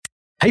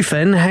Hey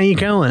Finn, how you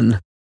going?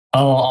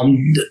 Oh,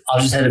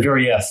 I've just had a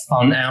very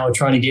fun hour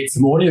trying to get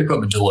some audio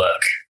equipment to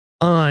work.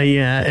 Oh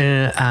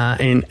yeah,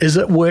 and is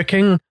it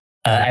working?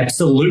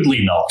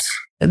 Absolutely not.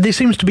 There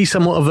seems to be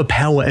somewhat of a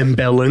power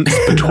imbalance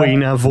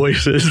between our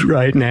voices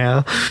right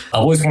now.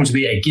 I've always wanted to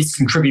be a guest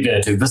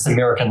contributor to This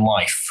American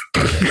Life.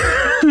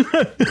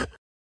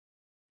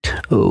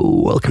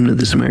 Oh, welcome to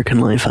This American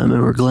Life. I'm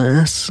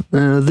Hourglass.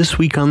 This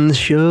week on the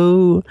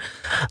show,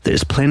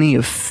 there's plenty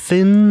of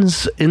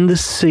Finns in the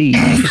sea.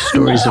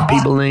 Stories of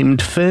people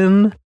named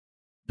Finn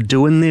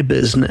doing their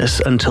business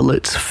until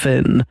it's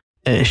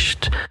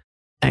finished.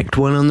 Act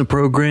 1 on the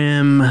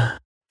program,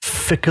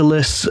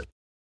 Fickless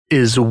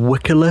is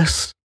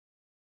Wickless.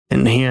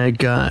 And here I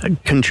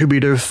got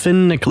contributor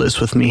Finn Nicholas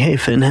with me. Hey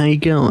Finn, how you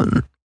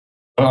going?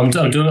 I'm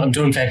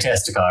doing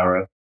fantastic,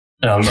 Ira.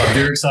 I'm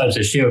very excited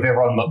to share with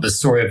everyone about the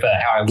story of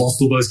how I lost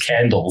all those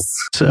candles.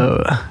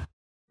 So,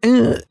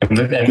 and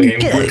became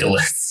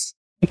wickless.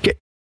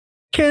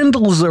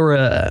 Candles are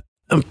a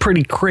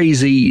pretty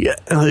crazy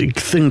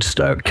thing to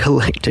start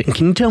collecting.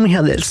 Can you tell me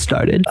how that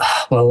started?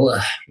 Well,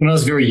 when I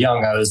was very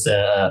young, I was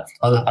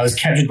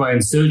captured by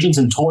insurgents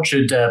and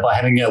tortured by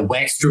having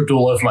wax dripped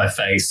all over my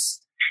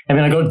face. And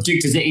then I got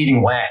addicted to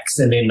eating wax.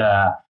 And then,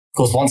 of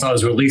course, once I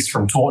was released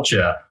from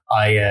torture,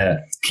 I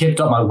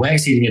kept up my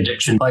wax eating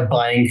addiction by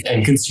buying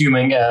and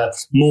consuming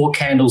more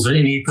candles than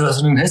any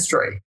person in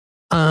history.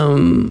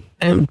 And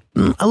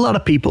a lot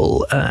of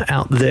people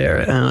out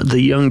there, the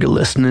younger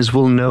listeners,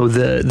 will know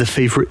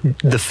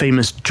the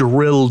famous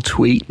drill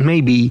tweet,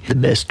 maybe the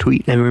best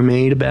tweet ever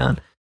made,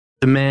 about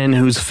the man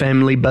whose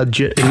family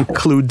budget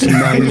includes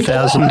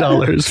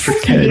 $9,000 for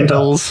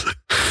candles,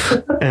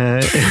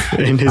 and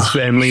his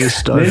family is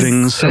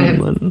starving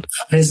someone.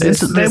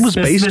 That was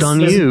based on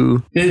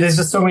you. There's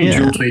just so many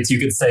drill tweets you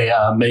could say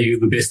maybe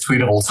the best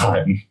tweet of all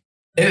time.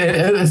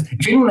 If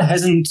anyone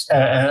hasn't,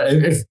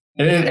 if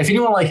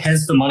anyone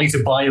has the money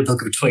to buy a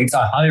book of tweets,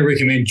 I highly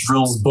recommend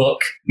Drill's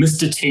book,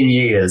 Mr. 10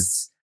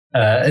 Years.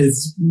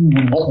 It's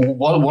one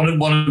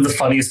of the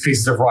funniest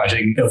pieces of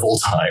writing of all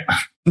time.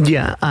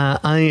 Yeah,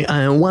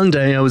 I one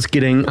day I was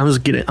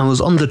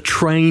on the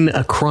train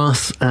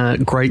across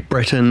Great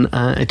Britain.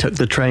 I took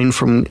the train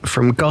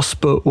from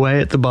Gosport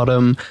way at the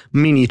bottom,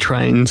 mini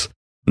trains.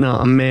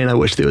 No, man, I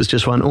wish there was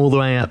just one all the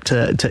way up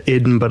to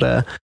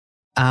Edinburgh.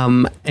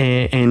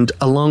 And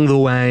along the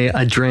way,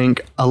 I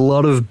drank a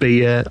lot of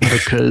beer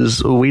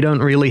because we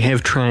don't really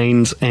have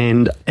trains.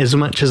 And as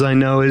much as I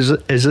know as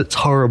it's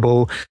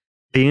horrible,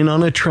 being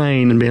on a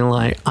train and being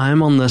like,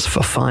 I'm on this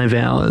for 5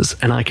 hours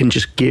and I can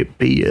just get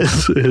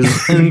beers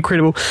is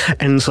incredible.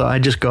 And so I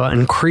just got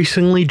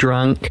increasingly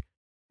drunk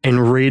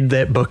and read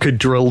that book of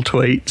drill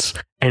tweets.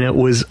 And I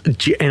was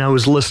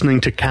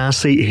listening to Car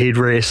Seat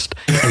Headrest,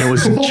 and it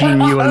was a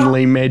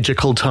genuinely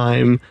magical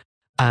time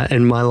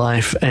in my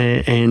life,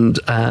 and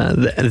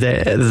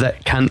that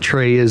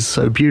country is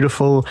so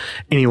beautiful.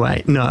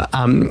 Anyway, no,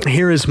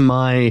 here is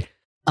my,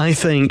 I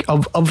think,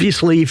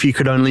 obviously, if you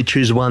could only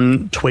choose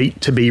one tweet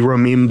to be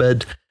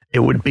remembered, it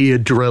would be a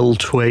drill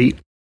tweet.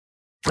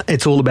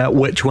 It's all about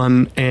which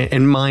one,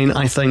 and mine,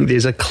 I think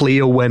there's a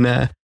clear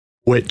winner,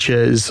 which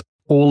is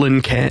all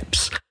in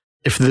caps.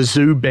 If the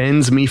zoo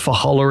bans me for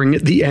hollering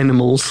at the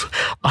animals,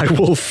 I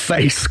will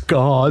face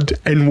God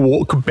and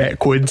walk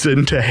backwards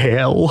into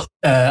hell.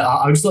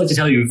 I would just like to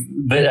tell you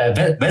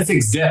that that's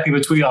exactly the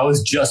tweet I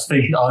was just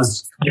thinking.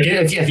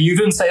 If you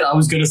didn't say it, I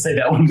was going to say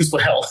that one as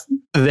well.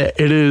 That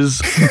it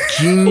is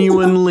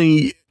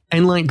genuinely,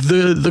 and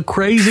the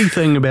crazy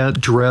thing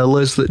about drill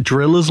is that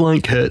drill is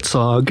like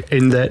Herzog,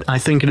 in that I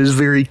think it is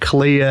very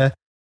clear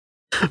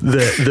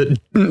that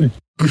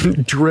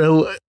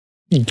drill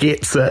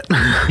gets it.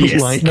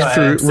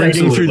 Yes,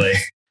 reading through,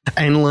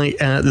 and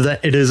that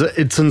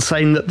it's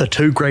insane that the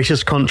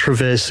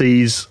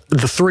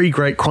three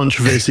great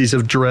controversies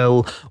of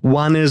drill,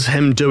 one is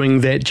him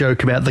doing that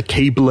joke about the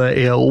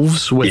Keebler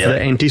elves with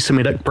the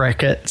anti-Semitic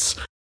brackets,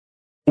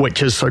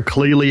 which is so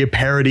clearly a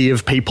parody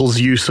of people's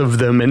use of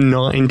them and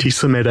not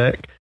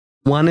anti-Semitic.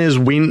 One is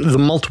when the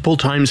multiple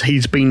times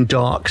he's been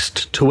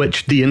doxxed, to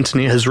which the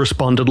internet has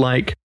responded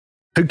like,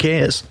 who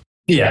cares?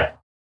 Yeah.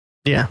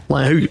 Yeah,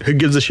 who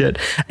gives a shit?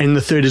 And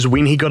the third is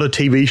when he got a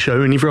TV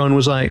show and everyone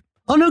was like,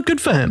 oh no, good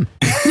for him.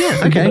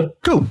 Yeah, okay,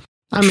 cool.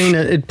 I mean,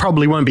 it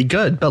probably won't be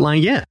good, but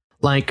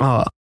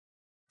what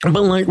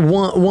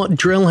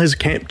drill has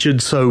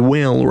captured so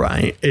well,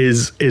 right,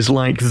 is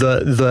like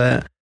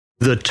the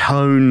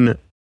tone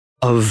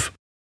of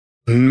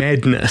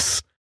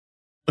madness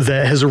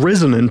that has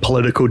arisen in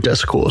political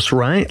discourse,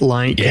 right?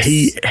 Like yes.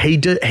 he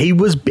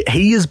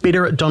is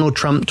better at Donald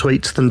Trump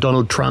tweets than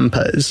Donald Trump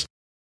is.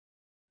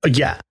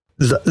 Yeah.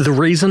 The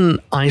reason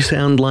I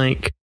sound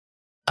like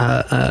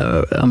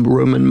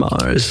Roman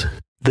Mars,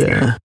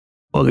 the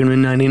Welcome to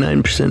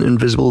 99%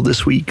 Invisible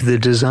this week, the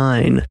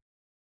design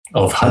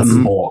of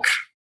Hudson Hawk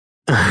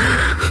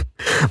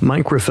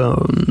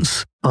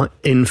microphones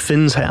in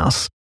Finn's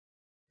house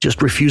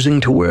just refusing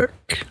to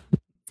work.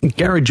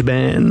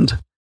 GarageBand.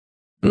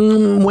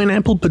 When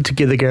Apple put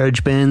together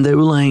GarageBand, they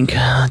were like,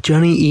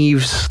 Johnny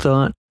Ives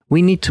thought,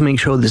 we need to make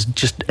sure this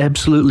just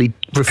absolutely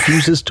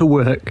refuses to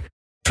work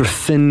for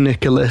Finn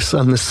Nicholas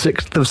on the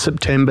 6th of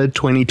September,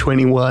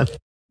 2021.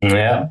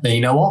 Yeah, and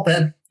you know what?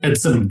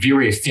 It's a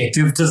very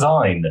effective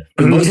design.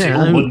 Most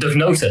people wouldn't have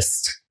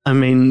noticed. I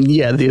mean,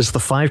 yeah, there's the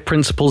 5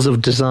 principles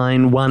of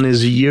design. One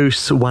is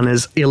use, one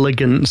is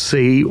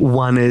elegancy,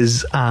 one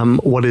is,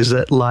 is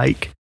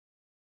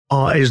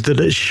that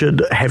it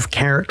should have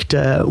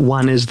character,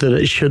 one is that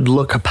it should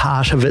look a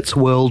part of its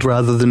world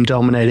rather than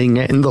dominating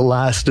it, and the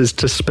last is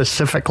to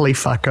specifically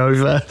fuck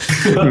over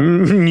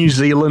New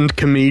Zealand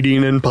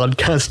comedian and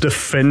podcaster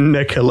Finn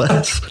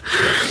Nicholas.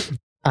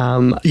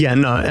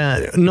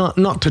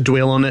 Not to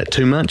dwell on it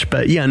too much,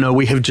 but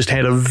we have just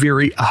had a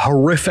very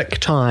horrific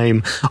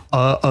time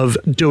of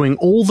doing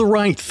all the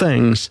right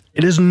things.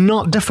 It is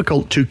not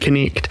difficult to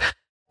connect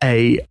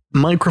a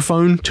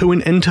microphone to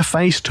an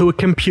interface to a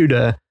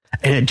computer,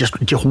 and it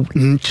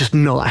just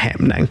not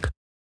happening.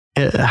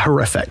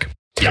 Horrific.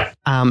 Yeah.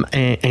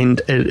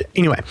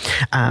 Anyway,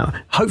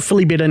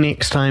 hopefully better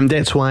next time.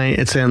 That's why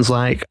it sounds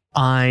like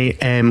I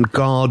am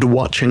God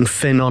watching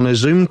Finn on a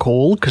Zoom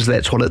call, because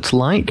that's what it's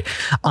like.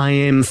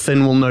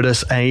 Finn will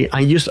notice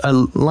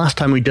last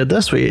time we did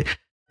this, we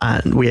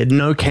had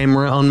no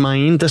camera on my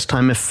end. This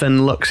time if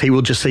Finn looks, he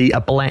will just see a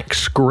black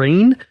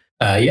screen.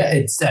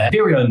 It's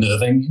very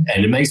unnerving,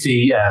 and it makes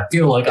me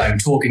feel like I'm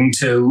talking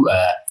to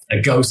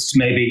a ghost,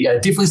 maybe.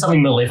 Definitely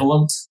something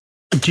malevolent.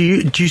 Do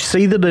you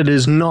see that it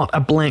is not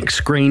a blank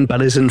screen,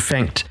 but is in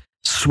fact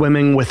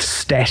swimming with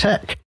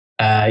static?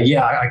 I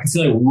can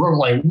see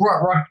right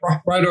over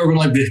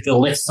the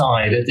left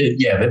side.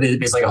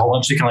 There's like a whole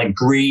bunch of kind of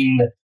green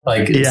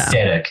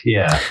static.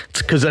 Yeah,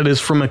 it's because it is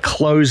from a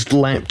closed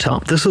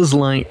laptop. This is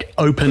like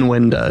open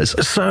windows.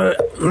 So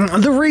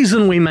the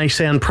reason we may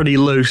sound pretty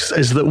loose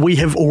is that we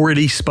have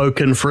already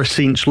spoken for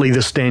essentially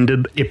the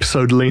standard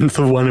episode length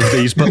of one of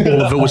these, but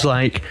all of it was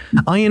like,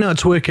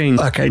 it's working.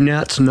 Okay,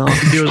 now it's not.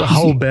 There was a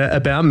whole bit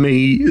about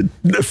me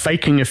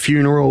faking a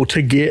funeral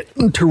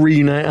to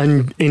reunite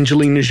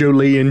Angelina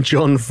Jolie and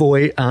John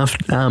Voight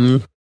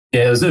after.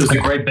 Yeah, it was a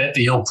great bit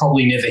that you'll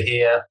probably never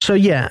hear. So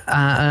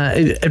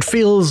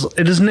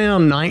it is now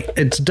night.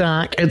 It's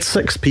dark. It's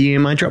 6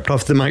 p.m. I dropped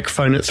off the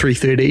microphone at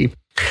 3:30.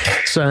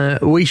 So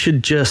we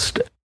should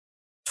just,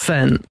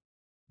 Finn.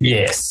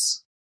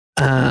 Yes.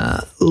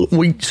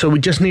 We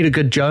just need a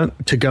good joke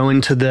to go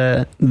into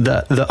the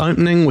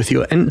opening with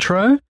your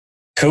intro.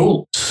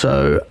 Cool.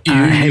 So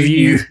have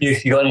you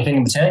got anything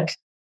in the tank?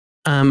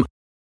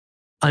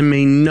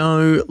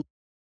 No.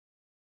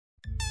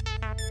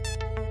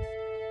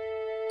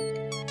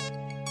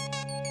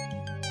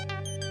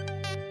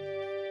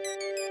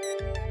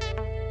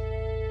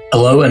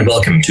 Hello and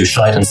welcome to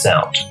Shite and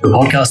Sound, the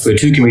podcast where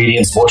 2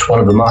 comedians watch one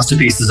of the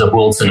masterpieces of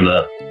world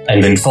cinema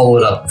and then follow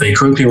it up with a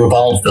critically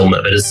reviled film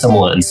that is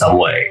similar in some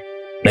way.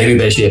 Maybe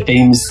they share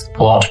themes,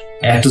 plot,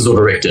 actors or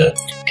director,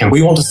 and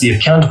we want to see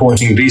if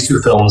counterpointing these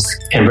 2 films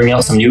can bring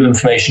out some new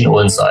information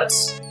or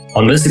insights.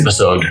 On this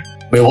episode,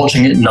 we're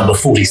watching it number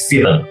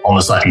 47 on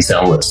the Shite and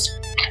Sound list,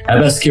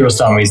 Abbas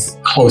Kiarostami's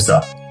Close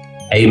Up,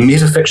 a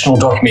metafictional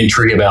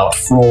documentary about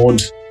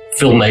fraud,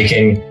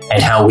 filmmaking,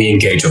 and how we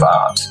engage with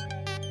art.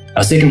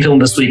 Our second film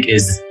this week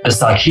is The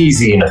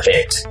Sarkeesian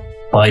Effect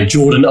by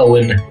Jordan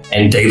Owen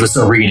and Davis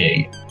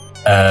Arini.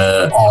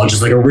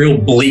 Just like a real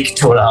bleak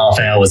 2.5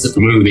 hours at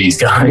the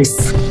movies,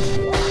 guys.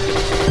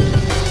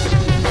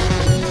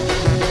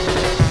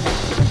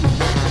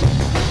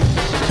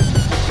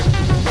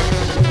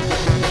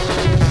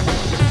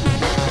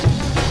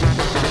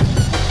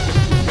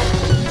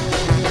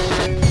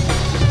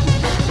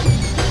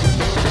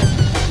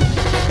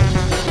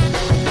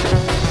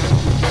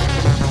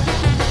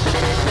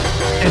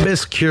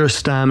 Abbas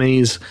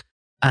Kiarostami's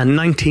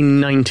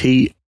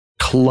 1990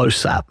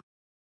 Close Up.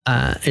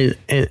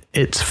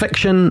 It's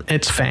fiction,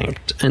 it's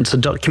fact. It's a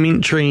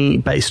documentary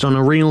based on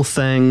a real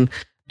thing,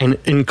 and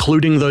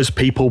including those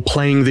people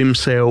playing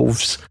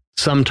themselves,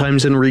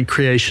 sometimes in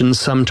recreation,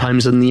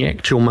 sometimes in the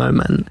actual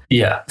moment.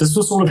 Yeah, this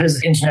was sort of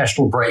his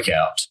international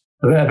breakout.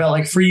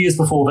 About 3 years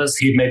before this,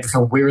 he'd made the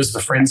film Where is the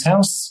Friend's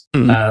House,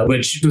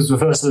 which was the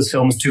first of his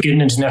films to get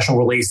an international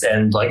release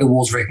and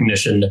awards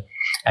recognition.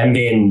 And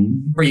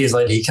then 3 years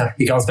later,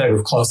 he comes back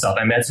with Close Up,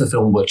 and that's a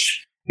film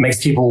which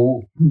makes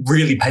people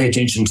really pay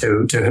attention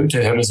to him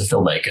as a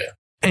filmmaker.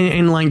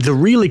 And the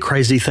really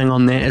crazy thing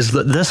on that is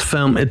that this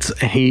film,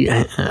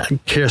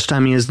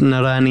 Kiarostami is an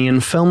Iranian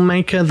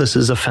filmmaker. This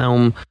is a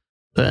film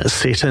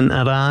set in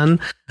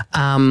Iran,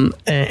 and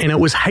it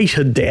was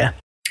hated there.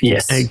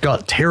 Yes. It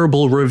got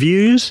terrible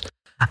reviews,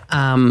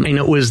 and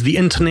it was the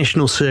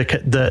international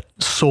circuit that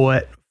saw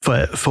it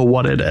for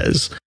what it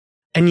is.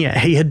 And yeah,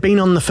 he had been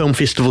on the film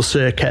festival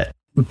circuit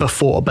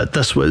before, but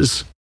this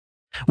was...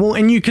 Well,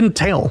 and you can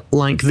tell,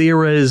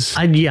 there is...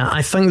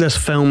 I think this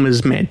film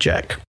is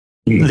magic.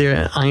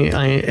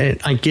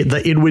 I get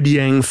the Edward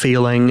Yang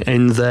feeling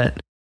in that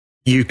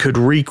you could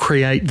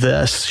recreate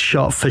this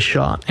shot for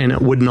shot and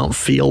it would not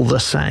feel the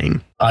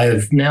same. I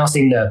have now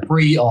seen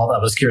 3 of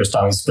Abbas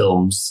Kiarostami's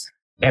films.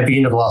 At the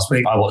end of last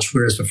week, I watched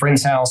Where is the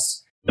Friend's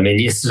House. And then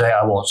yesterday,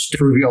 I watched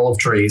Through the Olive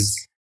Trees.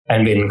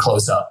 and then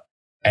Close Up.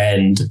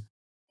 And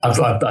I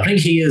think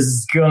he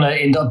is going to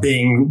end up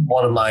being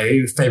one of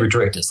my favorite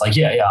directors. Like,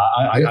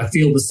 I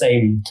feel the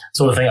same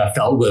sort of thing I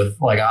felt with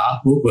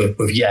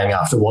with Yang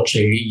after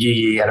watching Yi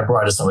Yi and A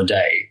Brighter Summer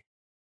Day,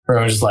 where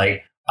I'm just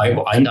like,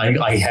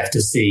 I have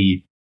to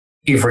see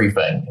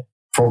everything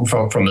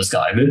from this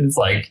guy. It's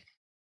like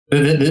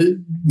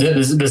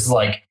this is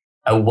like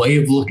a way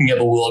of looking at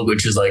the world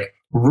which is like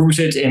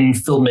rooted in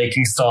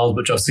filmmaking styles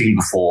which I've seen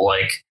before.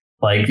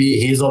 Like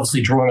he's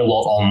obviously drawing a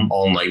lot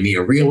on like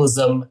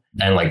neorealism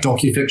and like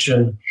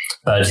docufiction,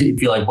 but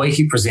the like way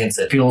he presents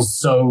it feels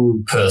so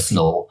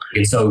personal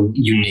and so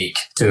unique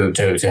to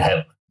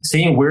him.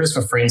 Seeing Where's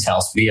My Friend's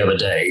House the other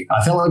day,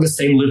 I felt like the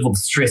same level of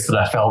stress that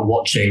I felt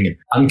watching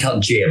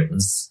Uncut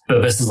Gems,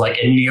 but this is like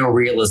a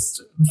neorealist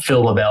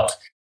film about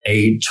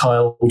a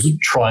child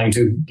trying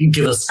to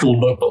give a school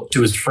notebook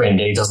to his friend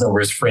and he doesn't know where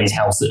his friend's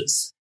house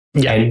is.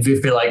 Yeah. And I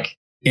feel like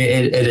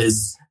it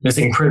is this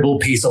incredible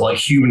piece of like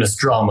humanist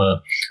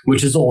drama,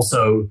 which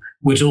also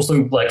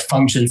like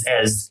functions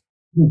as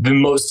the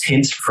most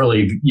tense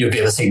thriller you've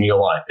ever seen in your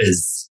life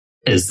is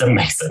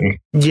amazing.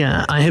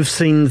 Yeah, I have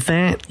seen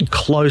that,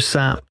 Close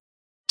Up,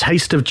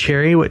 Taste of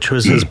Cherry, which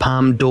was his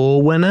Palme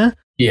d'Or winner.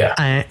 Yeah.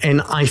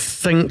 And I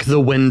think The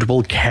Wind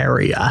Will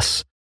Carry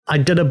Us. I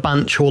did a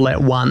bunch all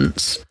at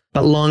once,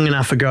 but long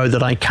enough ago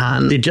that I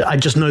can't. I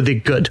just know they're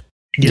good,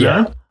 you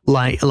know?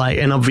 Like,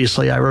 and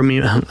obviously I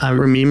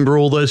remember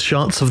all those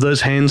shots of those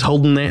hands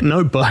holding that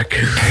notebook.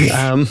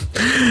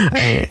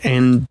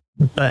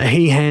 But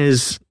he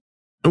has,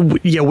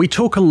 we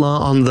talk a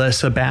lot on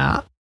this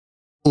about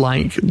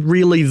like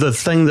really the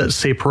thing that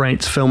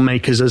separates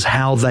filmmakers is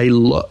how they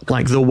look,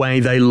 like the way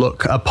they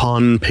look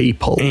upon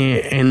people.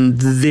 And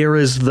there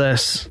is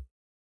this,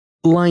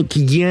 like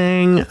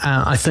Yang,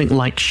 I think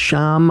like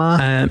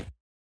Sharma,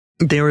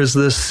 there is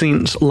this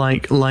sense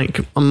like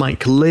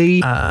Mike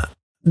Lee,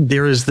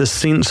 there is this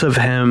sense of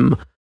him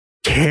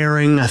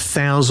caring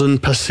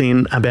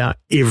 1,000% about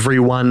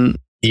everyone.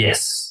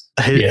 Yes.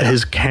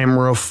 His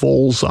camera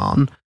falls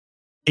on,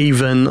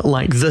 even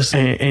like this,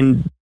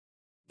 and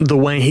the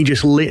way he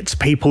just lets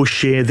people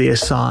share their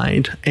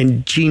side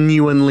and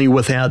genuinely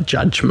without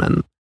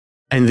judgment,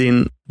 and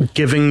then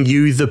giving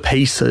you the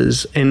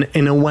pieces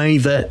in a way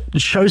that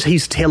shows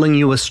he's telling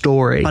you a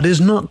story, but is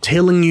not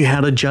telling you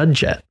how to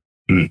judge it.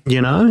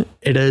 You know,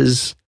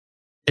 is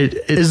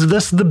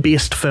this the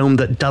best film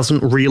that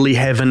doesn't really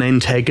have an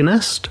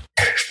antagonist?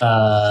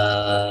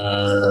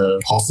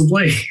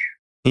 Possibly.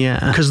 Yeah,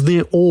 because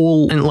they're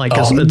all and like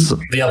it's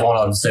the other one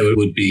I'd say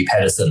would be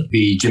Patterson,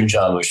 the Jim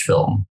Jarmusch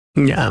film.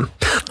 Yeah,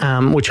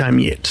 which I'm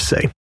yet to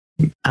see,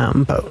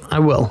 but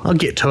I'll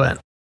get to it.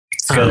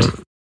 It's good.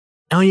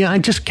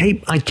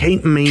 I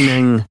keep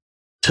meaning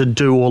to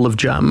do all of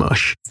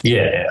Jarmusch.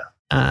 Yeah.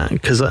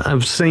 Because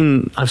I've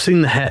seen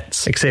the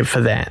hits except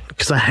for that.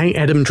 Because I hate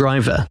Adam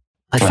Driver.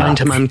 I find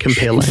him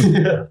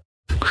uncompelling.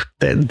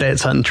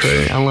 That's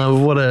untrue. I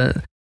love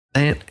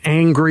that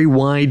angry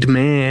wide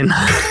man.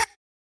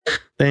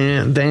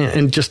 that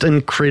and just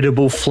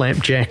incredible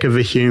flapjack of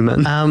a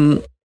human.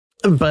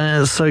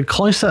 But so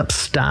Close Up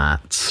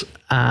starts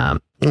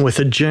with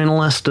a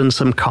journalist and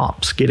some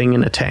cops getting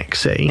in a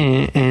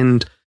taxi,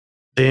 and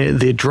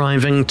they're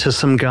driving to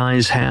some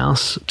guy's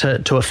house,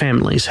 to a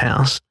family's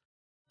house,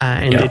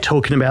 and they're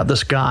talking about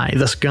this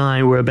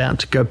guy we're about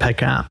to go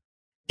pick up.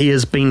 He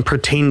has been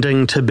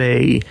pretending to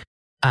be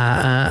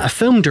a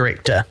film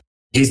director.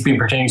 He's been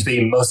pretending to be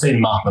Mohsen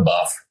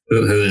Mahmudov,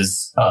 who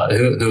is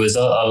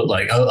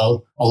like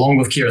along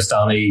with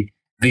Kiarostami,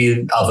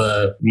 the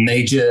other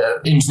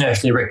major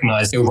internationally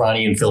recognized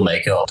Iranian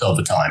filmmaker of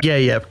the time.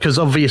 Yeah, because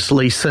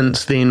obviously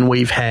since then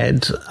we've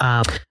had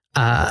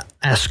Asghar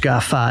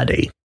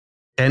Farhadi.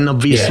 And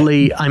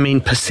obviously, I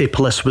mean,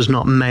 Persepolis was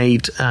not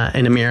made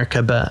in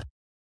America, but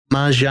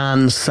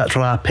Marjan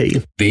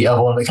Satrapi. The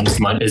other one that comes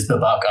to mind is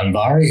Babak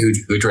Anvari,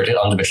 who directed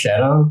Under the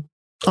Shadow.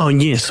 Oh,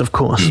 yes, of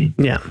course.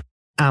 Yeah.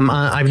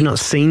 I've not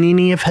seen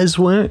any of his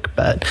work,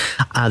 but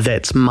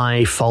that's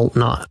my fault,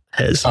 not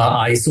his.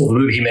 I saw the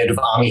movie he made with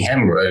Armie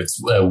Hammer. It's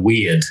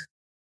weird.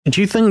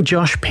 Do you think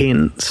Josh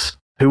Pence,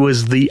 who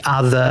was the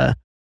other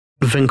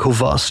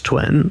Winklevoss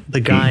twin,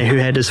 the guy who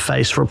had his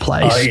face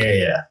replaced,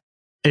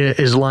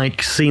 is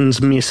like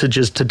sends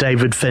messages to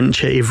David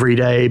Fincher every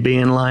day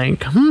being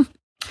like,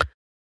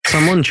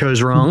 someone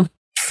chose wrong.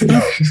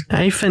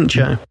 Hey,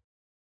 Fincher.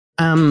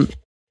 And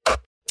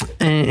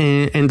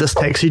this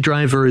taxi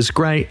driver is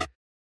great.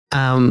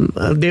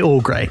 They're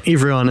all great.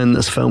 Everyone in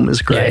this film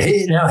is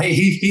great. Yeah,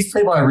 he's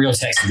played by a real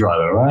taxi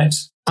driver, right?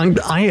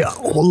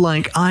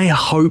 I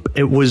hope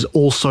it was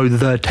also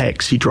the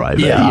taxi driver.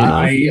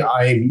 Yeah, you know?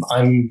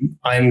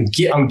 I'm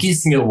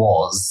guessing it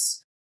was.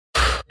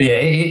 Yeah,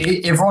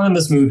 everyone in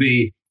this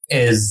movie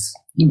is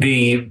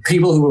the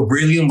people who were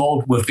really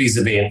involved with these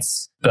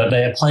events, but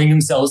they're playing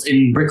themselves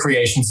in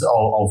recreations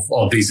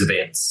of these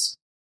events.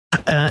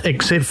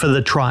 Except for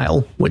the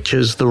trial, which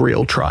is the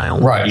real trial.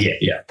 Right,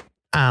 yeah.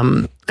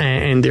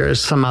 And there are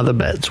some other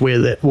bits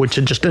which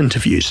are just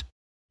interviews.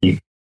 Yeah.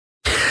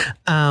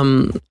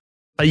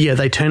 But yeah,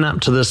 they turn up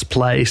to this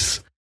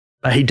place.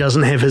 but he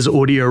doesn't have his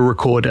audio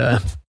recorder.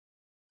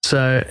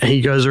 So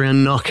he goes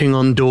around knocking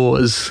on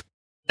doors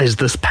as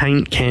this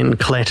paint can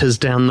clatters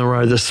down the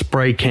road, the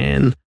spray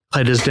can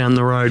clatters down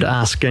the road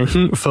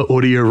asking for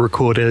audio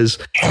recorders.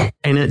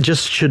 And it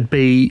just should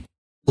be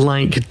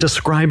like,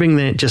 describing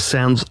that just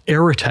sounds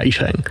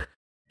irritating.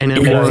 And it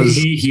was...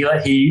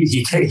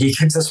 He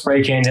kicks a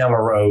spray can down the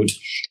road,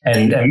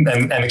 and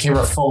the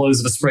camera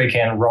follows the spray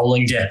can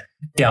rolling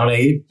down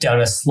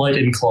a slight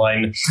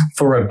incline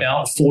for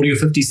about 40 or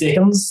 50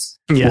 seconds.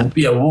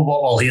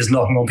 While he is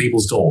knocking on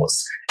people's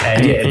doors.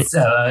 And it's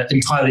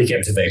entirely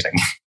captivating.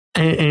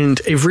 And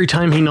every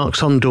time he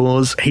knocks on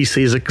doors, he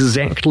says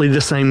exactly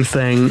the same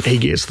thing. He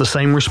gets the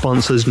same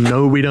responses.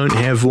 No, we don't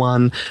have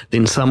one.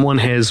 Then someone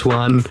has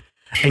one.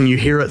 And you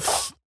hear it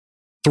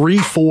 3,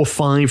 4,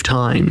 5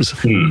 times,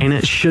 and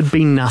it should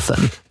be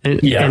nothing.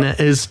 And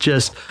it is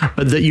just,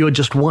 but that you're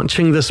just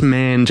watching this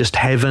man just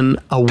having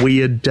a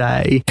weird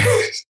day.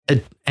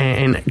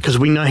 And because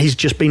we know he's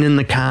just been in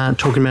the car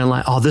talking about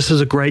like, oh, this is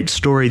a great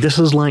story. This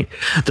is like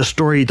the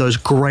story of those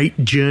great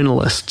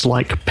journalists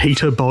like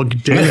Peter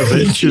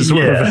Bogdanovich is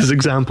one of his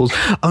examples.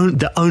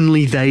 That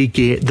only they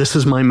get. This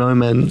is my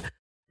moment.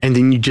 And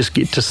then you just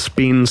get to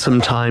spend some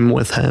time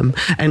with him.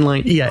 And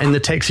like, and the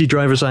taxi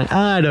driver's like,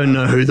 I don't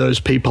know who those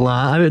people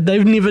are.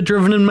 They've never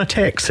driven in my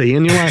taxi.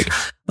 And you're like,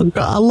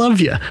 I love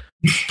you.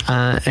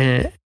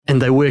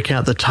 And they work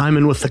out the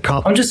timing with the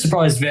cop. I'm just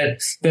surprised that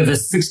the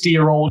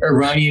 60-year-old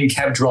Iranian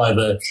cab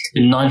driver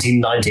in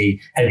 1990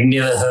 had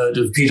never heard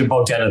of Peter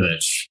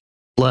Bogdanovich.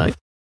 Like,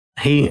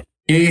 you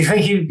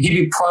think he'd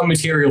be prime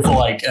material for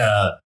like,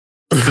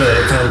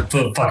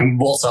 for fucking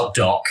What's Up,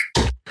 Doc?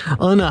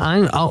 Oh no!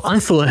 I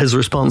thought his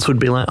response would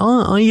be like,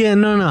 "Oh yeah,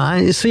 no.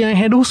 I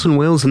had Orson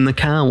Welles in the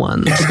car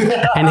once,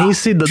 and he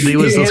said that there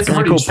was this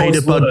guy called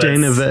Peter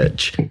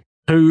Bogdanovich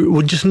who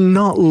would just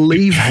not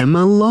leave him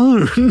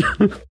alone."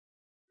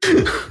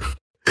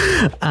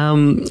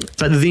 But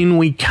then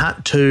we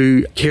cut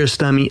to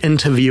Kiarostami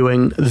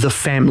interviewing the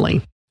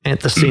family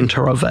at the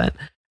center of it,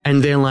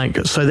 and they're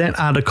like, "So that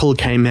article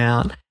came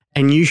out,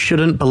 and you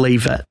shouldn't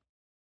believe it."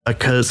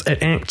 Because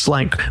it acts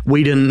like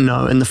we didn't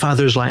know. And the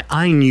father's like,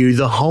 I knew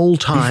the whole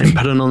time,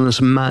 putting on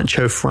this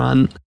macho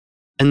front.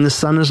 And the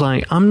son is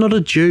like, I'm not a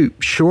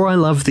dupe. Sure, I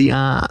love the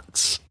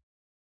arts.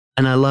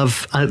 And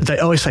they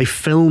always say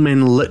film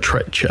and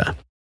literature.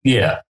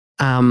 Yeah.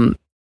 And,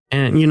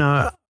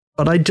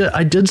 but I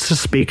did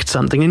suspect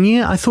something.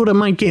 And I thought it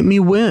might get me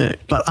work.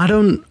 But I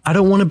don't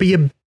want to be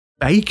a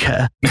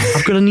baker.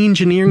 I've got an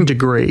engineering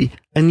degree.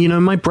 And,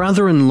 my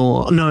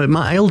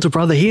my elder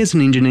brother, he has an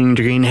engineering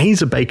degree and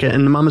he's a baker.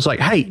 And the mum is like,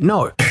 hey,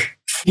 no.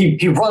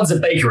 He runs a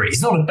bakery.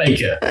 He's not a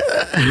baker.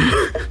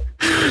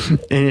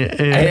 And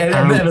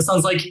the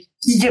son's like,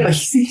 yeah, but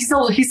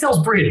he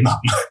sells bread,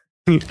 mum.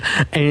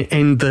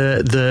 And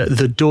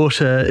the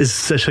daughter is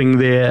sitting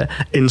there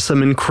in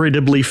some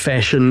incredibly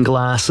fashioned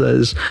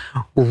glasses,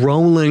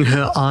 rolling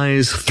her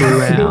eyes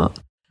throughout.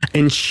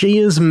 And she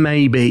is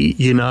maybe,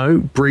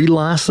 Brie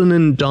Larson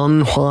and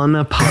Don John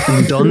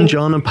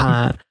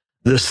apart,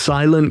 the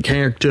silent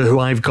character who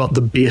I've got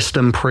the best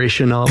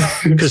impression of,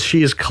 because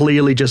she is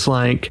clearly just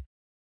like,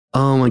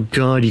 oh my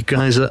God, you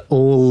guys are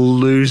all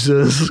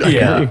losers.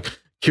 Yeah.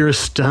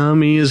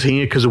 Kiarostami is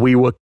here because we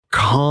were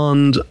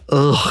conned.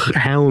 Ugh,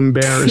 how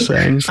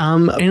embarrassing.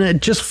 And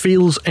it just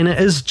feels, and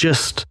it is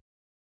just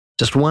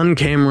one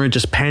camera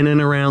just panning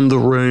around the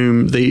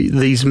room,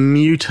 these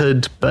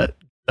muted but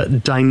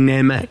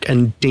dynamic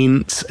and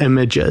dense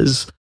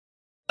images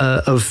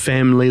of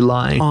family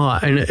life. Oh,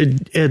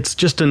 and it's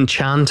just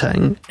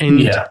enchanting.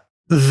 And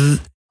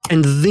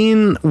and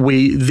then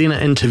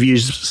it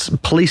interviews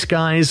police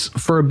guys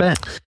for a bit,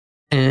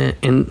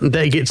 and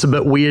that gets a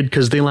bit weird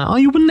because they're like, oh,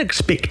 you wouldn't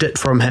expect it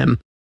from him.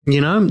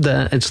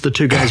 It's the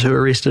two guys who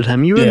arrested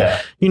him.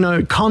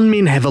 Con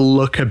men have a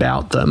look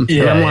about them.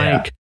 Yeah, and I'm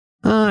like,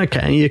 oh,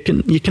 okay,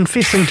 you're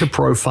confessing to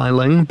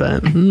profiling,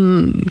 but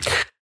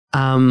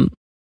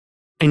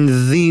and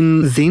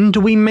then do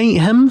we meet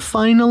him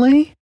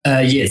finally?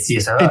 Yes.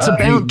 It's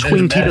about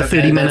 20 to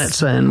 30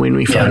 minutes in when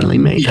we finally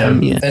meet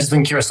him. Yeah. That's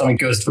when Kiarostami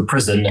goes to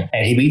prison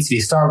and he meets the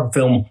star of the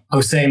film,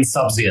 Hossein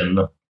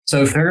Sabzian.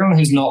 So for everyone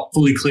who's not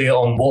fully clear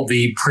on what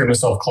the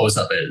premise of Close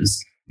Up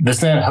is,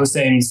 this man,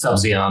 Hossein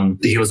Sabzian,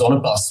 he was on a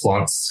bus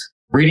once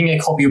reading a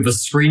copy of the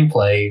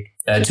screenplay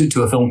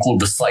to a film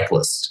called The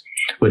Cyclist,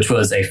 which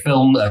was a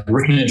film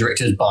written and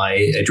directed by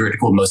a director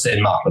called Mohsen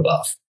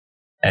Makhmalbaf.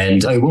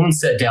 And a woman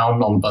sat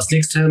down on the bus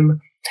next to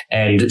him,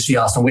 and she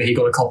asked him where he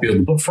got a copy of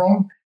the book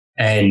from.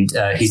 And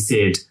he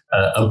said,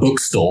 a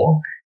bookstore.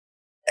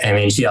 And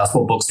then she asked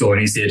what bookstore,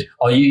 and he said,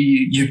 oh,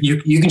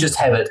 you can just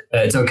have it.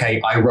 It's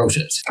okay. I wrote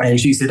it. And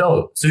she said,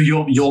 oh, so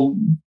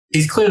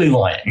he's clearly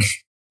lying.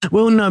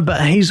 Well, no,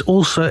 but he's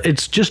also,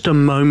 it's just a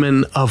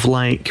moment of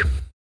like,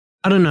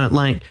 I don't know,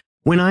 like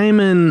when I am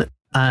in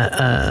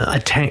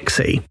a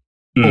taxi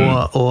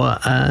or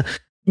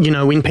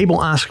when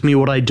people ask me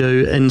what I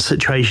do in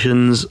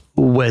situations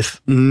with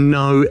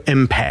no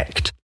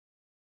impact,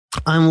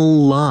 I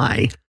will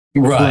lie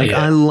Right. Like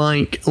I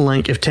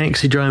like if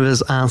taxi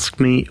drivers ask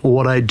me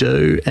what I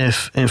do,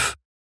 if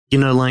you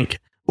know, like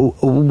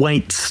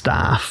wait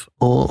staff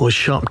or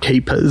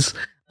shopkeepers,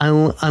 I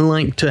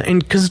like to,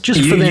 and because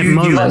just for that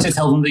moment, you like to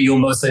tell them that you're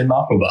mostly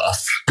Marvel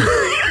buff.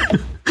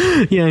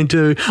 Yeah, I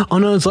do. Oh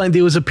no, it's like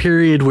there was a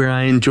period where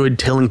I enjoyed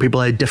telling people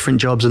I had different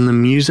jobs in the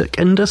music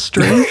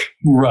industry.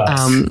 Right.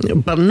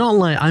 But I'm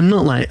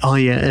not like, oh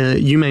yeah,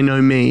 you may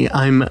know me,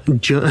 I'm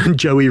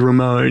Joey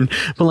Ramone.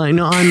 But like,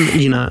 no,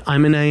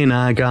 I'm an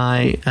A&R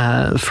guy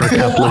for a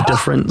couple of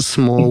different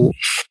small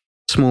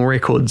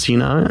records, you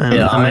know.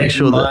 Yeah, I make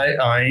sure that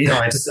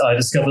I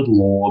discovered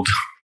Lord.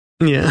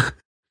 Yeah.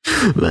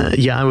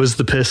 Yeah, I was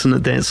the person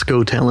at that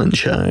school talent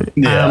show.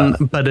 Yeah.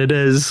 But it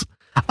is,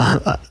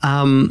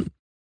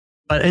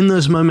 but in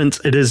those moments,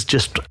 it is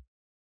just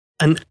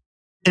an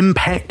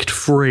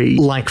impact-free,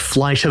 like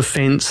Flight of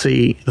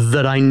Fancy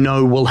that I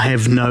know will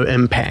have no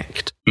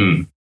impact.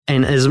 Mm.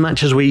 And as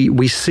much as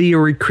we see a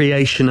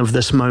recreation of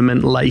this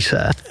moment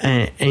later,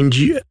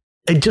 it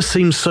just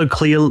seems so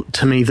clear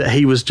to me that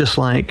he was just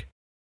like,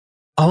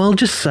 oh, I'll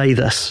just say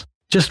this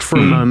just for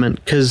a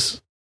moment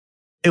because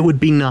it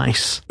would be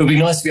nice. It would be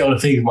nice to be able to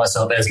think of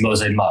myself as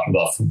Moshe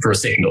Markabov for a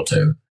second or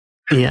two.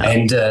 Yeah.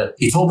 And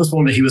he told this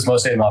woman that he was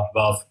Moshe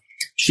Markabov.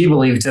 She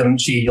believed him.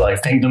 She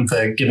thanked him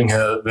for giving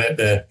her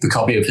the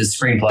copy of his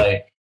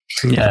screenplay.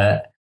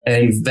 Yeah.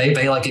 And they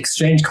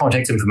exchanged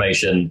contact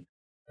information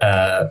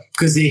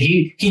because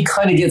he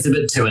kind of gets a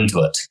bit too into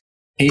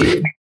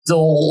it. So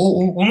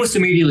almost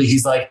immediately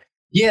he's like,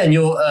 yeah, and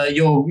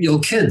your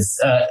kids,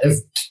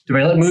 do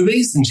they like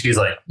movies? And she's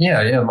like,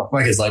 yeah,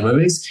 my kids like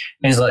movies.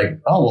 And he's like,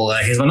 oh, well,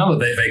 here's my number.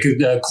 They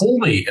could call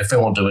me if they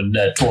want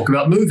to talk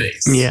about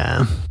movies.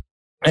 Yeah.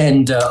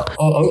 And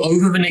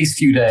over the next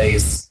few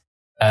days,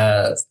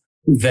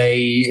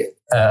 he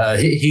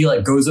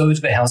goes over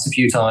to the house a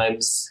few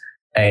times,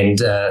 and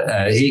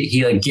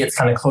he gets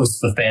kind of close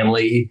to the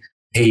family.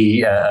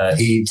 He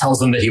tells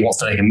them that he wants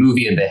to make a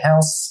movie in their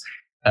house.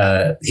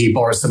 He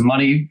borrows some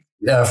money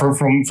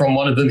from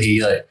one of them.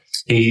 He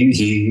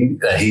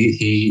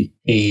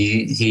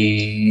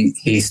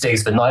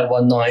stays the night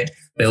one night.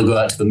 They'll go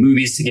out to the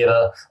movies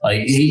together.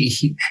 Like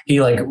he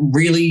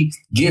really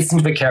gets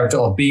into the character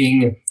of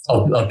being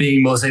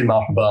Moshe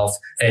Markabov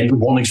and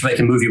wanting to make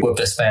a movie with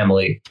this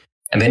family.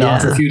 And then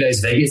after a few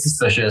days, they get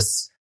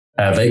suspicious.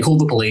 They call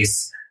the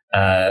police,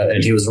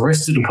 and he was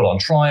arrested and put on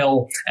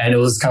trial. And it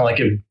was kind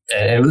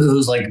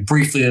of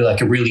briefly a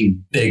really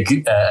big.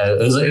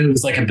 It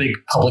was like a big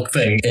public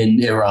thing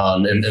in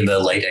Iran in the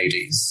late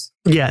 80s.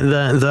 Yeah,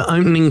 the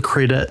opening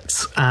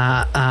credits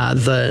are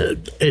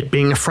it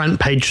being a front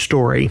page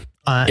story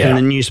in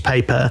the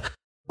newspaper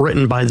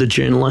written by the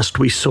journalist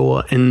we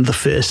saw in the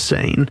first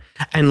scene.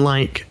 And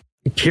like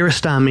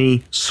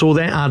Kiarostami saw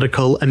that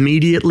article,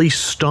 immediately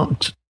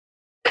stopped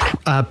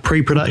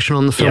pre-production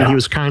on the film he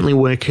was currently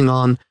working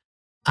on,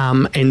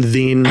 and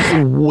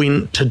then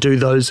went to do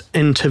those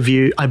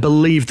I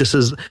believe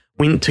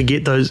went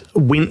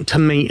to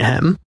meet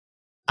him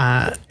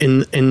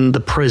in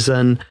the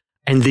prison,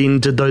 and then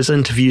did those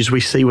interviews we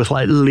see with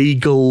like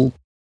legal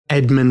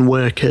admin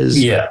workers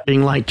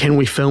being like, can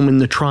we film in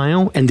the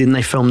trial? And then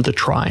they filmed the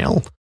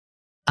trial,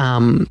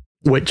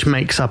 which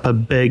makes up a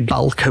big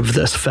bulk of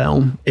this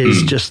film,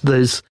 is just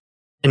this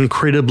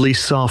incredibly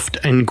soft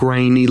and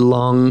grainy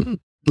long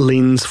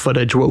lens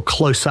footage, well,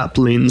 close-up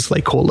lens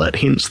they call it,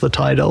 hence the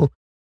title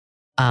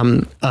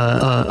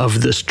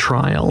of this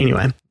trial.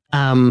 Anyway,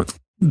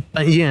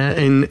 but yeah,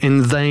 and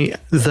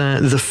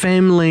the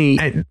family,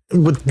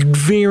 with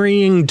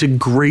varying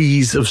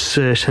degrees of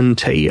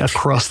certainty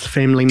across the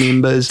family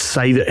members,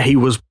 say that he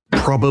was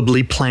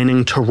probably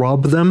planning to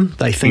rob them.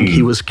 They think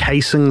he was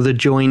casing the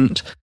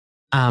joint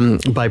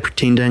by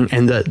pretending,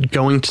 and that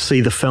going to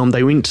see the film,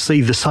 they went to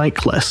see The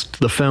Cyclist,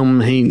 the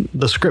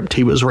script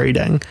he was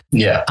reading,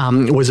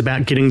 was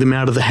about getting them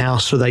out of the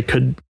house so they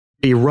could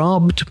be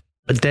robbed,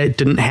 but that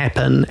didn't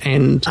happen,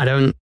 and I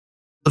don't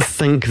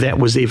think that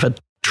was ever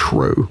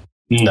true.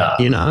 No.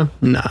 You know?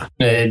 No.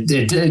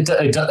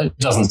 It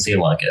doesn't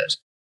seem like it.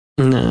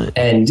 No.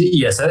 And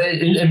yeah, so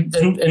in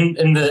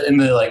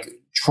the like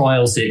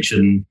trial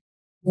section,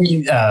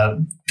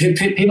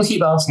 people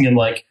keep asking him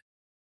like,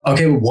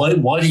 okay,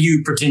 why do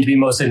you pretend to be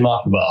Moshe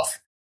Markabov?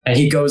 And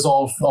he goes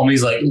off on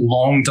these like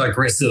long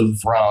digressive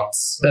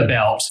rants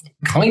about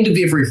kind of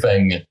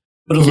everything.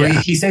 But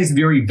he stays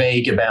very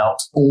vague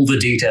about all the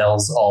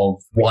details of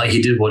why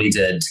he did what he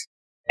did.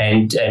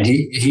 And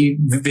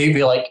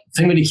the like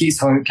thing that he keeps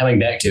coming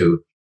back to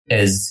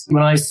is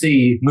when I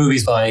see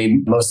movies by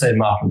Moshe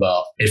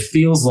Markabov, it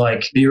feels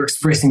like they're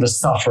expressing the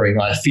suffering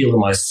I feel in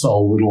my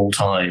soul at all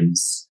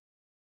times.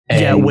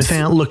 And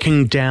without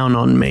looking down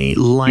on me,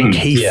 like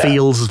he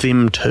feels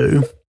them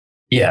too.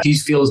 Yeah, he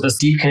feels this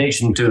deep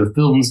connection to the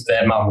films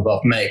that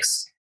Markabov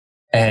makes.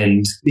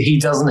 And he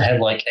doesn't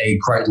have like a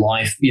great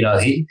life. You know,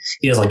 he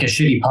has like a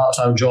shitty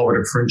part-time job at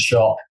a print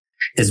shop.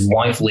 His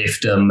wife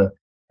left him.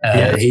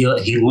 He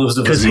lives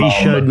with his mom. Because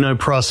he showed no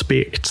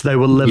prospects. They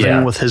were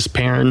living with his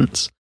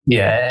parents.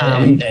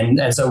 Yeah,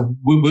 and so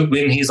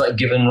when he's like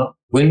given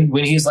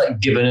when he's like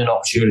given an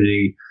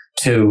opportunity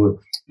to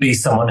be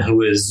someone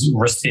who is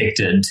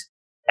respected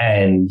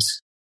and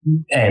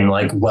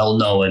like well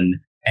known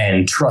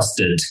and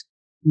trusted,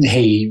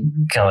 he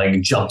kind of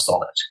like jumps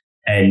on it,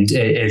 and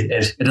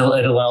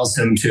it allows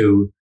him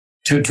to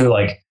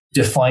like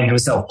define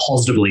himself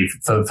positively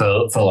for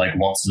like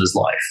once in his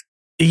life.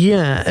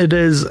 Yeah, it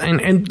is,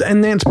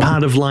 and that's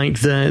part of like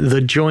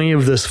the joy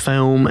of this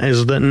film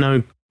is that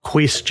no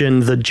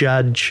question the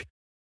judge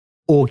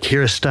or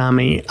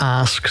Kiarostami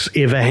asks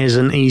ever has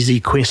an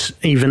easy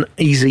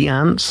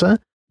answer.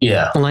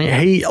 Yeah,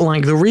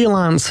 like the real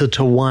answer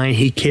to why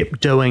he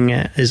kept doing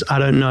it is I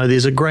don't know.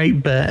 There's a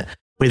great bit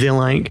where they're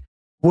like,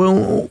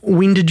 "Well,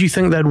 when did you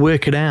think they'd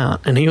work it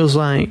out?" And he was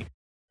like,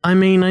 "I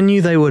mean, I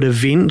knew they would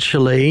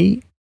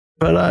eventually."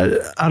 But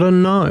I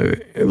don't know.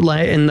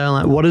 Like, and they're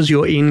like, "What is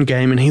your end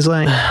game?" And he's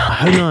like,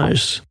 "Who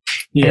knows?"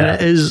 Yeah,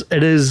 and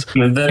it is.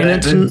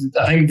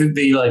 I think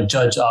the like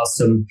judge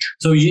asked him,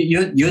 "So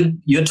you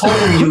told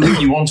them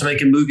you want to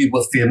make a movie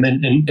with them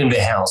in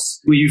their house.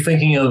 Were you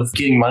thinking of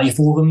getting money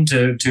for them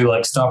to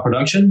like start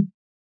production?"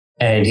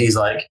 And he's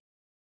like,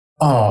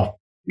 "Oh,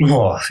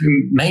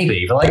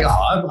 maybe." But like,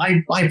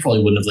 I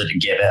probably wouldn't have let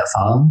it get that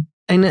far.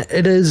 And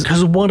it is,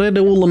 because what it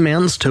all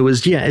amounts to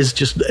is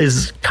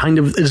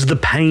the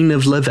pain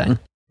of living,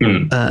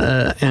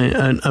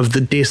 and of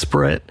the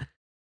desperate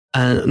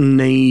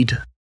need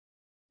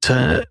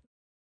to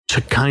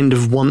kind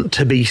of want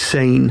to be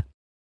seen.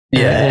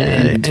 Yeah,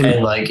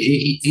 and like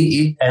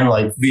the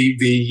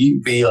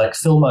like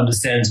film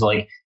understands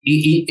like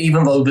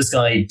even though this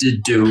guy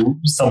did do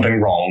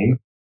something wrong.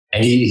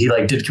 And he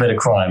like did commit a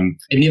crime.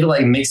 It never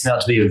like makes him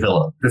out to be a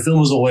villain. The film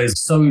was always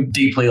so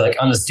deeply like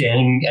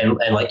understanding and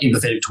like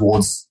empathetic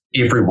towards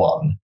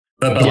everyone.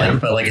 But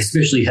like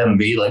especially him,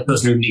 the like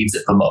person who needs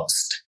it the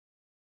most.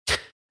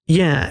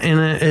 Yeah, and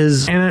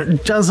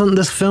it doesn't.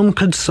 This film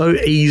could so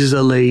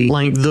easily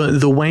like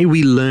the way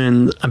we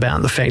learn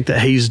about the fact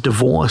that he's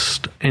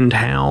divorced and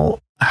how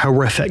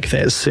horrific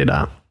that's set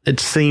up. It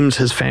seems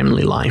his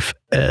family life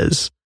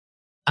is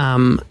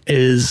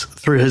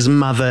through his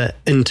mother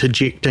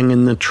interjecting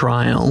in the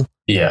trial.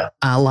 Yeah.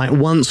 Like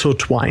once or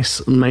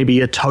twice,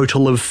 maybe a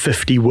total of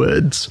 50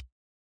 words.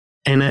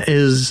 And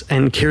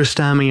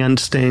Kiarostami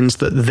understands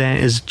that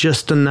is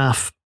just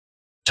enough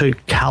to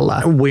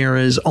colour,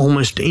 whereas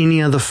almost any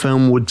other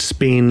film would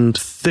spend,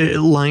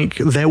 like,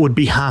 that would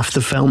be half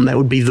the film, that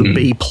would be the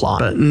B plot.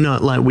 But no,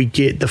 like, we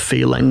get the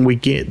feeling, we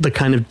get the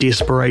kind of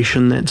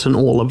desperation that's in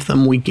all of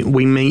them. We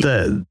meet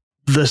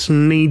this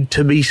need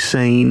to be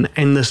seen,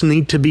 and this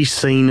need to be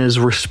seen as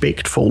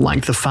respectful.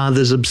 Like the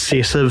father's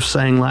obsessive,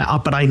 saying like, "Oh,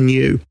 but I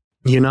knew,"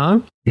 you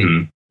know.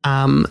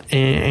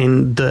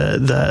 And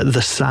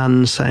the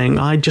son saying,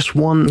 "I just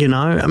want, you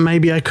know,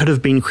 maybe I could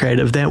have been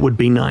creative. That would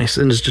be nice."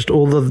 And it's just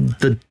all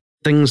the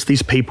things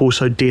these people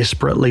so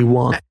desperately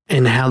want,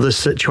 and how the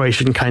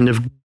situation kind of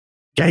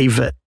gave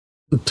it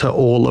to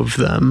all of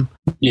them.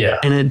 Yeah.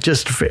 And it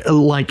just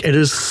like it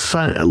is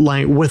so,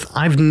 like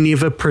I've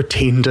never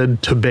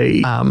pretended to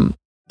be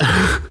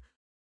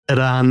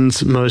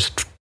Iran's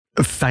most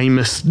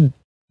famous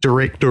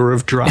director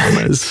of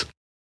dramas,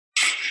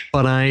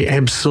 but I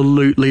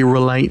absolutely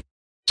relate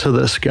to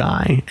this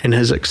guy and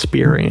his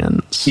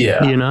experience.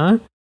 Yeah. You know?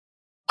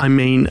 I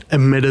mean,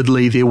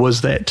 admittedly, there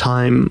was that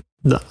time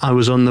that I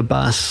was on the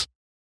bus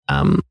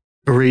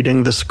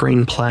reading the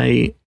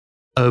screenplay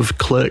of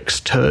Clerks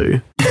 2.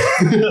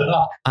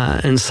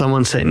 And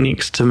someone sat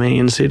next to me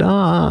and said,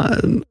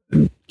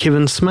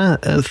 Kevin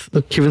Smith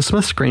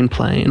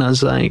screenplay. And I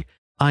was like,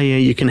 "Oh yeah,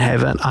 you can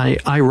have it.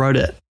 I wrote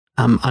it.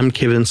 I'm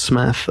Kevin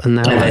Smith." And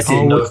they were like,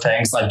 said, "No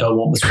thanks, I don't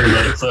want the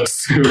screenplay of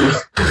Clerks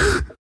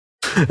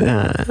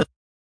 2.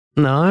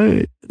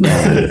 No.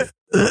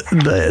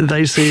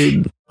 They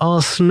said, "Oh,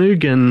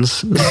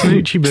 Snoogans,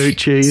 Snoochie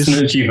Boochies."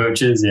 Snoochie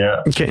Boochies,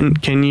 yeah.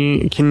 Can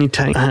you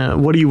take,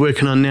 what are you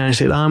working on now? I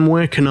said, "I'm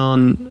working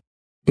on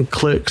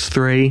Clerks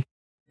 3.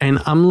 And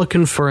I'm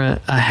looking for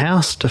a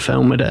house to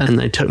film it in." And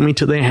they took me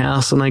to their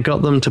house and I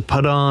got them to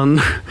put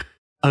on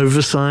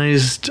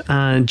oversized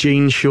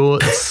jean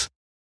shorts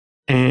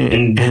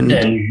and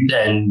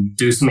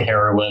do some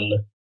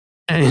heroin.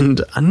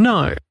 And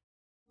no,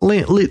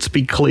 let's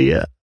be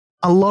clear.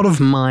 A lot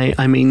of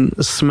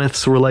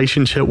Smith's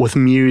relationship with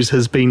Muse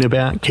has been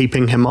about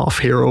keeping him off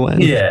heroin.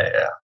 Yeah.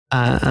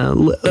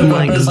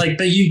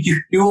 But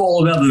you're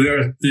all about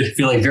the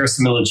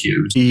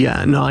verisimilitude.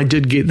 Yeah, no, I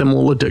did get them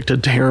all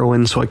addicted to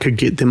heroin so I could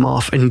get them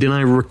off, and then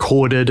I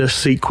recorded a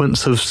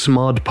sequence of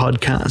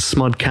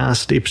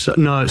Smodcast episode.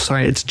 No,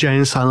 sorry, it's Jay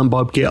and Silent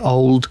Bob Get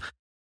Old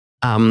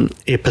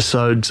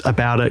episodes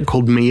about it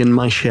called Me and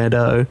My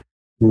Shadow.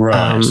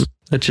 Right.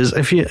 Which is,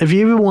 if you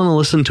ever want to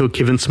listen to a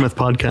Kevin Smith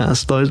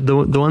podcast,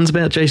 the ones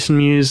about Jason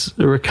Mewes'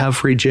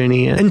 recovery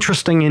journey are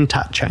interesting and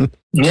touching.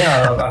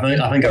 Yeah,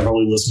 I think I've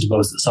probably listened to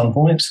both at some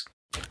point.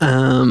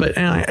 But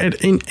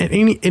at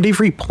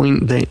every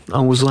point that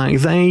I was like,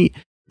 they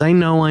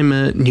know I'm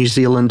a New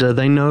Zealander.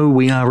 They know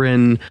we are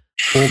in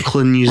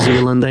Auckland, New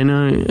Zealand. I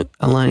know,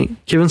 like,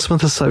 Kevin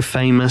Smith is so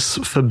famous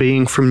for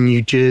being from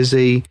New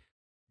Jersey,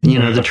 you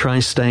know, the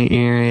tri-state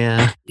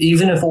area.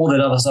 Even if all that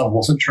other stuff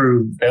wasn't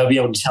true, they'll be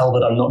able to tell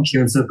that I'm not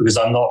Kevin Smith because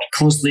I'm not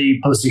constantly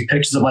posting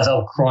pictures of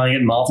myself crying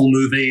at Marvel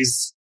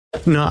movies.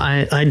 No,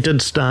 I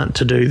did start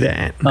to do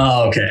that.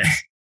 Oh, okay.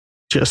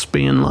 Just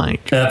being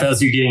like... That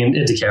was you getting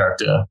into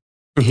character.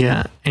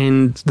 Yeah,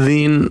 and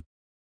then,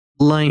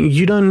 like,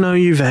 you don't know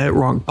you've hit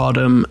rock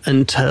bottom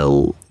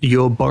until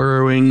you're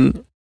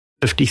borrowing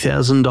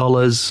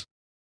 $50,000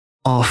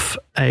 off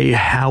a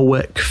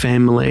Howick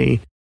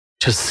family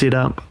to set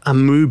up a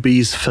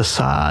movie's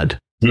facade.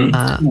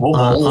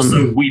 While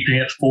also weeping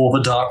it for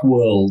the Dark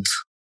World.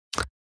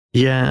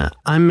 Yeah,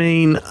 I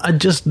mean,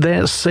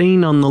 that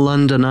scene on the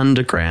London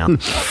Underground,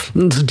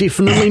 it's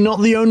definitely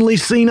not the only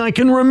scene I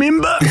can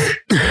remember.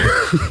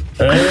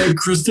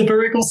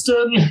 Christopher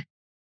Eccleston.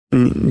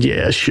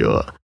 Yeah,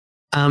 sure.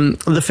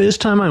 The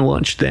first time I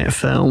watched that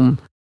film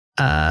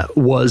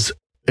was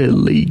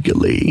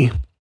illegally.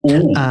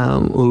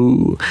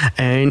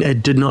 And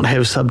it did not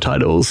have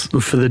subtitles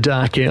for the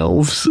Dark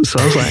Elves. So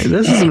I was like,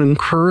 this is an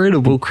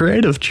incredible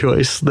creative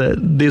choice that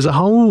there's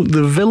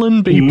the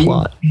villain B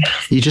plot.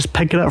 You just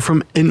pick it up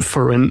from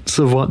inference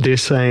of what they're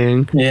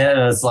saying.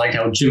 Yeah, it's like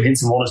how Jim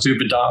Henson wanted to do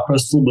the Dark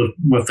Crystal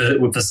with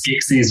the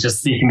Skeksis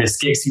just speaking their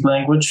Skeksy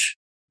language.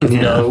 With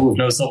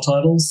no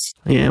subtitles.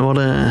 Yeah,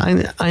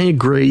 I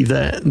agree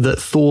that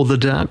Thor: The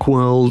Dark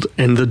World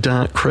and The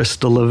Dark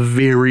Crystal are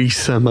very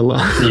similar.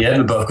 Yeah,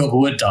 they both got the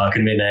word dark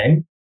in their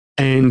name.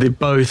 And they're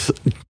both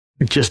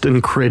just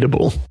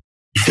incredible.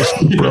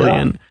 Just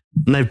brilliant.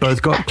 And they've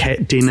both got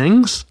Kat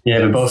Dennings. Yeah,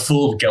 they're both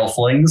full of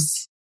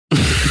gelflings.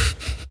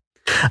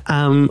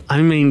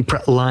 I mean,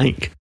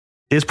 like,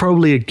 there's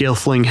probably a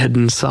gelfling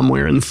hidden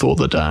somewhere in Thor: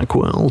 The Dark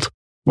World.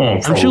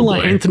 Well, I'm sure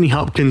like Anthony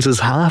Hopkins is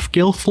half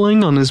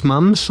gelfling on his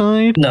mum's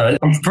side. No,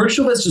 I'm pretty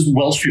sure that's just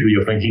Welsh people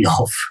you're thinking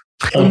of.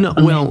 I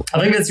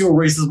think that's your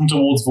racism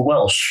towards the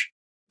Welsh.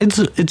 It's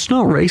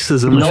not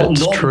racism if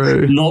it's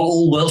true. Not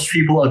all Welsh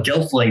people are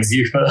gelflings,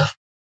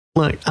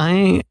 Look,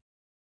 I'm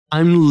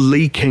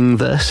leaking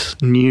this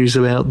news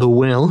about the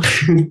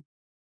Welsh.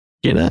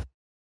 Get it?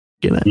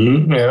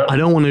 Yeah. I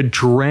don't want to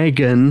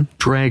drag on.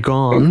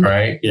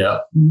 Right, yeah.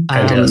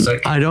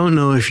 Fantastic. I don't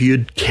know if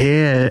you'd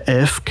care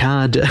if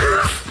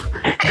Cardiff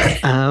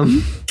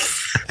and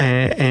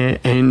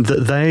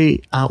that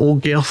they are all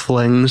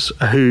gelflings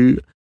who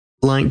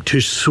like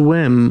to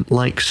swim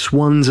like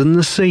swans in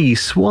the sea,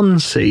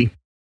 Swansea.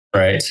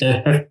 Right.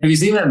 Have you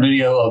seen that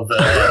video of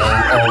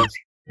have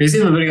you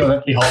seen the video of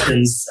Anthony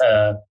Hopkins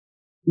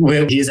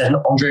where he's at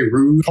an Andre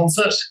Rieu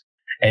concert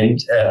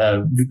and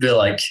they're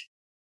like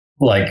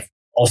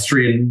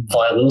Austrian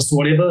violinists or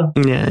whatever.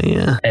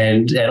 Yeah.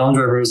 And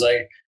Andre Rieu was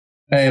like,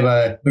 "Hey,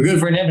 my good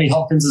friend Anthony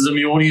Hopkins is in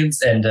the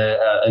audience, and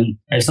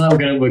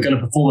tonight we're gonna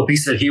perform a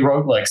piece that he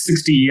wrote like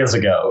 60 years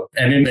ago."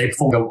 And then they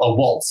performed a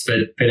waltz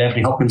that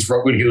Anthony Hopkins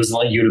wrote when he was in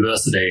like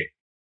university.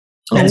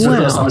 And it's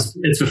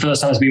the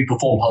first time it's been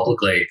performed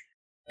publicly,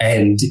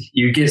 and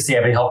you get to see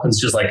Anthony Hopkins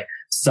just like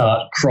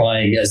start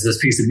crying as this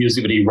piece of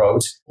music that he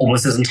wrote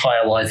almost his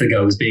entire life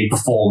ago is being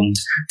performed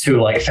to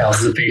like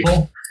thousands of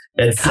people.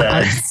 It's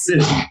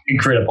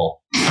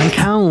incredible. I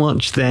can't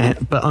watch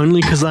that, but only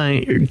because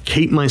I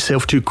keep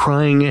myself to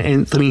crying at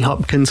Anthony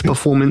Hopkins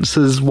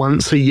performances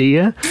once a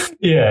year.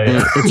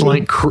 Yeah.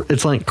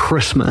 It's like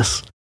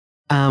Christmas.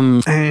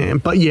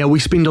 But yeah, we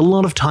spend a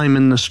lot of time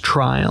in this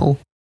trial,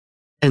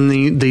 and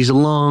these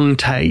long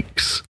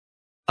takes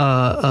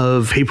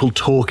of people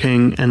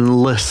talking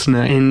and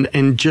listening,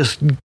 and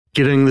just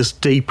getting this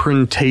deeper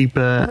and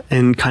deeper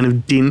and kind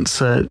of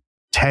denser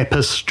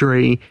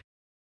tapestry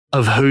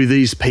of who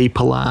these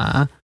people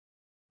are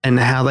and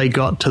how they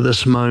got to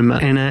this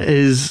moment. And it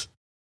is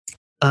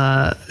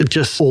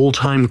just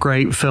all-time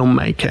great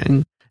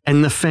filmmaking.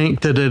 And the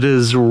fact that it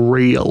is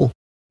real,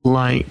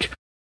 like,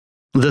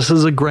 this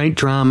is a great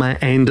drama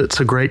and it's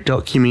a great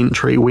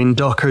documentary when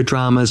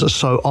doco-dramas are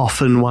so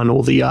often one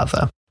or the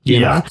other.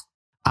 You know?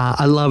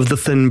 I love The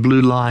Thin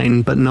Blue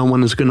Line, but no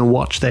one is going to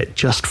watch that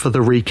just for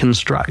the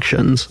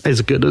reconstructions,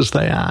 as good as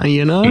they are,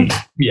 you know?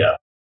 Yeah.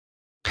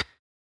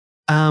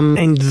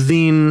 And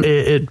then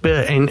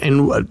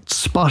and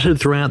spotted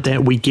throughout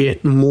that, we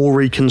get more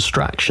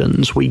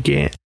reconstructions. We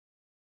get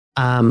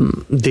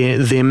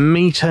their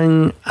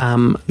meeting,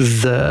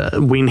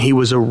 when he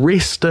was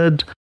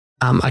arrested,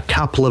 a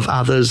couple of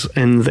others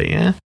in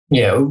there.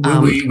 Yeah,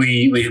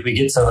 we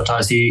get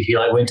sometimes he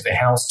like went to the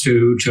house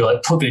to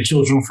like put their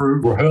children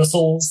through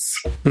rehearsals.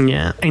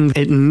 Yeah, and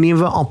it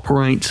never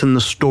operates in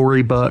the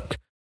storybook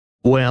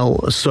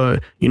well. So,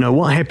 you know,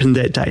 what happened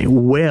that day?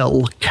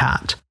 Well,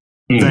 cut.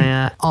 They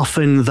are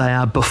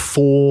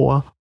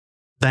before,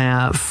 they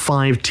are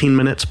 5-10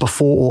 minutes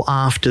before or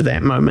after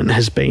that moment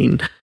has been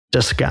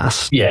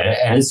discussed. Yeah,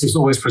 and it's just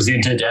always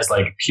presented as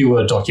like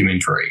pure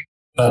documentary,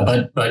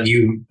 but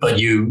you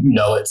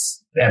know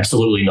it's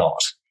absolutely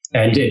not,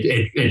 and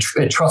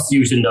it trusts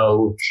you to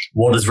know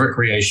what is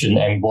recreation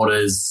and what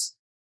is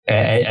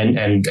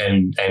and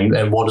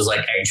what is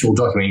like actual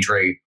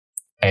documentary,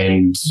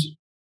 and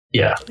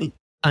yeah.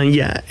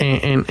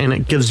 and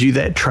it gives you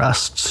that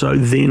trust. So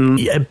then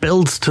it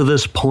builds to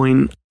this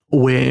point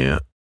where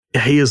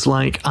he is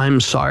like, I'm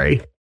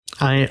sorry,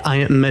 I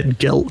admit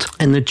guilt.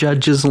 And the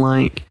judge is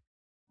like,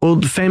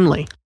 well,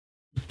 family,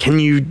 can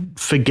you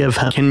forgive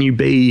him?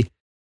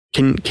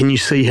 Can you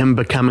see him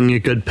becoming a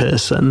good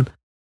person?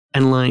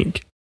 And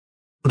like,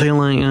 they're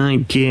like, I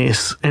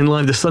guess. And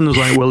like the son was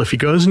like, well, if he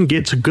goes and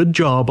gets a good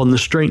job on the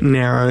straight and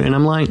narrow, and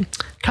I'm like,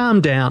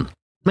 calm down.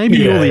 Maybe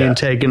you're the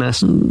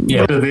antagonist.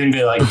 Yeah, but then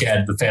they're like,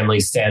 Dad, the family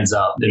stands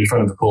up in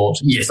front of the court.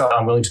 Yes,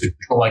 I'm willing to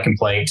withdraw my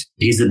complaint.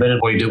 He's admitted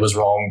what he did was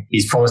wrong.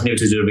 He's promised never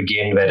to do it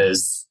again.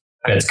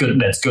 That's good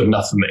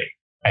enough for me.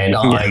 And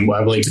I'm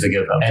willing to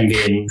forgive him. And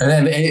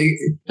then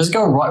does it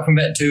go right from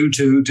that to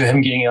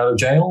him getting out of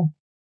jail?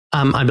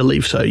 I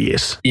believe so,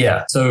 yes.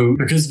 Yeah, so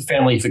because the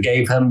family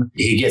forgave him,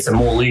 he gets a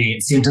more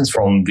lenient sentence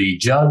from the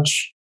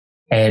judge.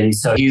 And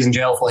so he's in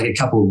jail for like a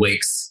couple of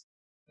weeks.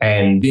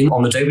 And then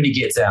on the day when he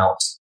gets out,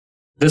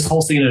 this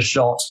whole scene is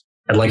shot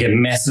at like a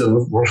massive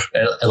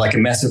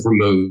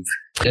remove.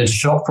 It's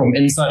shot from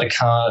inside a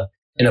car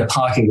in a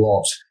parking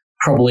lot,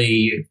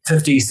 probably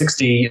 50,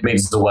 60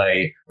 meters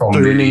away from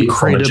an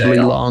incredibly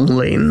long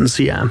lens,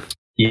 yeah.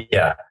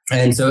 Yeah.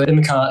 And so in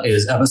the car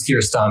is Abbas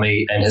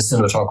Kiarostami and his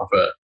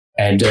cinematographer.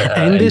 And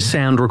his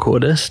sound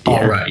recordist.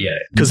 Yeah. Oh, right, yeah.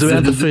 Because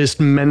about the first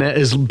minute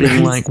is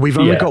being like, we've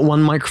only got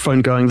one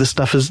microphone going.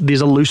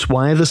 There's a loose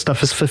wire. This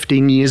stuff is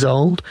 15 years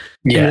old.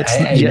 Yeah.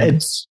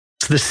 It's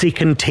the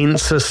second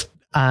tensest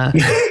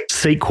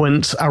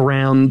sequence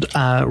around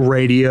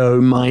radio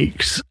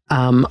mics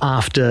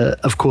after,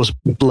 of course,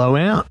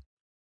 Blowout.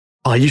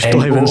 Oh, you still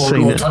haven't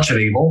seen it. Touch of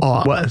Evil.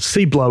 Oh, well,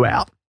 see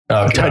Blowout.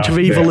 Okay. Touch of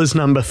Evil is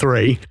number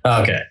 3.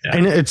 Okay. Yeah.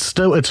 And it's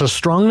a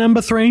strong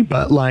number 3,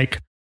 but like,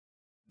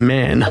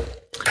 man,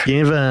 you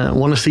ever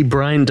want to see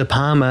Brian De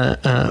Palma,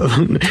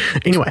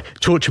 anyway,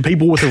 torture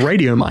people with a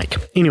radio mic?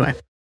 Anyway.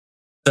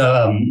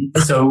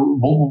 So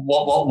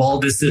while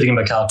they're sitting in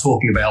the car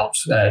talking about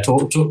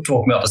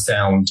the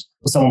sound,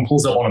 someone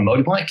pulls up on a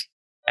motorbike,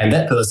 and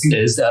that person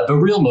is the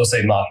real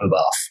Moshe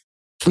Makhmalbaf.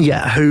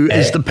 Yeah, who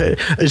is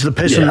the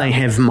person they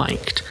have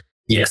mic'd.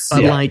 Yes,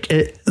 but like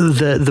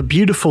the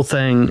beautiful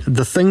thing,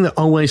 the thing that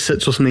always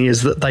sits with me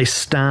is that they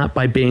start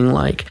by being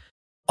like,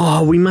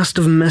 oh, we must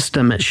have missed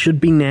him. It should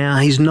be now.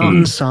 He's not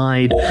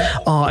inside.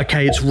 Oh,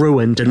 okay, it's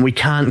ruined and we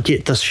can't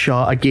get this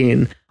shot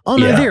again. Oh,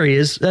 no, there he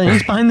is.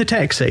 He's behind the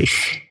taxi.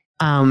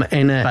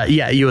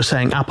 You were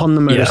saying up on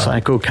the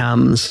motorcycle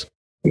comes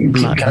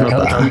Moshe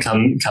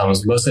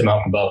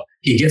Makhmalbaf.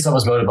 He gets off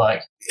his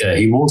motorbike.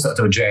 He walks up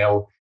to a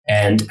jail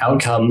and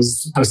out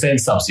comes Hossein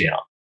Sabzian.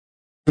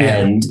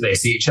 And they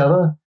see each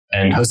other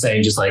and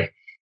Hossein just like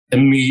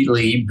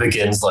immediately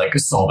begins like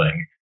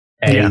sobbing.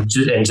 And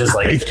just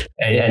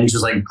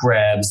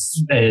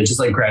grabs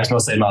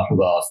Moshe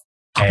Makhmalbaf.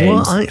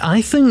 Well,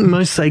 I think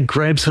Moshe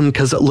grabs him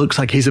because it looks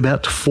like he's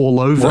about to fall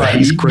over. Right.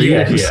 He's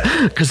grievous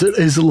because it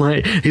is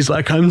like he's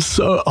like, I'm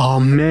so. Oh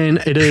man,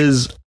 it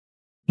is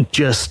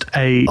just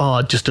a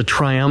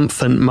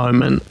triumphant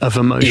moment of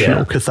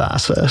emotional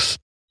catharsis.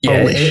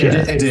 Yeah,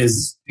 it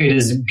is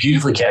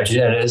beautifully captured,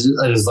 and it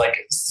is like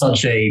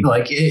such a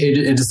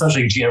it is such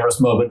a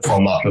generous moment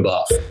from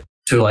Makhmalbaf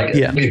to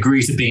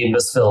agree to be in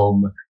this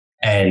film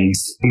and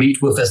meet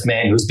with this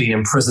man who's been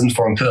imprisoned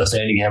for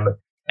impersonating him,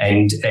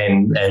 and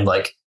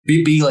like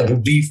be like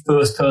the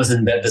first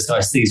person that this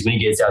guy sees when he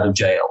gets out of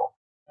jail,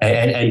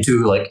 and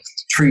to like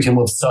treat him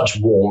with such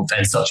warmth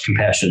and such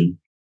compassion,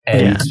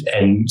 and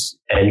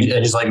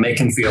just like make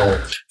him feel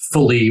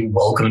fully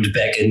welcomed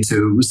back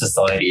into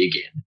society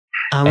again.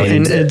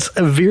 And it's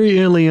very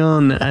early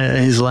on.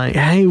 He's like,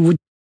 "Hey,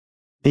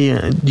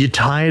 you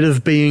tired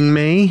of being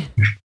me?"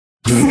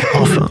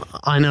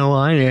 I know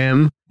I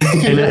am.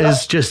 And it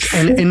is just,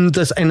 and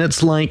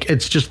it's like,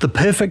 it's just the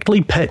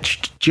perfectly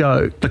pitched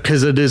joke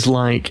because it is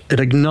like, it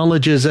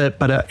acknowledges it,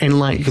 but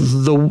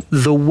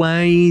the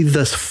way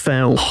this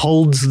film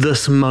holds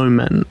this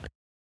moment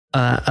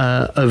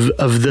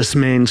of this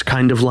man's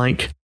kind of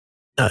like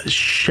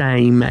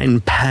shame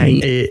and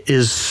pain, it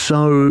is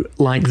so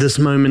like this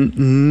moment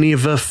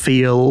never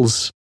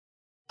feels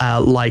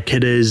like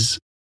it is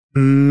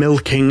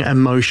milking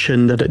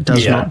emotion that it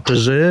does not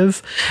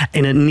deserve,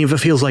 and it never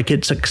feels like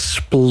it's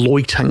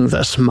exploiting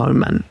this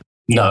moment.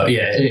 No,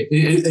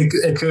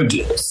 it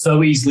could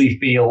so easily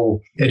feel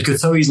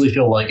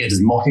like it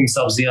is mocking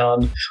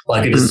Sabzian,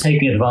 like it is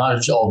taking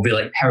advantage of the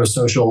like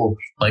parasocial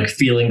like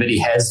feeling that he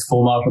has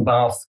for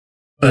Makhmalbaf.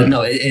 But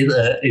no,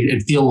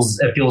 it feels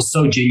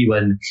so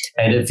genuine,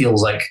 and it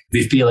feels like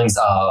the feelings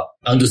are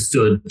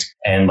understood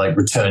and like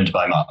returned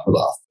by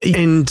Makhmalbaf.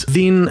 And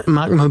then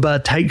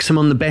Makhmalbaf takes him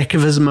on the back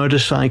of his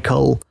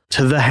motorcycle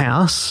to the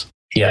house.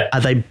 Yeah,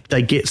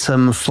 they get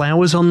some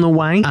flowers on the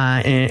way,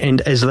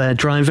 and as they're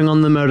driving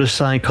on the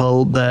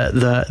motorcycle,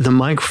 the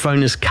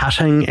microphone is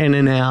cutting in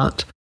and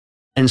out,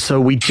 and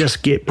so we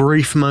just get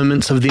brief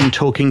moments of them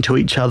talking to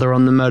each other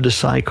on the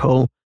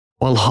motorcycle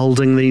while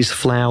holding these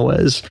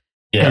flowers.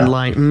 Yeah. And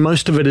like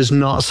most of it is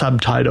not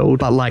subtitled,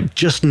 but like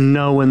just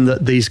knowing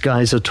that these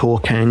guys are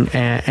talking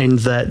and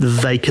that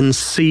they can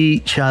see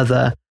each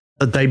other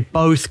that they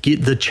both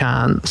get the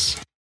chance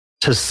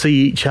to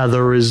see each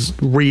other as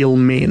real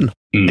men,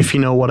 if you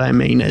know what I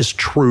mean, as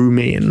true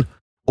men.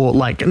 Or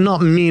like,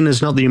 not men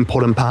is not the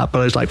important part,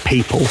 but as like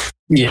people.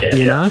 Yeah.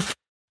 You know?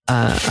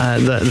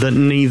 That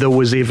neither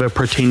was ever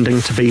pretending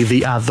to be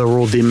the other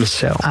or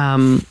themselves.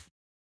 And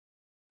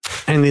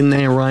then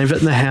they arrive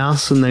at the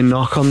house and they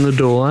knock on the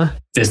door.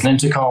 There's an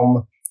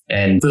intercom,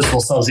 and first of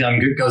all,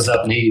 Salzian goes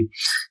up and he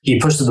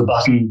pushes the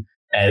button,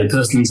 and the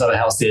person inside the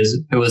house says,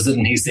 "Who is it?"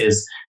 And he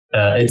says,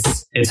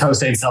 it's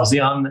Hossein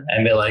Salzian.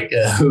 And they're like,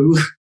 who?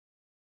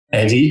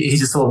 And he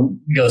just sort of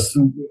goes,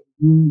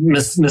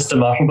 Mr.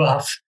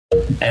 Markenbach.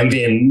 And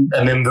then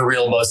the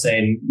real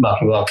Mohsen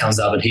Markenbach comes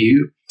up, and he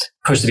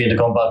pushes the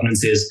intercom button and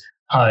says,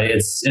 "Hi,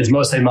 it's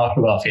Mohsen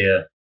Markenbach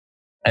here."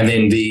 And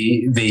then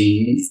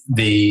the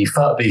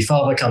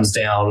father comes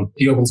down,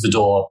 he opens the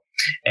door,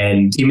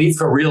 and he meets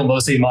the real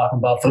Mohsen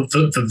Markenbach for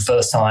the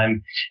first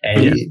time,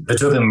 and the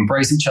two of them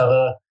embrace each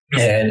other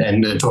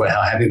and talk about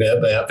how happy they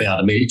are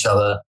to meet each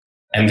other.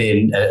 And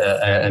then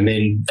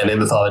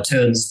the father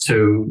turns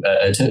to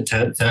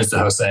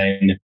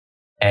Hossein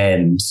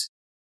and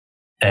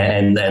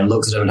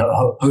looks at him.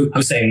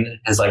 Hossein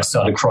has like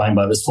started crying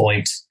by this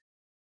point.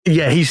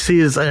 Yeah, he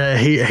says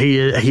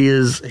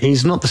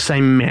he's not the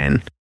same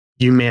man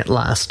you met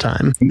last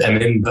time. And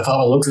then the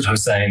father looks at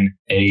Hossein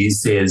and he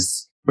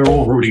says, "We're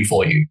all rooting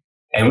for you,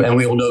 and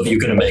we all know that you're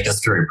going to make us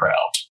very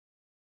proud."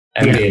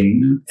 And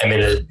then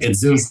it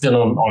zooms in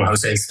on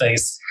Hossein's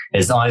face.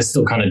 His eyes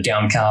still kind of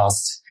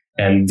downcast.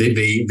 And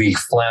the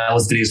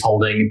flowers that he's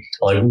holding,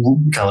 like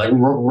kind of like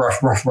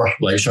rough,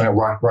 like showing it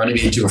running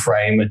into a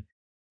frame, and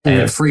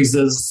it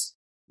freezes.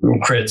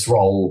 Credits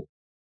roll,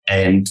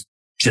 and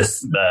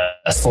just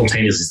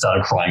spontaneously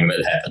started crying when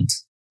it happened.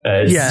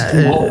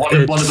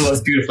 It's one of the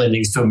most beautiful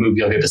endings to a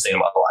movie I've ever seen in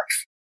my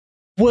life.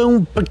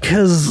 Well,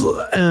 because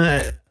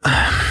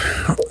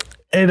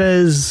it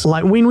is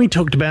like when we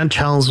talked about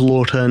Charles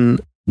Laughton.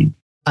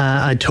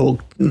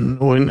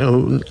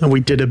 We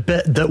did a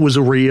bit that was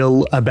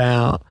real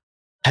about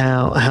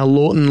how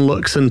Laughton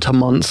looks into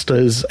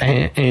monsters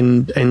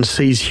and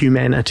sees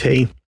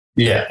humanity.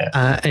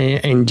 Yeah.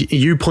 And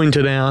you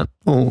pointed out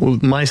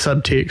my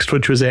subtext,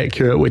 which was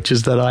accurate, which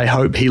is that I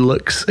hope he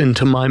looks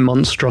into my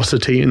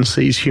monstrosity and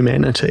sees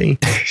humanity.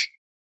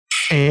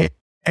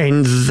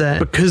 and that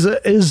because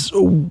it is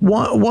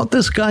what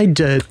this guy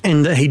did,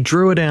 and that he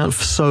drew it out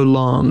for so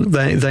long.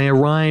 They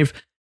arrive,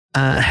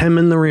 him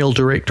and the real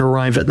director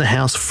arrive at the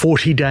house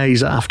 40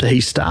 days after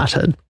he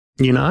started,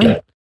 you know?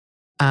 Yeah.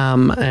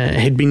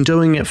 He'd been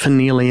doing it for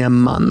nearly a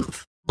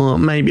month, or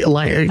maybe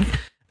like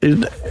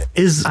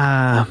it's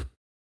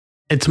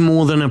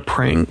more than a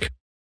prank,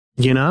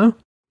 you know.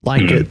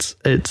 Like it's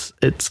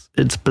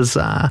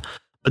bizarre,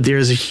 but there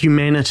is a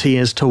humanity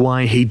as to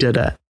why he did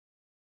it,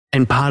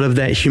 and part of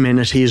that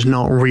humanity is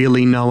not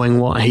really knowing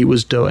what he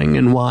was doing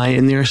and why.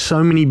 And there are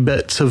so many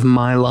bits of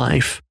my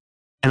life,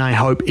 and I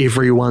hope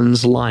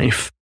everyone's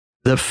life,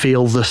 that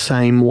feel the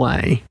same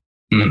way,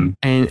 and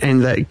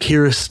that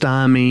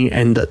Kiarostami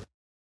and that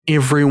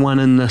everyone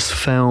in this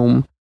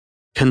film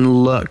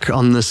can look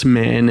on this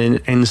man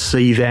and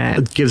see that.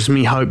 It gives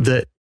me hope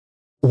that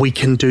we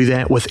can do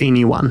that with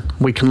anyone.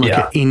 We can look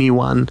at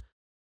anyone,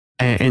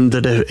 and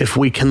that if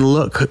we can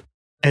look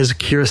as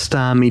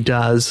Kiarostami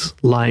does,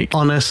 like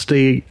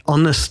honestly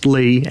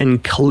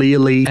and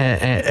clearly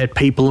at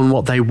people and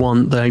what they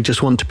want. They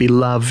just want to be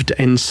loved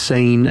and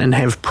seen and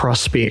have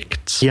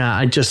prospects.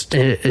 Yeah,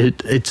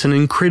 it's an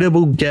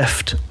incredible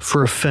gift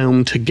for a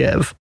film to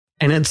give,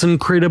 and it's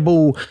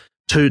incredible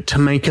to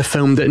make a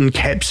film that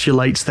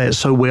encapsulates that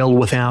so well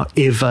without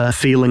ever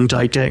feeling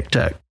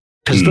didactic.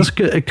 Because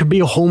it could be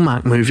a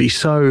Hallmark movie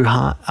so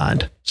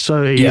hard,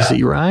 so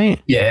easy,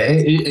 right? Yeah,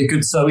 it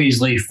could so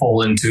easily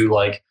fall into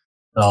like,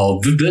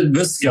 oh,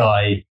 this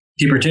guy,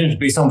 he pretended to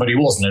be somebody he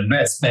wasn't, and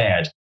that's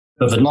bad.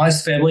 But the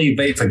nice family,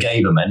 they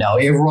forgave him, and now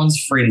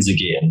everyone's friends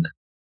again.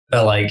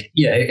 But like,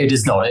 yeah, it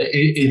is not.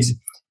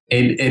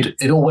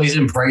 It always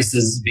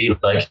embraces the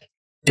like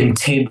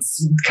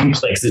intense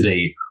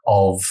complexity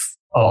of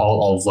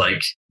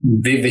like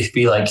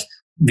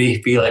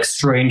the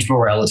strange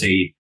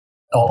morality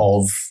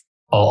of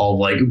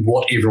like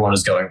what everyone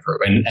is going through,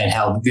 and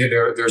how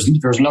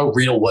there's no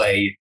real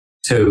way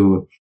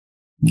to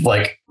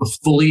like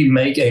fully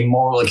make a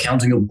moral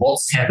accounting of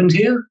what's happened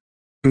here.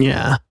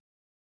 Yeah.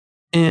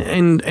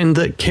 And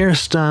that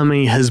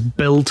Kiarostami has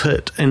built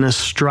it in a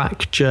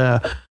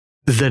structure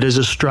that is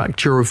a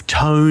structure of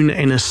tone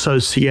and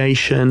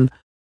association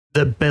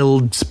that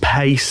builds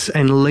pace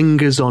and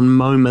lingers on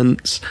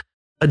moments.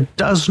 It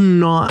does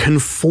not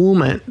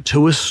conform it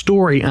to a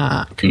story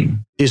arc.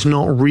 There's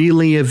not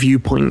really a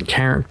viewpoint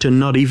character,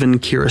 not even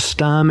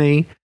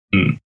Kiarostami.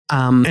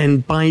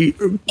 And by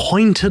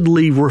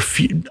pointedly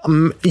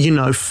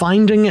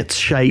finding its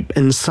shape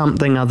in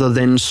something other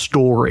than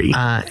story,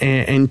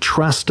 and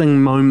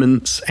trusting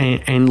moments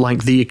and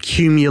like the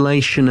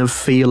accumulation of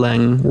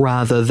feeling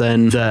rather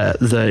than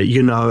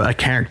the a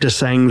character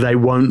saying they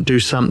won't do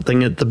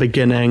something at the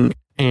beginning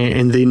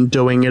and then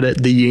doing it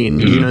at the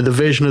end. The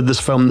version of this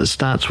film that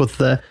starts with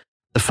the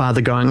the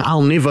father going,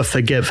 "I'll never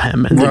forgive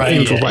him," and then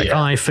Angel's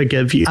 "I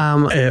forgive you,"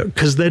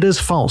 because that is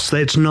false.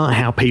 That's not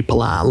how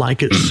people are.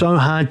 Like, it's so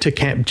hard to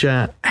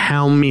capture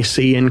how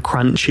messy and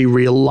crunchy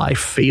real life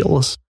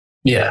feels.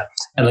 Yeah,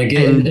 and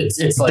again,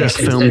 it's like this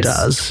film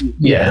does.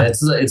 Yeah,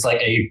 it's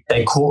like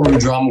a courtroom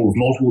drama with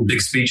multiple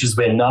big speeches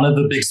where none of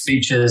the big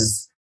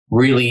speeches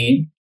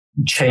really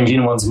change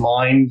anyone's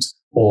mind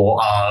or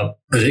are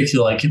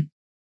particularly like,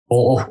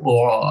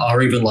 or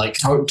are even like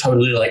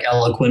totally like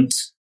eloquent.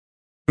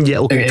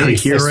 Yeah, no,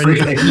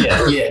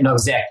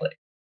 exactly.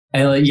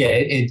 And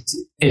it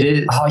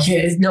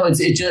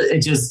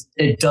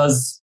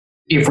does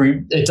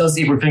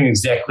everything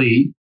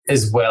exactly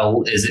as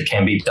well as it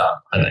can be done.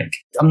 I think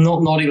I'm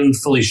not even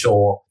fully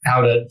sure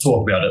how to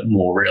talk about it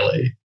more,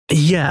 really.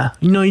 Yeah,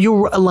 no,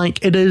 you're like,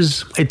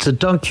 it's a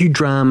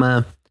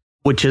docudrama,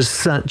 which is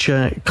such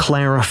a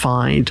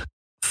clarified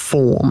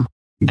form,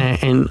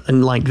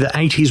 and like the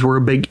 80s were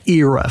a big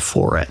era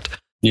for it.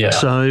 Yeah.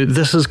 So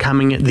this is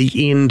coming at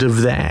the end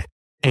of that.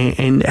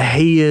 And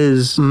he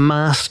is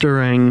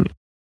mastering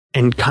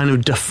and kind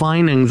of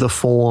defining the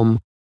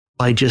form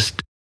by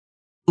just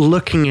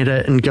looking at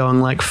it and going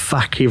like,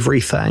 fuck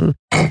everything.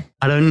 I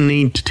don't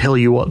need to tell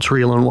you what's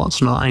real and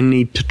what's not. I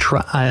need to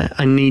trust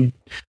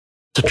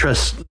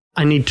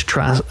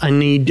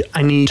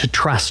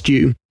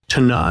you to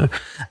know.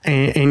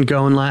 And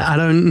going like, I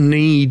don't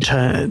need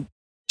to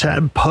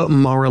put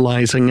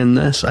moralizing in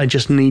this. I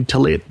just need to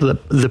let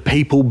the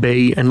people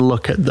be and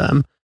look at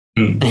them.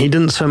 And he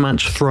didn't so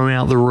much throw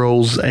out the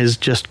rules as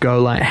just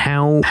go like,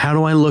 how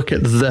do I look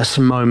at this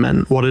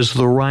moment? What is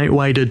the right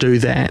way to do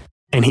that?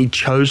 And he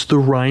chose the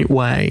right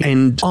way.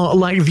 And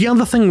like the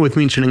other thing worth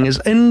mentioning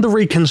is in the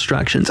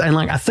reconstructions, and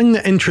like I think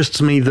that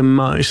interests me the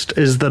most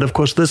is that, of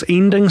course, this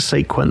ending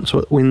sequence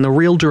when the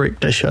real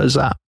director shows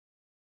up,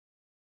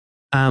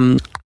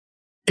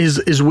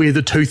 is where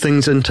the two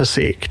things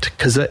intersect,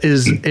 because it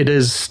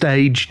is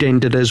staged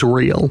and it is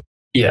real.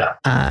 Yeah.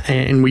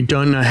 And we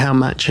don't know how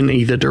much in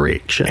either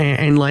direction.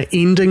 And like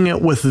ending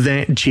it with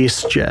that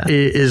gesture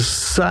is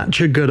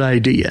such a good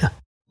idea.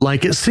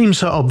 Like, it seems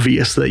so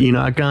obvious that, you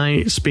know, a guy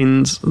it's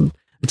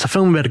a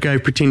film about a guy who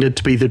pretended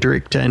to be the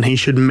director and he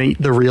should meet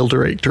the real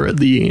director at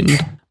the end.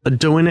 But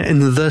doing it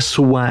in this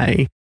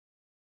way,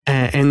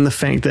 and the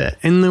fact that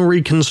in the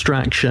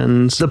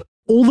reconstructions,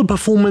 all the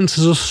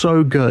performances are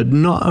so good,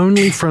 not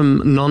only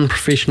from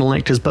non-professional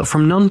actors, but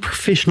from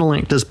non-professional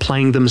actors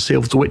playing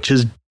themselves, which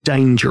is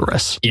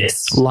dangerous.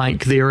 Yes.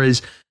 Like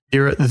there's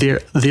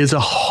a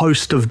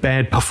host of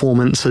bad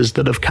performances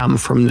that have come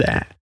from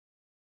that.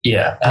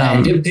 Yeah.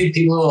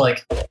 People are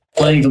like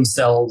playing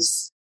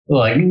themselves,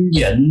 like,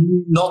 yeah,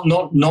 not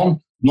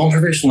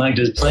non-professional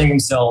actors playing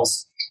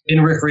themselves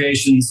in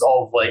recreations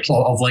of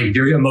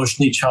very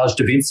emotionally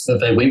charged events that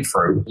they went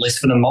through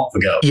less than a month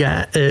ago.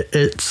 Yeah,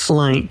 it's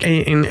like,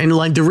 and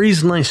like the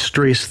reason I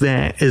stress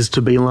that is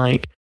to be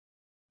like,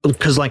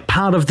 because like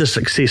part of the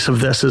success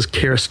of this is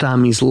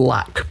Kiarostami's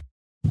luck.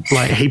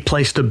 Like, he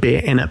placed a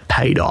bet and it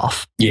paid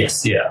off.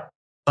 Yes, yeah.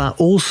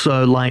 But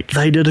also, like,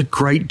 they did a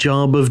great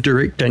job of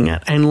directing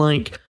it, and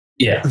like,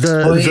 yeah,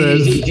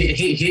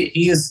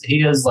 he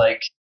is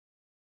like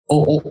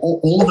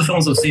all of the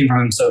films I've seen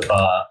from him so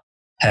far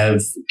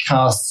have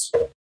cast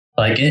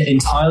like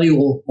entirely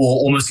or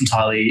almost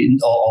entirely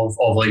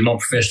of like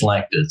non-professional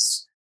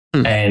actors,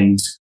 and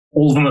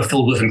all of them are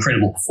filled with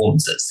incredible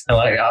performances. And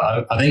like,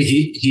 I think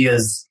he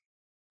is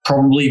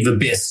probably the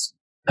best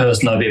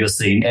person I've ever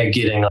seen at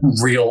getting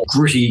real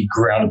gritty,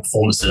 grounded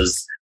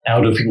performances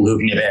out of people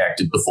who've never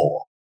acted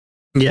before.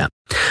 Yeah,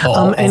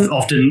 and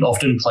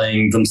often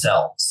playing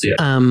themselves.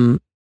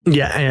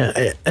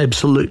 Yeah,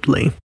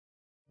 absolutely.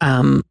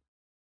 But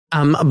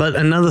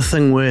another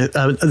thing with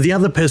the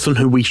other person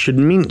who we should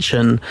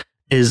mention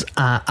is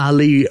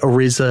Ali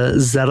Reza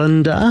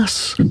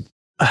Zarandas,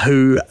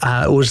 who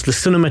was the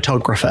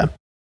cinematographer.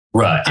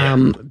 Right.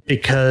 Yeah.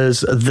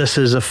 Because this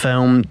is a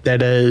film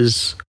that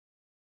is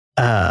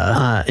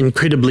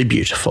incredibly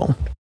beautiful.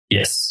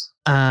 Yes.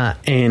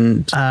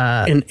 And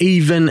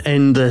even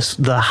in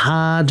the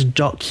hard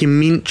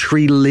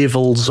documentary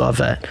levels of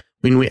it,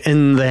 when we're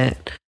in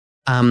that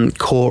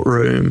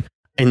courtroom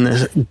in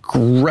this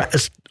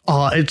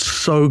it's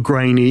so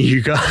grainy,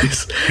 you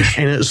guys,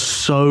 and it's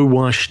so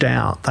washed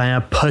out. They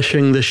are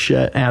pushing the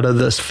shit out of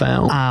this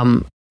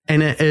film.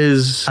 And it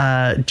is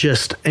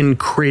just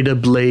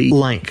incredibly,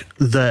 like,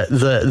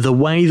 the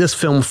way this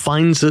film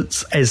finds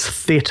its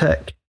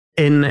aesthetic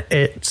in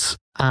its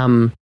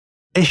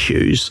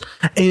issues,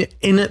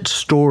 in its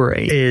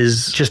story,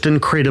 is just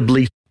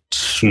incredibly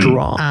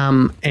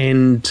strong.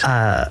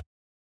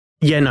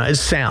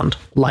 It's sound.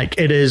 Like,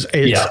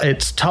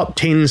 it's top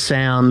 10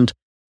 sound.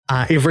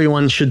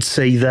 Everyone should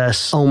see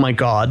this. Oh my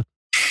God.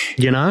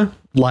 You know,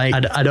 like,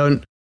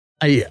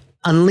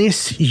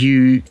 unless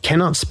you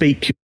cannot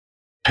speak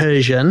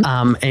Persian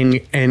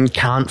and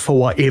can't for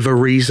whatever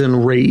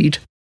reason read,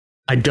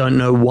 I don't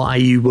know why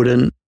you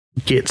wouldn't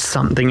get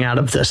something out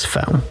of this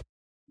film.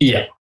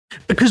 Yeah.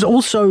 Because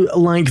also,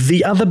 like,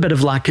 the other bit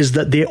of luck is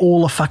that they're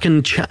all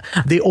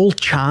they're all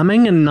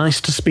charming and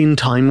nice to spend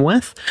time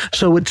with.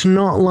 So it's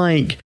not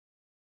like,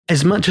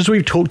 as much as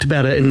we've talked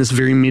about it in this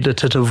very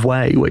meditative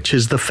way, which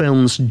is the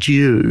film's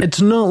due,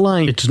 it's not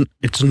like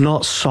it's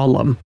not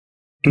solemn.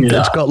 Yeah.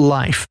 It's got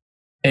life.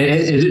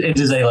 It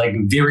is a like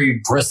very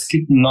brisk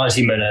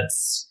 90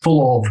 minutes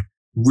full of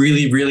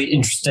really, really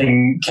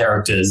interesting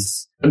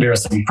characters. There are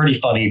some pretty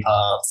funny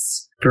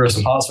parts. There are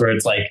some parts where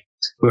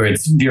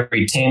it's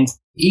very tense.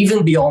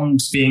 Even beyond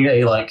being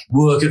a like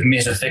work of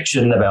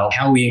metafiction about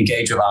how we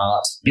engage with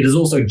art, it is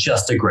also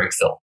just a great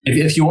film.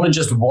 If you want to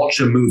just watch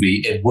a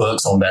movie, it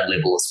works on that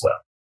level as well.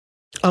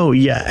 Oh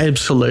yeah,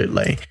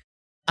 absolutely.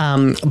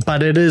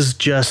 But it is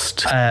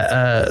just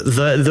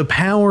the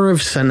power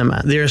of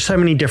cinema. There are so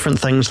many different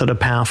things that are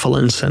powerful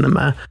in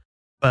cinema,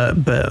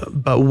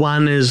 but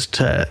one is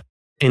to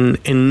in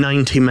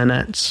 90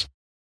 minutes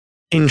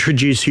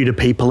introduce you to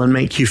people and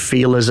make you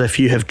feel as if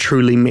you have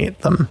truly met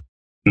them.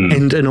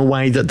 And in a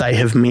way that they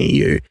have met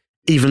you,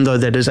 even though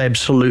that is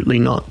absolutely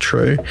not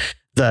true.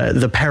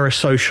 The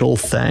parasocial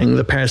thing,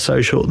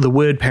 the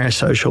word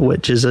parasocial,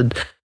 which is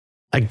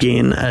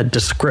again a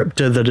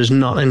descriptor that is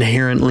not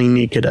inherently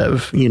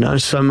negative. You know,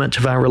 so much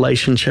of our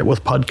relationship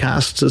with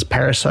podcasts is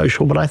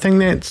parasocial, but I think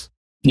that's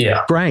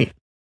great.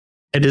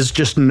 It is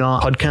just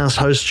not. Podcast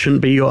hosts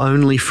shouldn't be your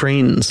only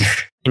friends,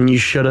 and you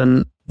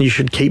should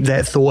keep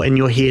that thought in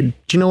your head.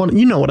 Do you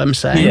know what I'm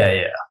saying?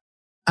 Yeah.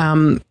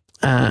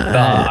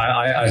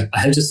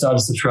 I just started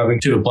subscribing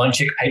to a Blind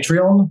Check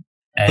Patreon,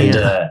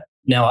 and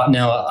now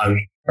I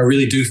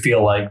really do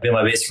feel like they're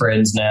my best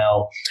friends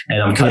now, and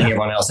I'm cutting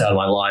everyone else out of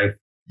my life,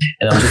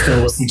 and I'm just going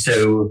to listen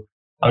to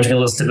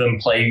them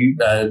play.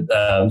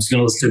 I'm just going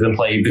to listen to them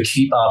play the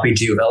Keep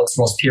RPG with Alex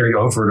Ross Perry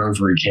over and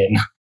over again.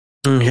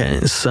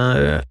 Okay,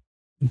 so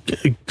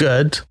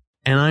good,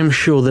 and I'm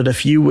sure that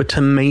if you were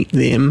to meet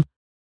them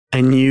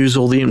and use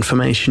all the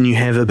information you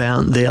have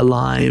about their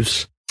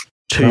lives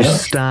to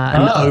start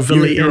an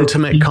overly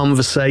intimate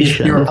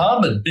conversation. Your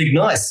apartment, big,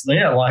 nice.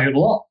 Yeah, I like it a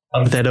lot.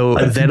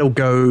 That'll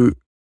go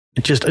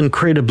just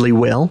incredibly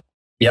well.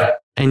 Yeah.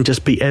 And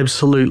just be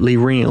absolutely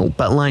real.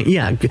 But like,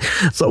 yeah.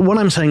 So what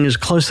I'm saying is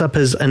Close Up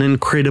is an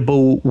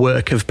incredible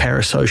work of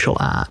parasocial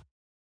art.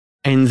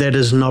 And that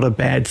is not a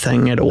bad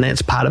thing at all.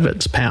 That's part of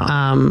its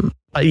power.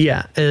 But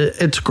yeah,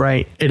 it's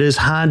great. It is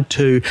hard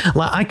to,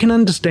 like, I can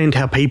understand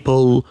how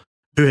people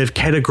who have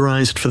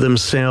categorized for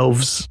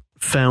themselves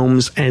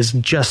films as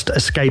just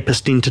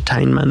escapist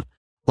entertainment.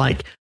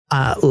 Like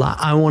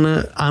I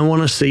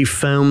want to see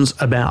films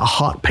about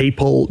hot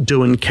people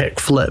doing kick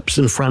flips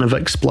in front of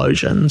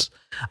explosions.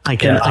 I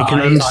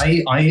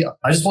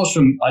just watched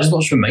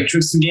The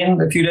Matrix again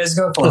a few days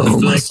ago for like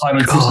the first time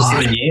in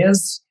 7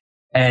 years,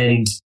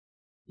 and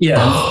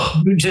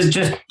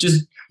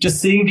just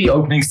seeing the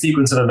opening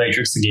sequence of The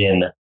Matrix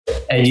again,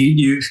 and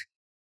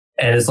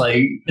and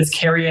it's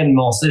Carrie-Anne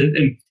Moss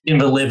in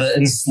the liver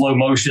in slow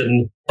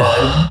motion,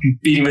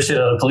 beating the shit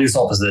out of police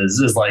officers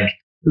is like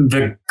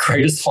the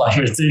greatest 5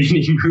 minutes in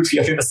any movie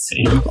I've ever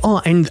seen.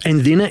 Oh, and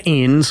then it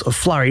ends,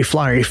 flurry,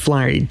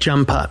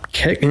 jump up,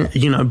 kick,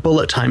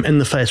 bullet time in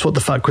the face. What the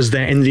fuck was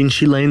that? And then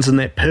she lands in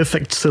that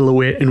perfect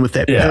silhouette and with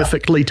that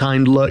perfectly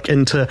timed look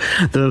into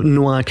the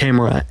noir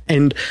camera.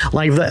 And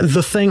like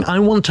the thing, I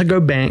want to go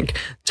back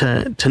to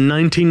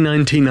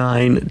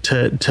 1999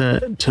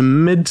 to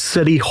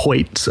Mid-City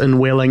Hoyts in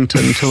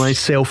Wellington to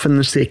myself in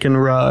the second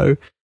row,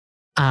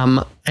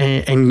 and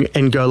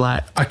go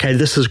like, okay,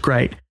 this is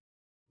great.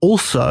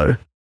 Also,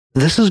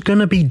 this is going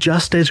to be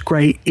just as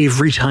great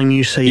every time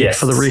you see it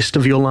for the rest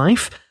of your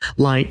life.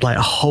 Like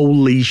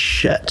holy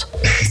shit.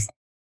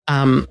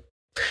 And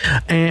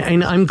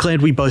I'm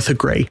glad we both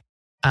agree.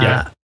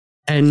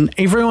 And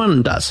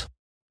everyone does.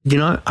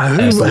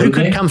 Who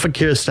could come for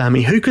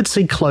Kiarostami? Who could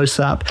see Close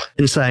Up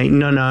and say,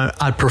 no,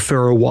 I'd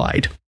prefer a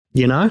wide,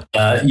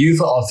 You've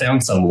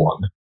found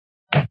someone.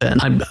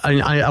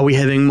 Are we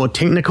having more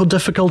technical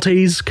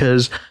difficulties?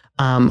 Because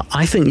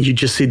I think you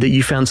just said that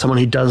you found someone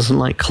who doesn't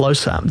like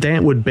Close Up.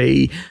 That would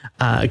be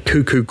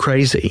cuckoo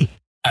crazy.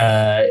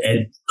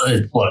 It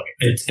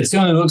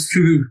certainly looks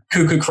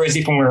cuckoo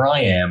crazy from where I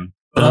am.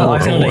 But I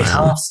found a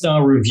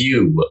 5-star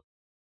review.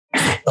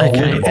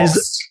 Okay,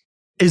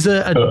 is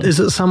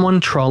it someone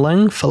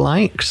trolling for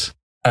likes?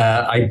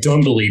 I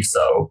don't believe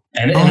so.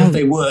 And if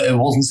they were, it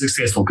wasn't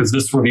successful because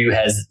this review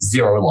has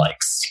 0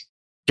 likes.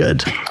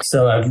 Good.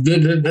 So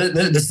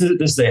this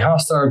is a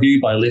 5-star review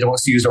by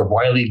Letterboxd user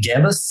Riley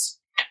Gabus.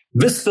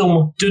 This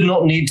film did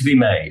not need to be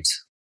made.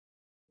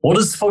 What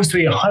is supposed to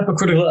be a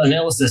hypercritical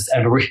analysis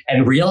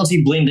and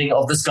reality blending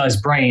of this guy's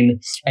brain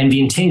and the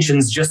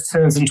intentions just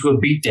turns into a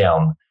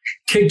beatdown.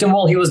 Kicked him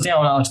while he was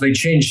down after they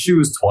changed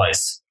shoes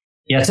twice.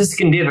 The artistic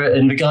endeavor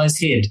in the guy's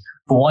head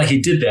for why he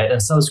did that,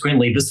 and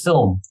subsequently this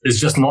film is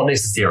just not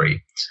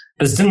necessary.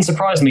 This didn't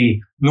surprise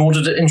me, nor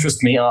did it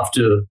interest me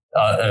after.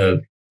 I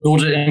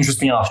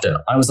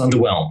was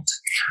underwhelmed.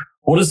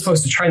 What is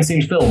supposed to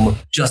transcend film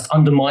just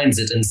undermines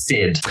it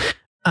instead.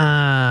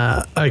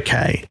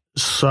 Okay.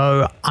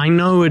 So I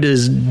know it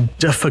is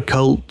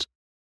difficult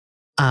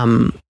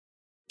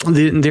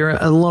there are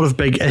a lot of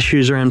big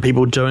issues around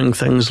people doing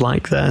things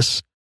like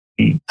this.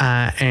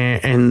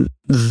 And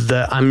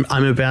I'm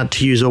about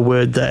to use a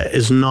word that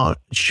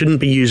shouldn't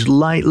be used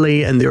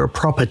lightly, and there are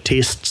proper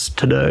tests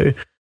to do,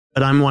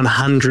 but I'm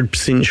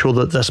 100% sure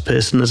that this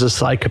person is a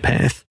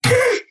psychopath.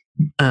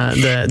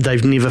 That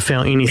they've never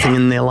felt anything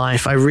in their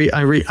life. I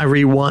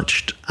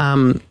rewatched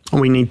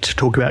We Need to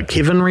Talk About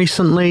Kevin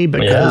recently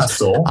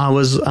because I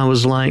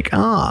was like,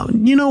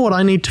 you know what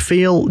I need to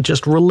feel?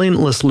 Just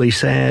relentlessly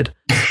sad.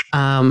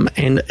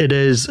 And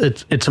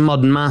it's a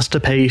modern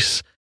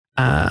masterpiece.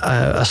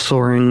 A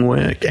soaring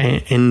work,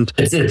 and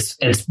it's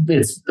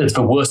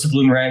the worst of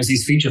Lynn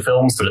Ramsey's feature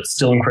films, but it's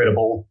still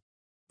incredible.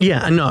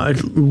 Yeah, I know.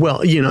 Well,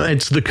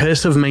 it's the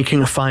curse of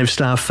making a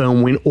 5-star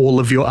film when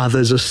all of your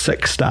others are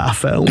 6-star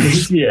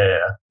films. Yeah.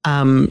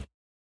 Oh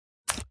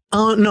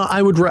no,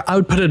 I would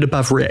put it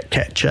above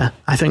Ratcatcher.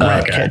 I think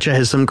Ratcatcher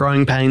has some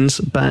growing pains,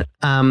 but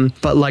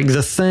like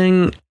The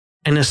Thing,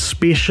 and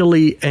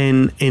especially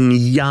in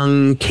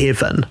young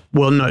Kevin,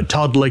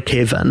 toddler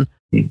Kevin.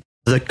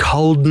 The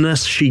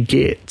coldness she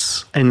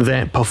gets in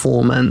that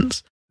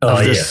performance of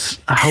this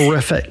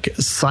horrific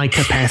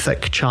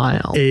psychopathic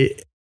child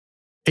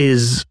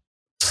is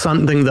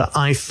something that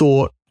I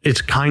thought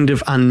is kind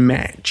of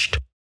unmatched.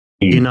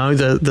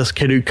 This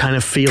kid who kind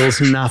of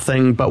feels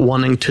nothing but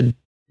wanting to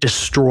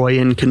destroy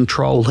and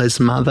control his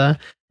mother,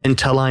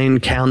 until I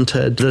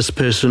encountered this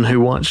person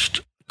who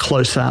watched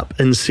Close Up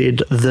and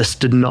said this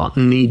did not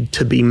need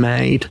to be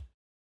made.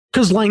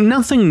 Because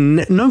no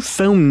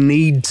film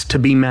needs to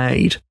be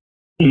made.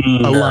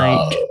 But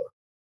like,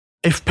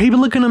 if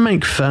people are going to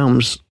make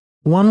films,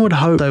 one would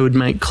hope they would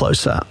make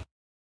Close Up.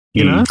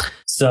 You know.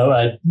 So,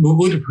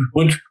 would you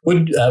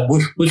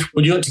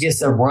like to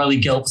guess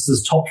Riley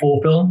Gelbus's top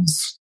 4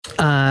 films?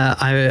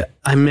 It's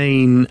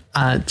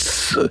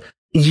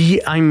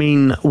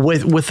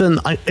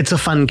a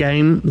fun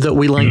game that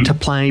we like to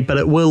play, but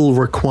it will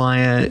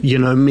require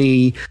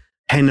me,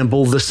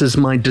 Hannibal. This is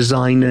my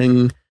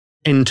designing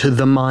into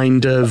the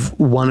mind of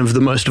one of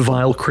the most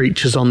vile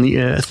creatures on the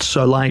earth.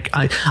 So like,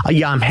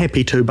 I'm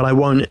happy to, but I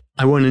won't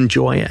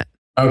enjoy it.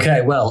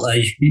 Okay, well,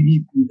 it's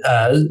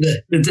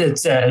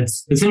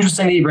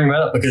interesting that you bring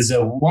that up, because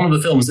one of the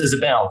films is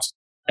about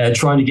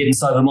trying to get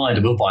inside the mind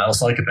of a vile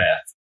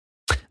psychopath.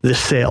 The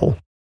Cell.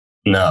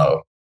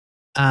 No.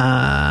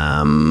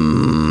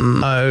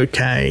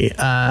 Okay.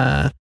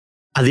 Are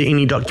there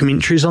any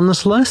documentaries on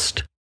this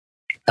list?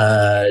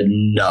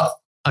 No.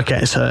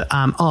 Okay, so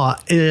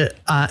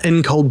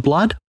In Cold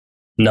Blood?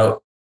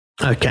 No.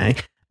 Okay.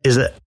 Is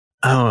it?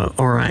 Oh,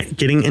 all right.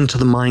 Getting into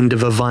the mind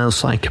of a vile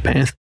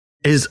psychopath.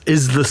 Is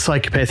the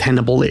psychopath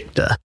Hannibal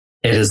Lecter?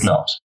 It is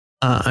not.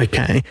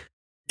 Okay.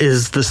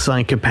 Is the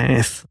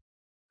psychopath?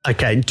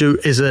 Okay.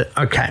 Is it?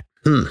 Okay.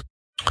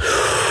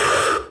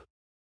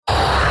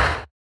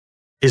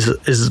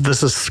 Is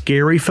this a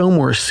scary film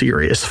or a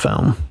serious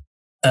film?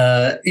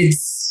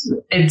 It's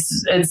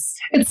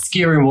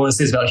scary in what it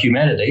says about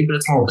humanity, but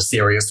it's more of a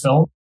serious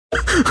film.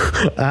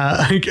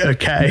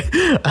 Okay.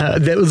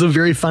 That was a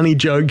very funny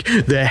joke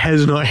that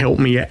has not helped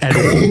me at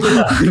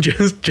all.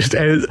 just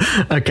as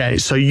okay.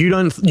 So you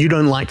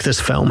don't like this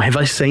film? Have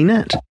I seen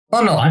it?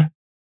 Oh no, I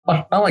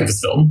like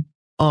this film.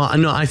 Oh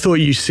no, I thought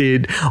you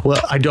said,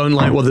 well, I don't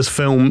like what this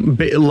film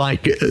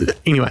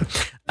anyway.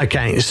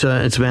 Okay,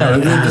 so it's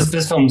about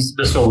this film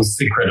is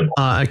incredible.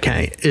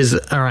 Okay,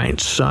 all right?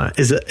 So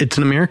it's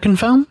an American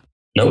film?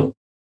 No.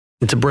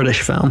 It's a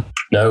British film?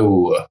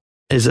 No.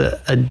 Is it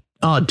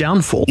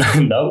Downfall?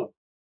 No.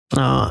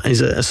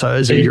 Is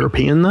it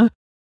European though?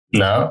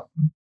 No.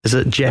 Is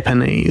it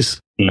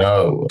Japanese?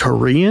 No.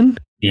 Korean?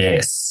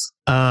 Yes.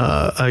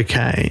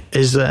 Okay.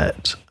 Is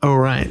it all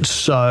right?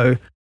 So,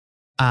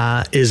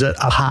 is it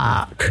a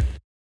park?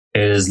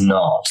 It is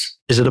not.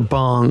 Is it a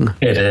bong?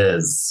 It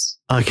is.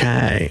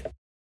 Okay.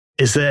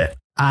 Is it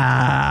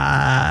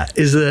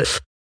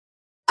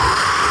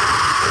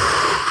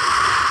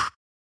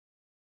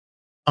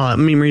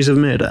Memories of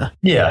Murder?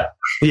 Yeah.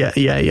 Yeah.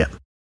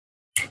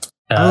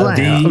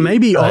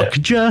 Maybe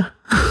Okja.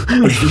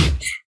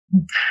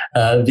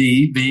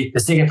 The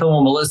second film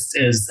on the list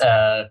is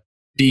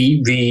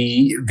the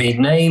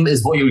name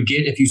is what you would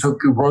get if you took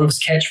Rove's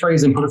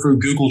catchphrase and put it through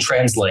Google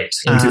Translate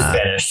into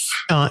Spanish.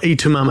 Y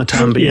tu mama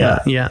tambien.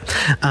 Yeah.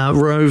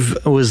 Rove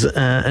was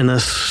an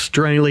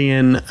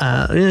Australian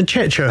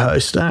chat show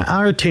host.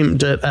 Our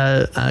attempt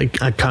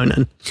at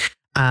Conan.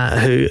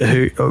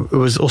 Who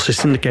was also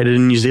syndicated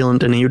in New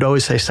Zealand, and he would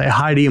always say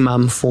hi to your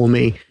mum for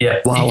me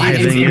while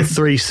having a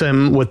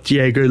threesome with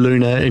Diego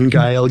Luna and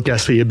Gael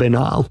Garcia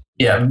Bernal.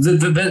 Yeah,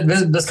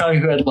 this guy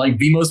who had like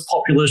the most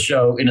popular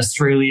show in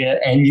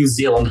Australia and New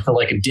Zealand for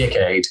like a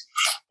decade.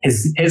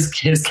 His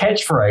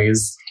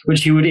catchphrase,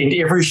 which he would end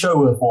every show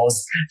with,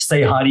 was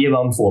 "Say hi to your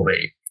mum for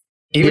me."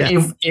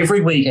 Every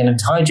week, an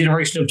entire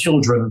generation of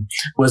children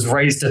was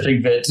raised to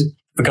think that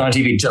the guy on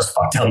TV just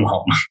fucked her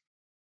mum.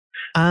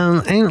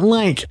 And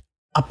like,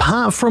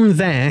 apart from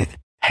that,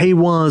 he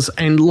was,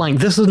 and like,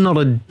 this is not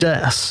a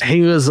diss,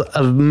 he was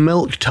a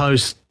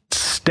milquetoast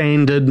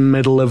standard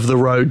middle of the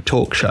road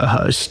talk show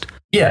host.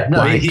 Yeah, no,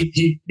 Like-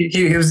 he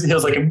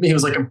was like a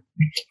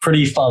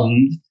pretty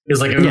fun. He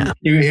was like a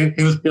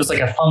he was like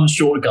a fun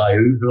short guy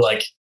who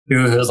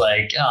was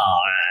like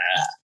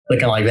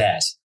looking like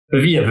that.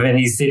 But then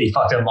he said he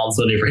fucked up months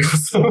on every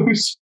episode.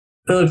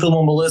 Third film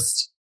on the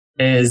list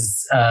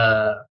is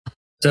so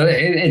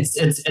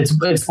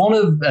it's one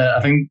of I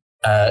think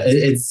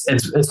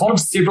it's one of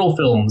several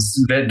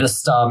films that the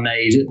Star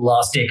made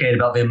last decade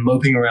about them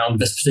moping around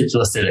this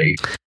particular city.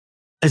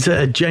 Is it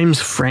a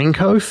James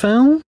Franco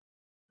film?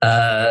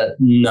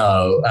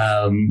 No.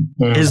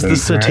 Is the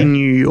city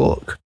New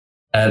York?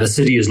 The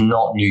city is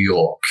not New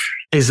York.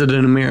 Is it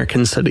an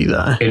American city,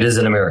 though? It is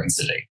an American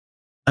city.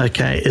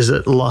 Okay. Is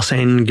it Los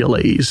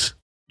Angeles?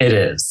 It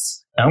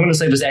is. And I'm going to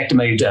say this actor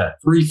made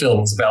 3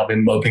 films about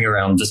them moping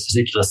around this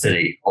particular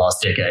city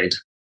last decade.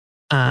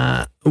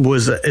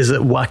 Is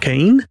it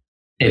Joaquin?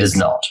 It is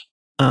not.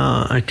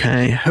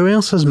 Okay. Who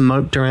else has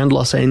moped around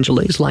Los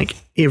Angeles? Like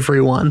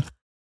everyone.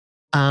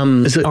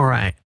 Is it all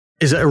right?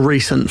 Is it a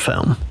recent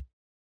film?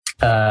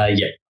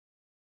 Yeah.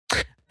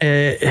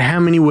 How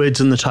many words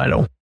in the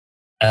title?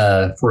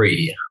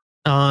 3.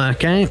 Oh,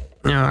 okay.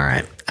 All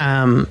right.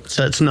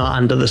 So it's not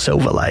Under the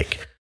Silver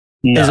Lake.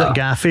 No. Is it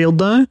Garfield,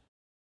 though?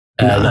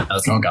 No,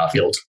 it's not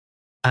Garfield.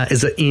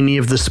 Is it any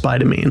of the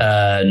Spider-Man?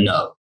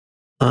 No.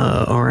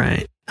 All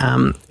right.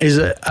 Is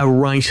it a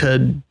writer,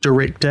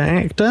 director,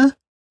 actor?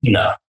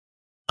 No.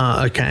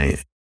 Okay.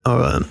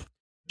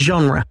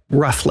 Genre,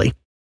 roughly.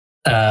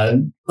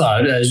 The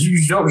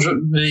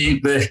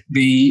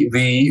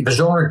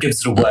genre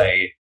gives it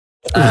away.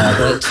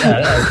 But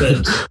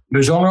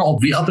the genre of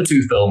the other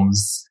 2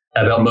 films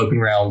about moping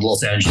around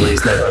Los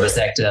Angeles made by this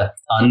actor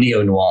are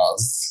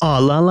neo-noirs.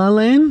 Oh, La La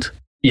Land?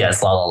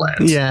 Yes, La La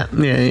Land. Yeah.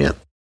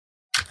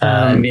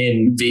 And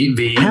then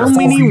how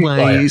many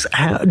ways,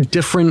 how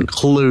different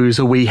clues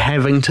are we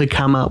having to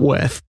come up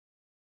with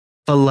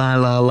for La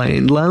La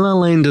Land? La La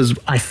Land is,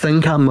 I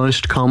think, our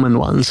most common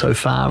one so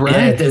far, right?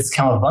 Yeah, there's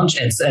come up a bunch,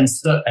 and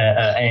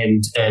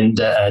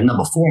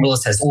number 4 on the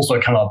list has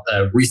also come up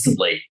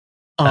recently.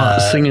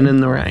 Singing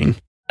in the Rain.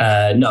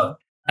 No,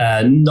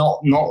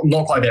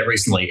 not quite that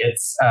recently.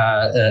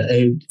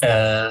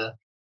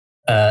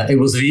 It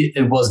was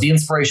the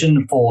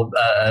inspiration for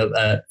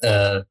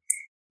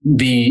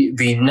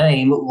the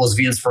name was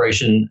the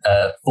inspiration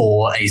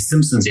for a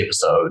Simpsons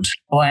episode,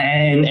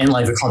 and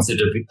like the concept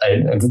of the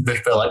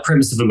like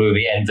premise of the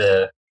movie and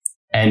the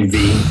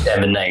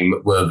name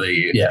were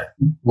the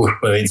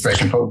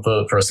inspiration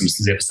for a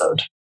Simpsons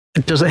episode.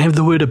 Does it have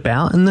the word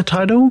about in the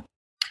title?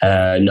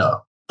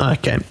 No.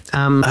 Okay.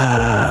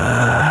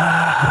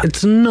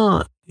 It's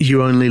not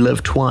You Only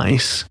Live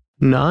Twice.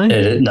 No?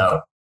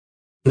 No.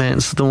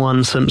 That's the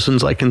one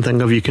Simpsons I can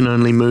think of. You can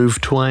only move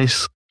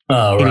twice.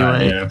 Oh,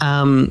 right. Anyway,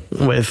 Yeah.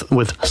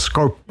 with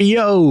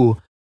Scorpio.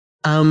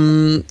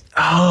 Okay.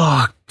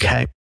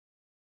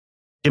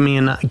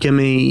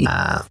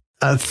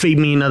 Feed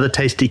me another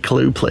tasty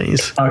clue,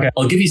 please. Okay,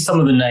 I'll give you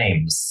some of the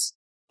names.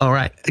 All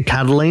right.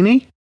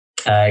 Cardellini?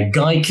 Guy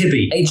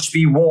Kibbe,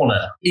 H.B.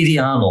 Warner, Eddie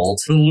Arnold,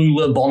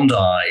 Tallulah Bondi,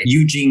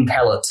 Eugene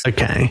Pallett,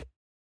 Okay.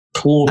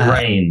 Claude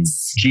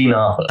Rains, Gene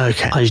Arthur.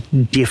 Okay. I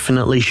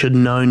definitely should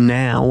know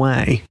now,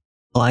 eh?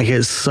 Like,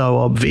 it's so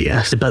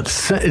obvious. But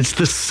it's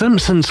the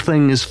Simpsons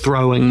thing is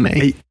throwing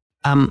me.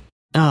 What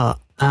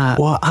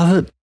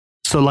other...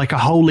 So, like a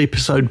whole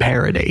episode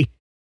parody.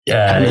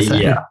 Kind of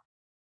thing. Yeah.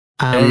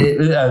 This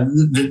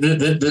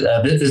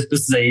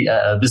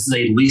is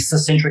a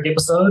Lisa-centric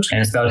episode, and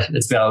it's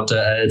about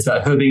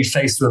her being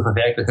faced with the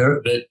fact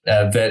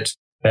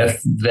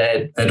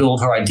that all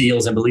of her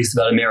ideals and beliefs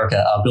about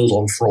America are built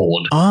on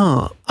fraud.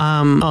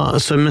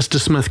 So Mr.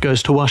 Smith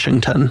Goes to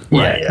Washington.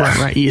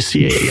 Right. Yes,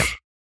 yeah.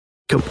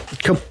 Cool.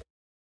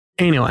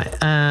 Anyway,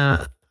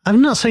 I've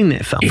not seen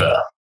that film.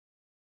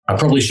 I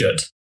probably should.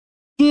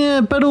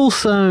 Yeah, but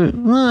also,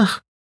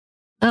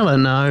 I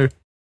don't know.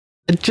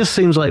 It just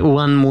seems like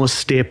one more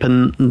step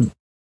in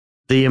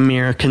the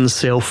American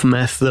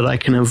self-myth that I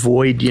can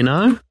avoid, you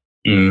know?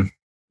 Mm.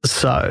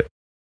 So,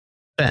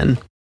 Ben.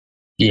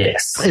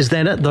 Yes. Is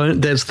that it, though?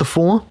 That's the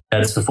 4?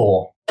 That's the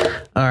 4. All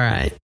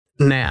right.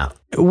 Now,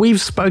 we've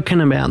spoken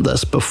about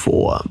this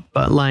before,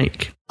 but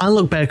like, I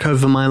look back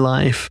over my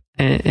life,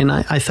 and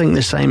I think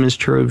the same is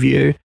true of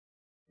you,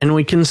 and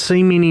we can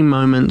see many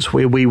moments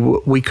where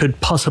we could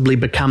possibly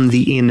become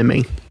the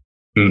enemy.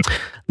 Mm.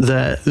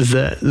 The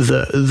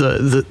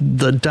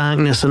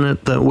darkness in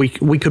it, that we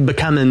could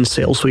become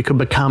incels, we could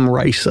become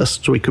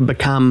racists, we could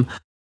become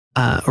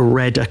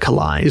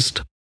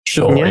radicalized.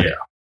 Sure, yeah.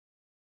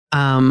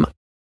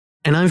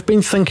 And I've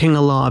been thinking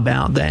a lot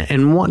about that,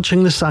 and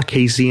watching the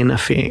Sarkeesian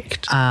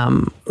Effect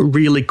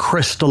really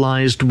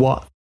crystallized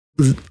what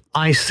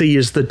I see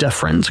as the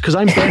difference, because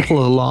I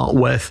battle a lot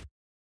with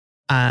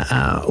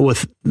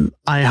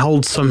I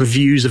hold some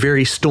views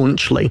very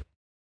staunchly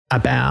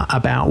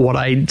about what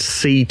I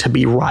see to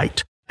be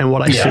right and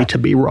what I see to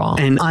be wrong.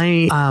 And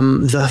the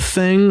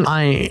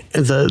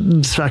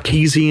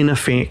Sarkeesian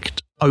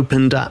Effect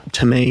opened up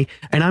to me,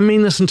 and I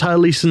mean this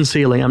entirely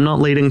sincerely. I'm not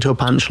leading to a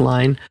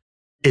punchline.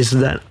 is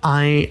that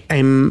I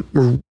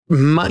am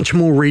much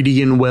more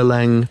ready and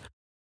willing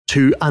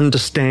to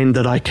understand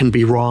that I can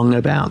be wrong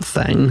about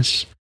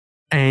things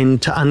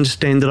and to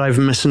understand that I've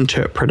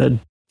misinterpreted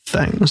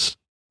things.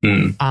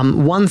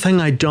 One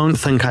thing I don't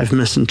think I've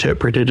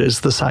misinterpreted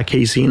is the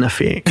Sarkeesian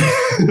effect,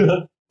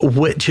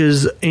 which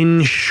is,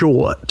 in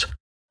short,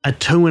 a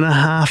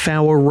 2.5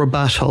 hour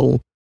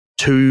rebuttal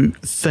to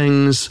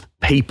things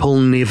people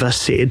never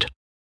said.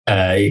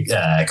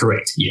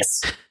 Correct,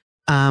 yes.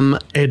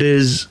 It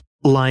is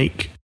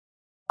like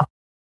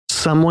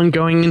someone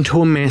going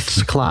into a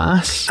maths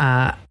class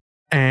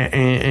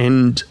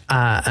and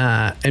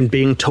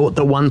being taught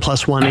that 1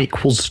 + 1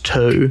 =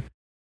 2,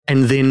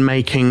 and then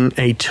making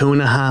a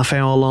 2.5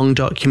 hour long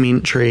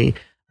documentary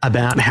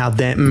about how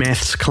that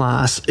maths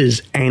class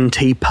is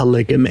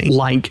anti-polygamy.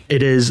 Like,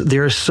 it is,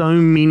 there are so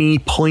many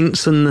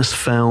points in this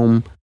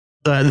film.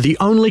 The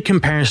only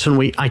comparison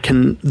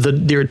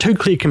there are two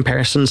clear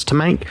comparisons to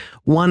make.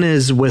 One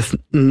is with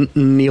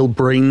Neil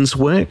Breen's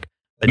work,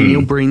 but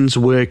Neil Breen's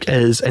work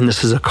is, and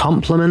this is a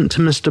compliment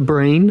to Mr.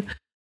 Breen,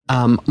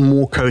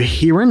 more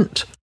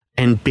coherent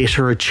and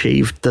better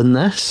achieved than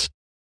this.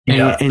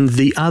 Yeah. And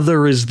the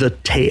other is The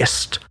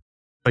Test,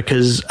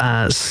 because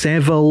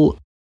Saville,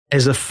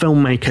 as a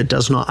filmmaker,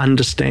 does not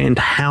understand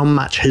how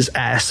much his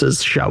ass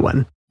is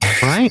showing,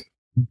 right?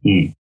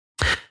 In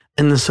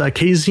The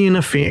Sarkeesian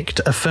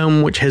Effect, a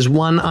film which has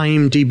one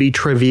IMDb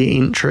trivia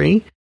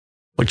entry,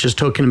 which is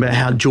talking about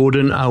how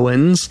Jordan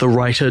Owens, the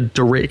writer,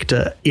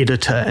 director,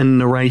 editor, and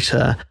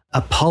narrator,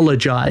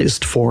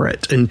 apologized for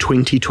it in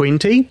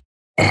 2020.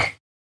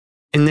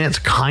 And that's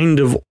kind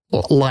of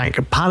like,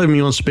 a part of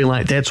me wants to be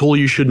like, that's all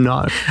you should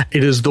know.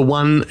 It is the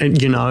one,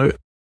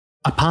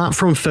 apart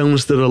from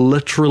films that are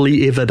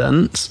literally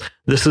evidence,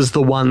 this is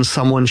the one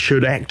someone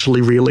should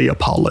actually really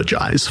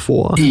apologize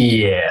for.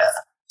 Yeah.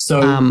 So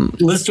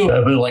let's do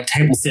a bit of like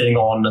table setting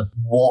on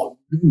what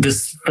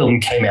this film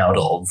came out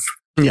of.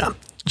 Yeah.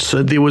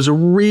 So there was a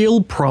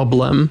real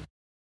problem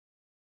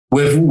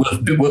with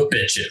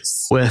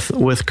bitches,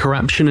 with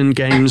corruption in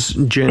games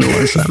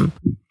journalism.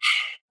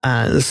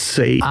 Let's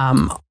see.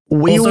 The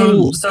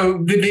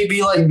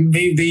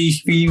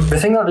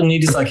thing about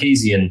Anita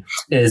Sarkeesian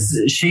is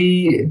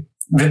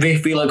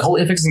the whole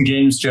ethics in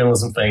games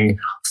journalism thing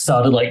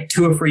started like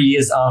 2 or 3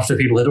 years after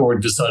people had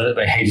already decided that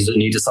they hated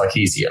Anita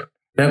Sarkeesian.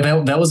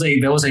 That was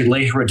a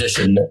later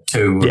addition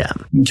to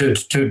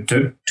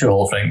the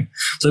whole thing.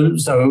 So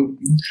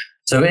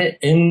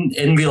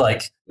in the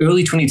like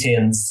early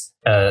 2010s,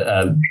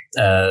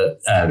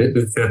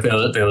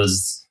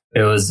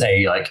 there was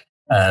a like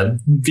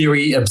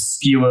very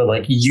obscure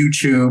like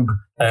YouTuber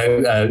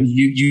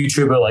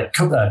like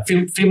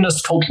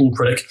feminist cultural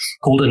critic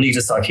called Anita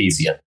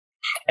Sarkeesian,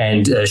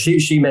 and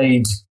she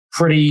made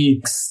pretty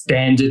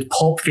standard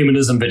pop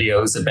feminism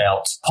videos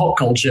about pop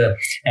culture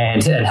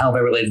and how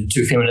they related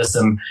to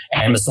feminism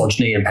and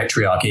misogyny and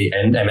patriarchy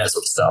and that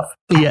sort of stuff.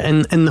 Yeah,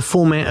 in the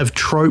format of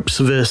tropes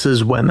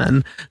versus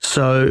women.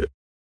 So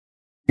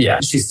yeah,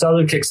 she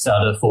started a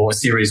Kickstarter for a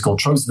series called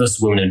Tropes vs.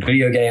 Women in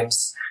Video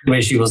Games,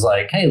 where she was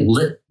like, hey,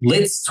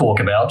 let's talk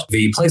about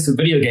the place that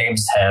video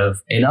games have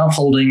in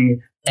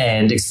upholding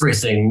and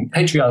expressing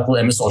patriarchal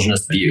and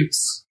misogynist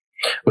views,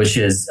 which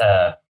is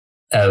a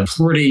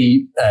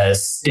pretty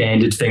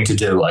standard thing to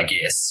do, I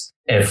guess.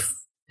 If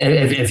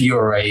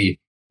you're a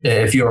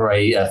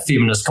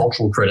feminist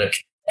cultural critic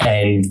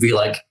and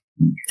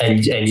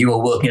you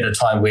are working at a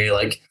time where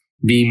like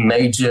the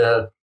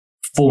major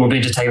form of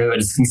entertainment that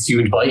is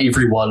consumed by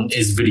everyone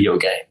is video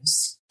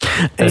games.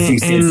 That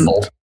seems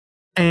sensible.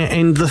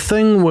 And the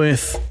thing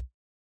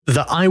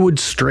that I would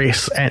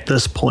stress at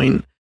this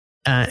point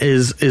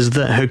is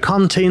that her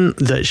content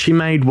that she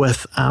made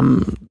with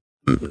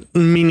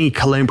many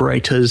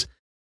collaborators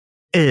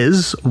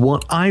is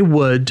what I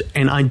would,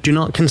 and I do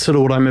not consider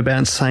what I'm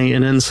about to say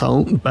an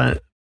insult,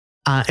 but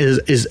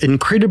is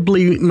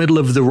incredibly middle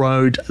of the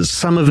road.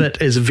 Some of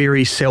it is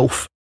very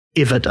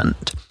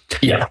self-evident.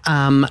 Yeah.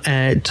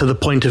 To the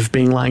point of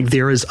being like,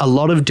 there is a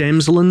lot of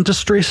damsel in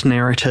distress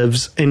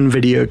narratives in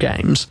video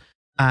games.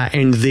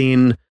 And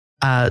then,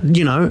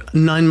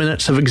 9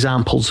 minutes of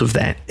examples of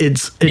that.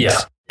 It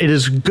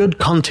is good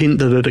content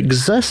that it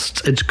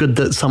exists. It's good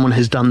that someone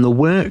has done the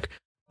work,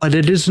 but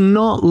it is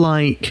not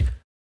like,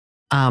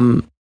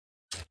 I've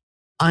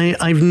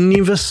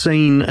never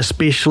seen,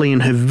 especially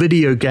in her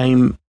video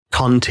game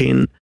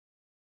content,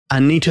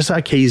 Anita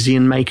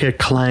Sarkeesian make a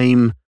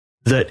claim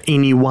that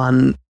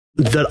anyone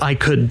that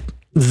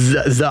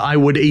I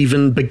would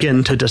even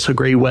begin to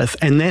disagree with.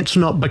 And that's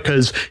not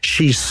because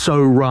she's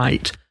so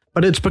right,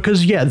 but it's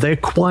because, they're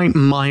quite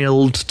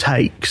mild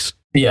takes.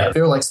 Yeah,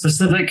 there are like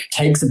specific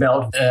takes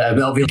about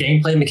the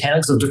gameplay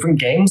mechanics of different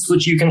games,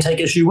 which you can take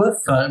issue with.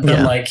 But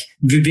like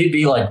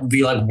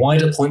the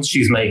wider points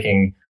she's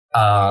making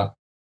are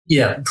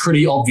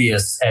pretty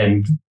obvious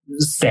and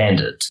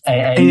standard.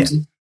 And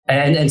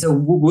so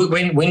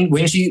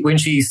when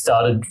she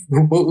started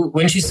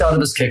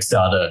this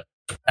Kickstarter,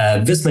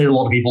 this made a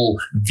lot of people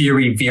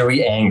very,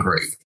 very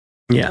angry.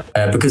 Yeah,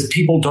 because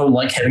people don't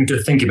like having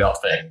to think about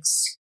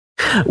things.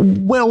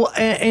 Well,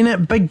 and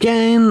it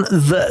began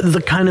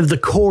the kind of the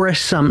core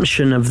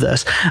assumption of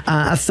this,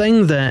 a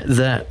thing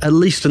that at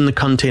least in the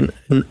content,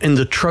 in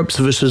the tropes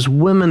versus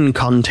women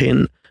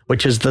content,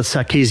 which is the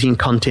Sarkeesian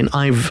content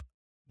I've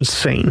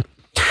seen,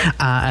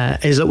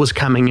 as it was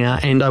coming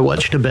out, and I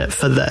watched a bit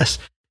for this.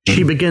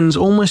 She begins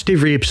almost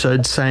every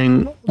episode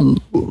saying,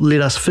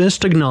 let us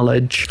first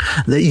acknowledge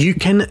that you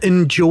can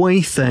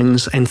enjoy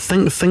things and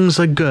think things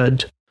are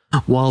good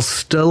while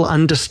still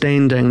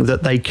understanding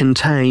that they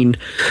contain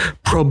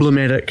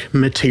problematic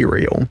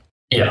material.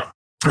 Yeah.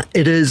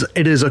 It is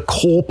a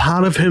core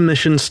part of her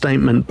mission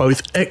statement,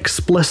 both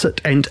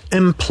explicit and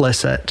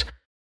implicit,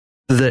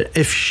 that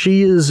if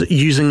she is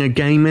using a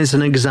game as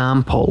an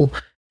example,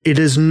 it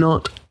is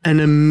not an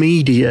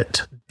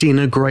immediate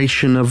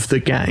denigration of the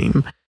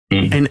game.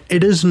 And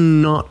it is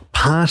not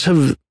part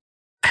of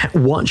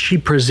what she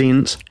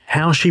presents,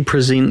 how she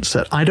presents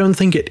it. I don't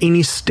think at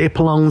any step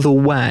along the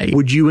way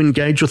would you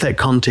engage with that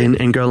content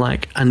and go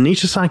like,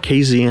 Anita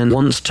Sarkeesian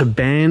wants to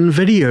ban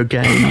video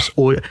games,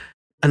 or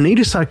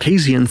Anita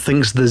Sarkeesian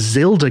thinks the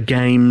Zelda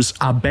games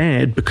are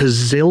bad because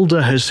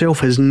Zelda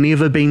herself has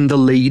never been the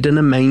lead in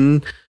a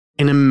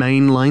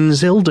mainline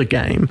Zelda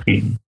game.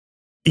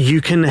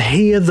 You can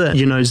hear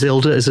that,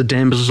 Zelda is a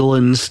damsel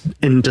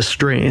in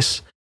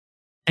distress.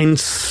 And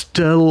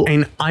still,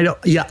 I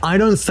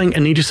don't think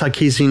Anita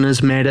Sarkeesian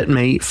is mad at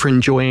me for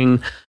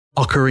enjoying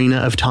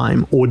Ocarina of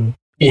Time or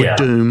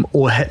Doom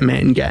or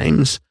Hitman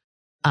games.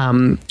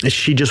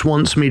 She just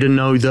wants me to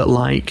know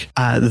that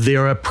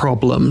there are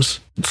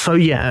problems. So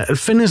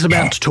Finn is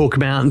about to talk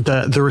about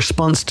the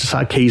response to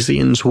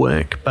Sarkeesian's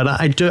work, but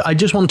I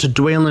just want to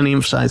dwell and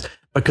emphasize,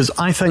 because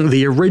I think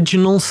the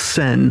original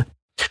sin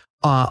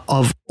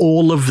of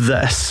all of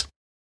this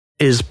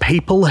is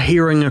people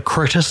hearing a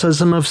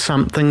criticism of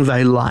something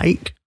they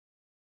like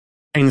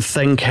and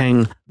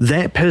thinking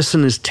that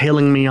person is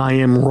telling me I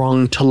am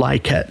wrong to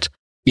like it.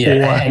 Yeah,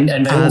 or and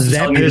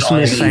that person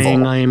is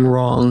saying I am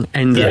wrong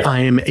and that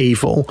I am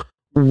evil,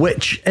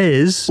 which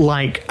is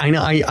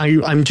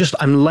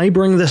I'm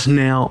laboring this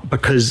now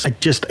because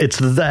it's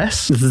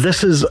this.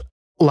 This is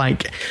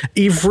like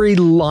every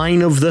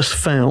line of this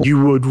film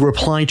you would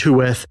reply to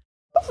with,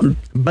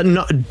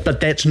 but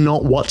that's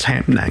not what's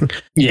happening.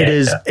 Yeah.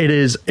 It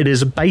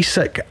is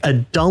basic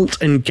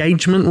adult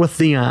engagement with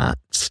the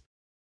arts.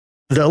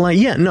 They're like,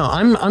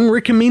 I'm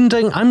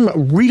recommending,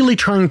 I'm really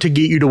trying to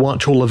get you to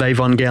watch all of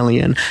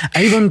Evangelion.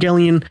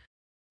 Evangelion,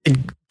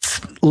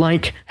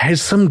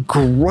 has some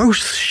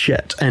gross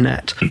shit in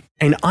it.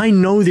 And I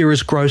know there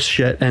is gross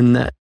shit in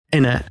it.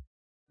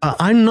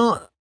 I'm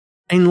not,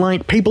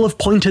 and people have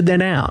pointed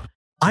that out.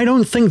 I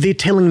don't think they're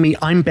telling me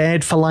I'm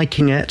bad for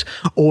liking it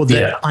or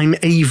that I'm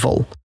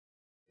evil.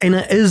 And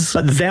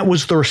that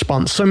was the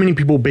response. So many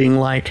people being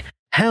like,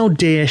 how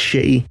dare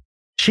she?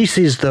 She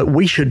says that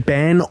we should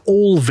ban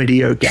all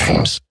video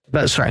games.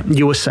 But sorry,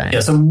 you were saying.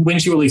 Yeah, so when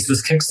she released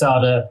this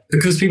Kickstarter,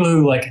 because people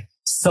who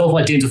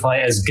self-identify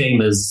as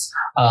gamers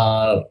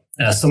are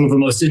some of the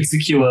most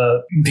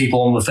insecure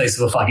people on the face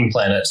of the fucking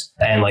planet,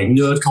 and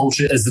nerd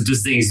culture is a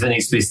disease that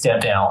needs to be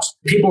stamped out,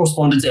 people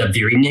responded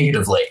very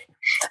negatively.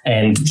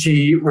 And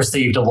she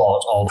received a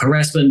lot of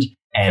harassment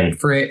and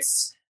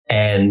threats,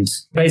 and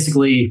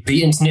basically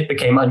the internet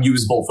became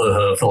unusable for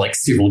her for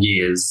several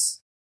years.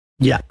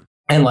 Yeah.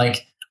 And there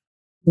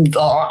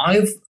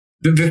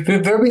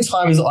have been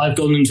times I've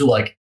gone into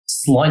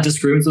slight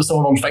disagreements with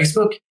someone on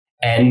Facebook,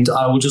 and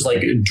I will just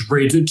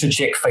dread to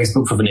check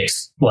Facebook for the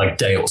next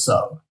day or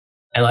so.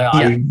 And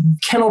I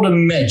cannot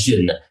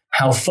imagine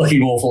how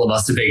fucking awful it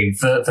must have been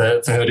for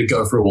her to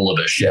go through all of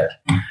this shit.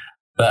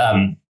 But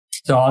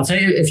so I'll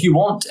tell you, if you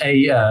want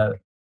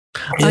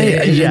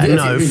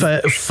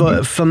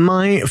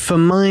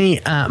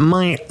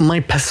my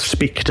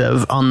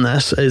perspective on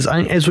this is,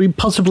 as we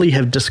possibly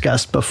have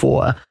discussed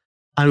before,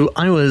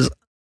 I was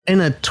in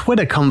a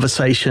Twitter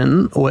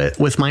conversation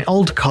with my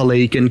old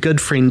colleague and good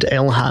friend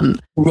Al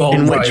Hunt,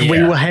 in which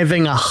we were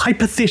having a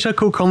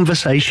hypothetical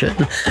conversation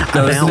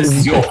about this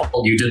is your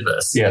fault you did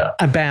this,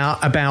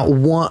 about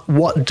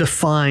what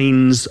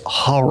defines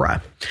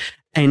horror.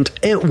 And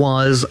it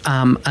was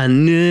a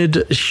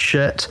nerd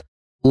shit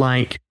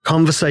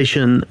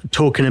conversation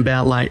talking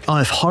about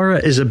if horror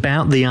is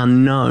about the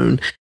unknown,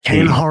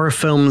 can horror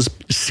films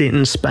set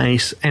in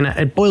space? And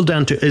it boiled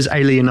down to, is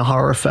Alien a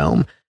horror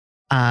film?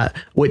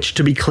 Which,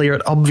 to be clear,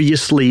 it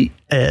obviously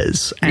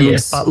is. And,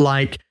 yes.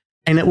 But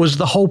and it was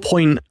the whole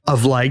point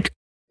of it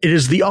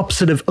is the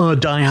opposite of,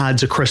 Die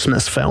Hard's a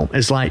Christmas film.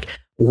 It's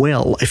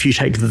well, if you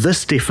take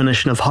this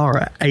definition of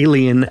horror,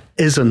 Alien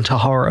isn't a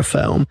horror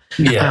film.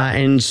 Yeah.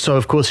 And so,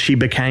 of course, she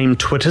became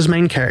Twitter's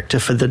main character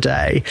for the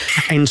day.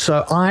 And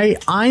so I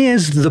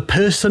as the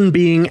person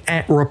being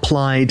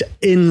replied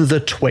in the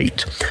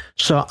tweet,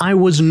 so I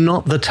was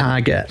not the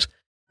target.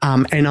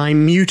 And I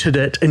muted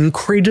it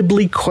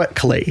incredibly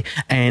quickly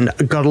and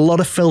got a lot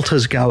of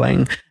filters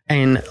going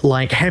and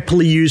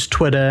happily used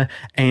Twitter.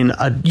 And,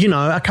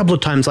 a couple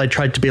of times I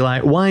tried to be why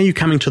are you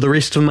coming to the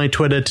rest of my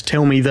Twitter to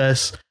tell me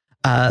this?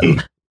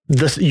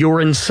 this,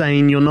 you're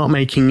insane, you're not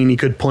making any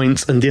good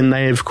points. And then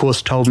they, of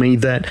course, told me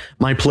that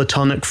my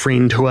platonic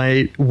friend who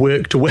I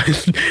worked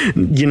with,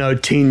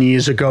 10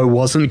 years ago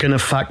wasn't going to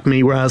fuck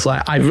me, where I was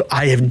like,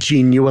 I have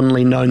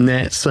genuinely known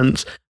that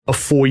since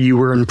before you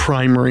were in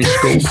primary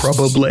school,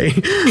 probably.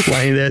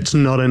 Like, that's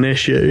not an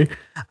issue.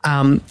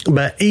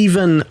 But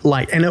even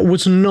and it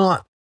was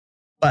not,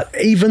 but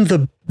even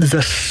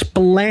the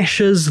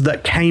splashes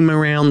that came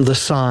around the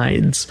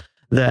sides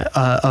that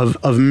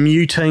of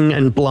muting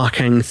and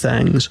blocking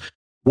things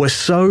were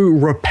so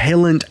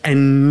repellent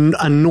and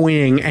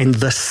annoying, and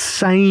the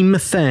same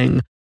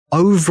thing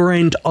over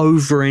and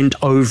over and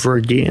over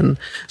again.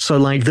 So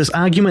this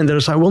argument that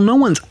it's like, well, no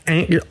one's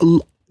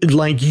not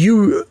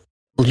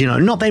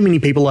that many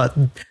people are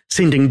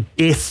sending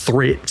death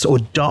threats or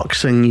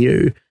doxing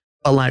you.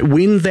 But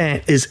when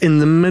that is in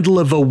the middle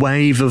of a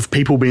wave of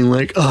people being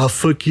like, oh,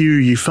 fuck you,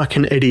 you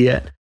fucking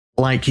idiot.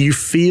 You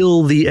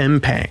feel the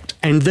impact.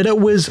 And that it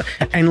was,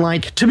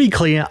 and to be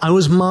clear, I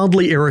was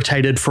mildly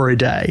irritated for a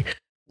day.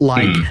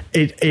 I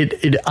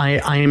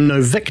am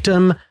no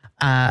victim.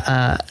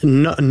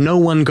 No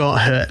one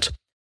got hurt.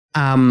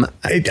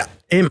 It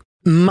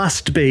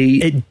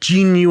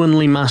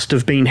genuinely must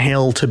have been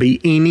hell to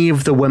be any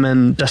of the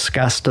women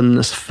discussed in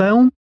this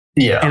film.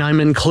 Yeah. And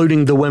I'm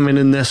including the women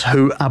in this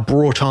who are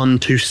brought on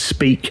to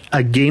speak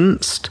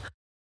against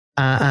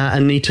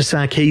Anita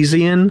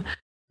Sarkeesian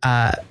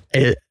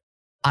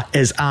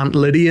as Aunt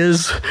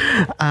Lydia's.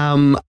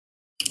 But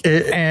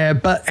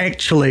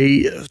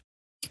actually,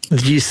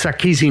 the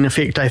Sarkeesian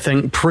effect, I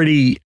think,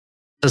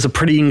 does a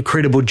pretty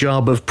incredible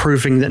job of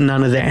proving that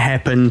none of that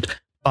happened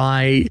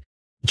by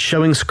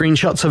showing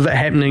screenshots of it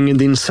happening and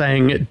then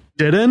saying it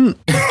didn't.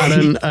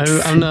 I'm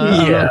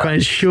not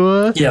quite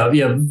sure. Yeah.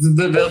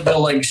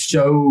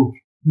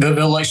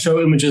 They'll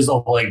show images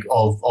of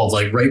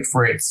rape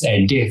threats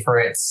and death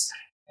threats,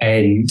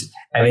 and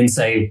then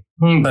say,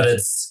 but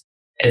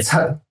it's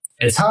hard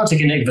to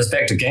connect this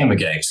back to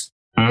Gamergate.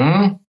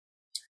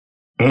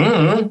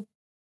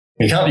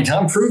 You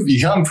can't prove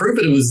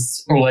it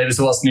was related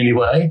to us in any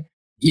way.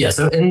 Yeah,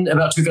 so in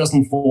about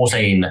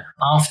 2014,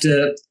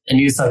 after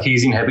Anita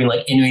Sarkeesian had been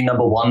entering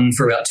number one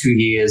for about 2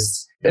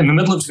 years, in the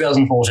middle of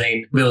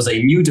 2014, there was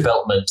a new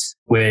development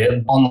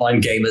where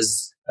online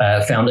gamers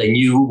found a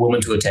new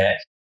woman to attack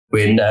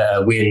when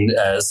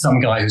some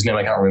guy whose name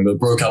I can't remember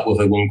broke up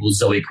with a woman called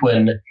Zoe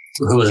Quinn,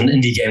 who was an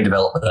indie game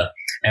developer,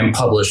 and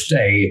published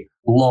a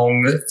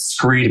long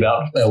screed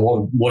about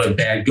what a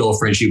bad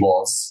girlfriend she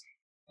was.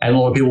 And a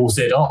lot of people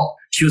said, oh,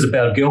 she was a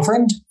bad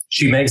girlfriend?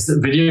 She makes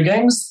video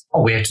games?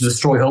 Oh, we have to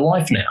destroy her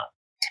life now.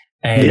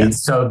 And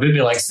so they'd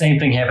be same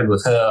thing happened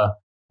with her,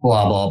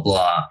 blah, blah,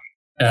 blah.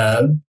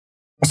 And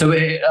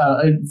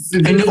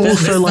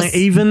also,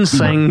 even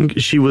saying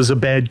she was a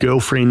bad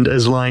girlfriend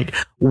is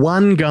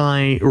one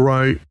guy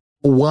wrote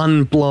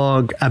one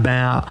blog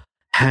about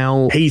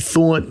how he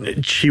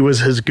thought she was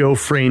his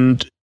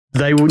girlfriend.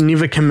 They were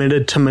never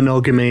committed to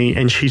monogamy,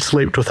 and she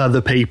slept with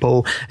other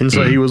people. And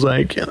so he was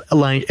it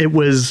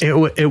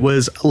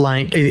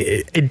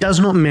does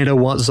not matter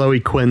what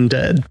Zoe Quinn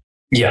did.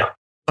 Yeah.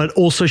 But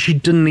also she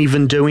didn't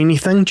even do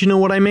anything. Do you know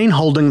what I mean?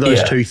 Holding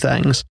those two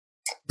things.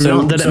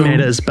 Not that it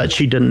matters, but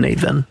she didn't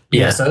even.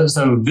 Yeah. So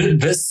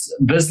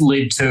this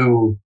led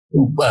to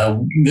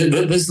what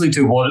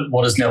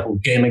is now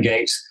called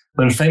Gamergate,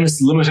 when famous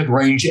limited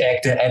range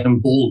actor Adam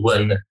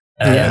Baldwin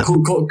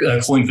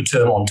coined the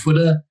term on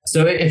Twitter.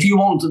 So if you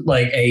want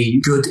a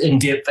good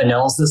in-depth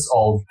analysis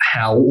of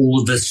how all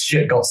of this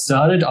shit got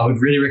started, I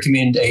would really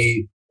recommend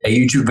a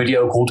YouTube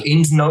video called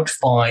EndNote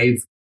 5,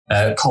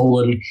 a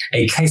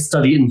case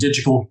study in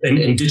digital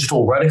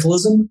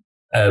radicalism,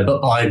 but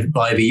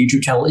by the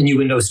YouTube channel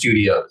Innuendo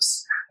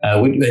Studios.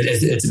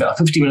 It's about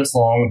 50 minutes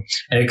long,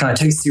 and it kind of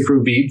takes you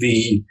through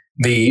the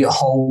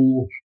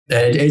whole.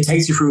 It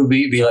takes you through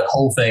the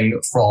whole thing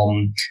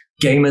from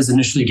gamers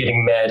initially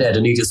getting mad at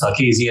Anita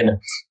Sarkeesian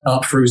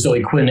up through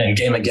Zoe Quinn and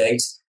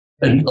Gamergate,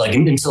 and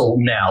until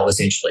now,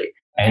 essentially,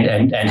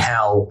 and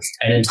how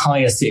an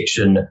entire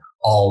section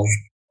of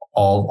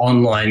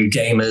online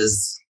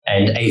gamers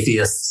and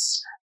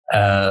atheists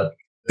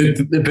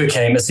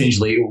became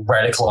essentially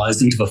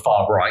radicalized into the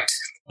far right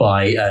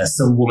by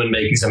some woman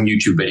making some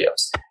YouTube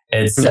videos.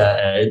 It's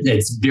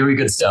very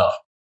good stuff.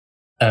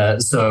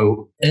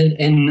 So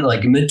in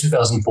mid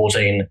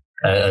 2014,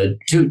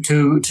 two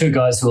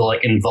guys who were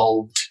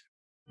involved,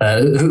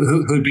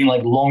 who'd been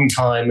long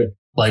time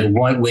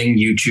right wing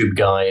YouTube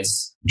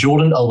guys,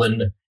 Jordan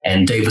Owen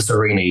and Davis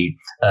Arini,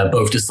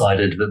 both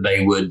decided that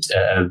they would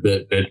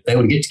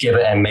get together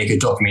and make a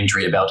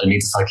documentary about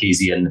Anita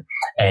Sarkeesian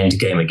and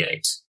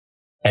Gamergate.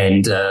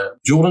 And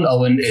Jordan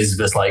Owen is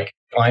this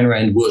Ayn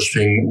Rand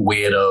worshipping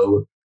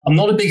weirdo. I'm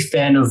not a big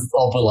fan of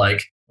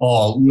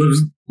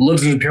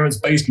lives in his parents'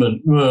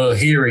 basement,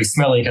 hairy,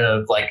 smelly, kind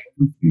of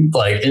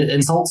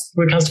insults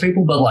when it comes to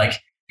people. But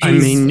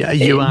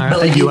you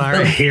are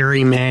a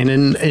hairy man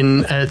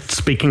in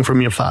speaking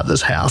from your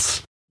father's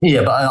house.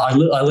 Yeah, but I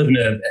live in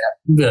a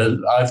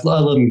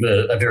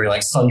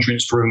very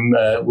sun-drenched room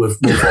with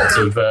lots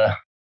of.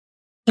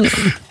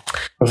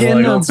 Yeah,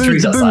 no,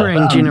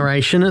 boomerang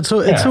generation. It's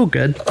all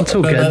good. It's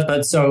all good.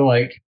 But so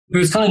like,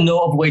 there's kind of no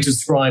other way to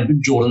describe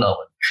Jordan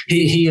Owen.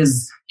 He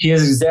is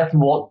exactly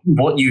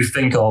what you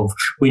think of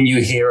when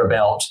you hear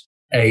about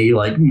a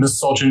like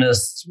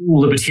misogynist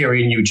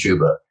libertarian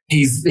YouTuber.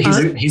 He's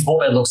what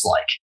that looks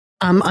like.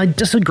 I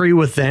disagree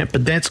with that,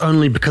 but that's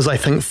only because I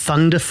think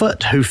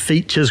Thunderfoot, who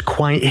features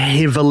quite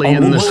heavily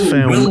in this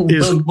film, we'll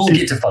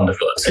get to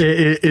Thunderfoot.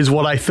 Is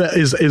what I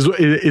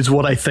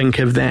think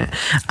of that.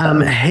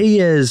 He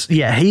is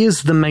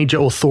the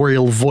major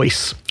authorial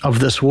voice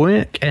of this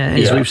work,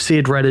 as we've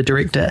said, writer,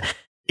 director,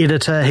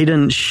 editor. He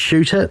didn't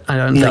shoot it. I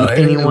don't think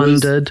anyone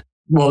did.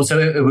 Well, so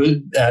it was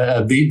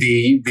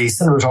the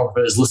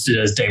cinematographer is listed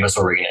as Davis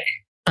Orini.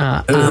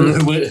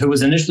 Who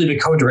was initially the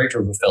co-director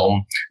of the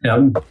film.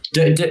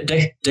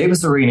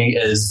 Davis Orini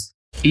is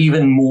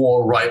even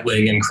more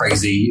right-wing and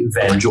crazy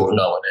than Jordan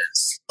Owen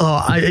is.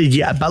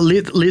 But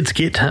let's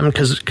get to him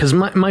because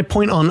my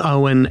point on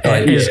Owen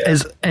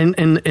is in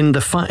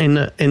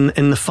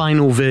the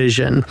final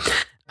version,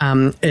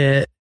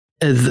 the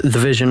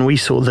version we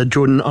saw, the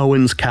Jordan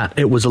Owens cut,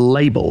 it was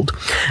labeled.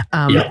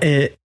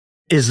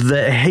 Is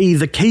that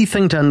the key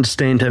thing to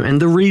understand him,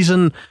 and the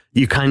reason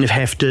you kind of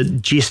have to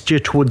gesture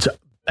towards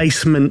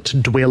basement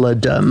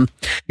dwellerdom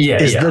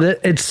that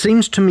it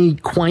seems to me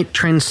quite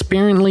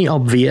transparently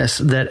obvious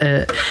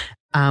that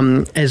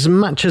as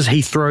much as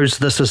he throws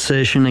this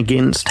assertion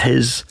against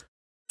his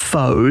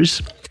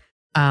foes,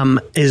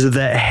 is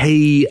that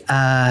he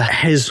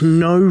has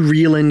no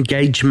real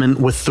engagement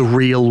with the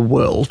real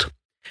world.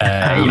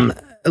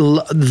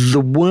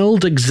 The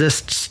world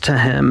exists to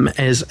him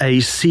as a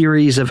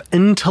series of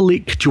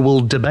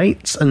intellectual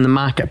debates in the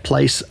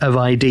marketplace of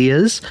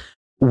ideas,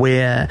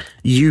 where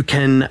you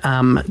can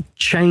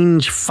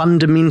change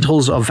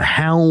fundamentals of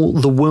how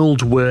the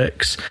world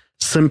works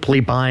simply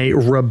by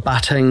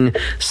rebutting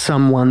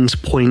someone's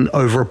point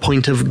over a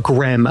point of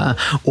grammar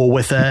or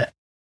with an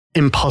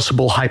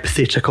impossible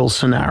hypothetical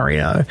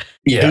scenario.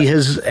 Yeah. He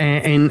has,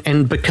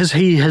 and because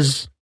he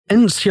has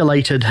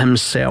insulated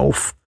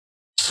himself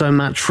so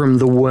much from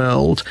the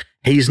world,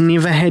 he's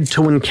never had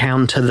to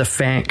encounter the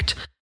fact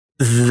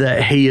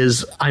that he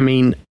is,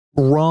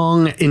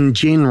 wrong in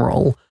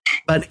general,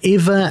 but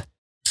ever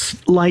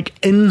like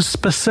in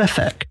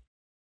specific.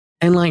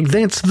 And like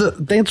that's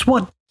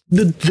what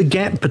the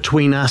gap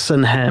between us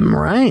and him,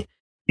 right?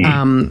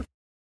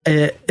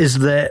 Is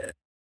that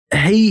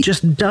he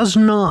just does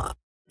not,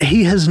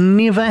 he has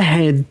never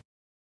had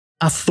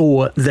a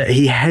thought that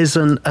he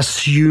hasn't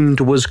assumed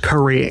was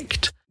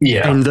correct.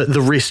 Yeah. And that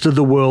the rest of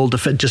the world,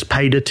 if it just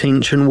paid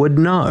attention, would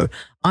know.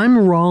 I'm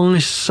wrong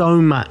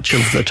so much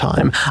of the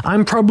time.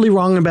 I'm probably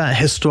wrong about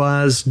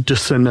Histoires du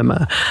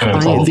Cinema.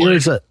 There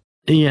is a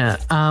we're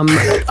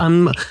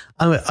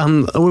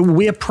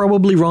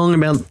probably wrong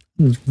about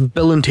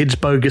Bill and Ted's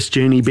Bogus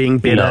Journey being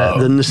better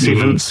than The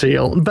Seventh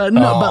Seal. But we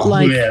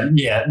could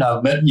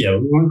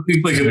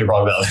be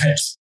wrong about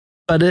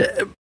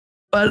that.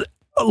 But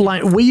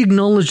like, we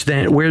acknowledge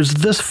that, whereas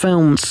this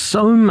film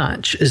so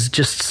much is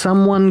just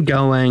someone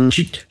going,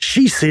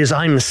 she says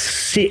I'm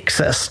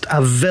sexist,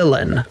 a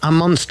villain, a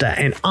monster,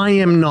 and I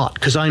am not,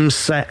 because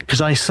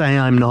I say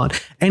I'm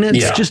not. And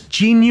it's just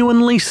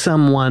genuinely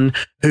someone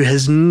who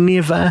has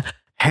never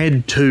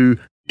had to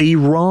be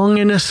wrong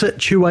in a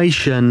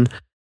situation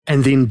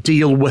and then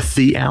deal with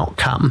the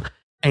outcome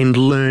and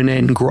learn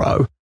and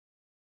grow.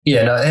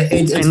 Yeah, no,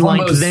 it's and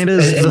like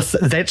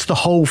that's the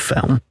whole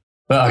film.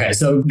 Well, okay,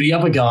 so the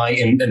other guy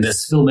in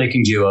this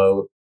filmmaking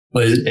duo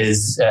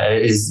is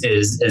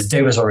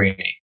Davis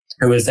Orini,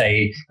 who is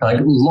a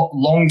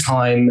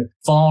long-time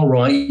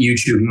far-right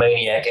YouTube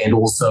maniac and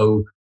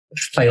also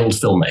failed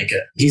filmmaker.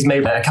 He's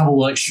made a couple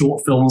like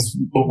short films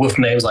with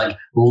names like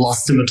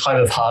Lost in the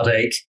Time of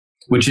Heartache,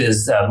 which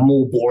is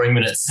more boring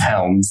than it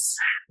sounds,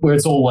 where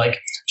it's all like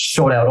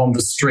shot out on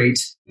the street.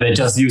 They're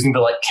just using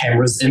the like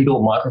cameras,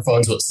 inbuilt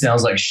microphones, so it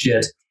sounds like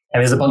shit. And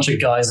there's a bunch of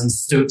guys in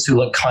suits who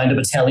look kind of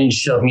Italian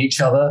shoving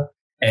each other.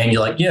 And you're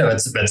like, yeah,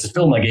 it's a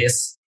film, I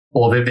guess.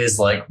 Or there's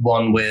like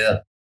one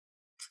where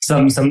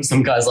some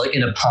guys like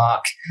in a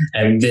park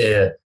and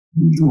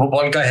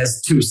one guy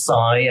has two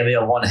sai and the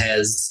other one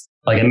has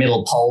like a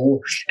metal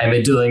pole. And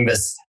they're doing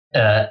this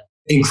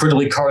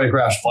incredibly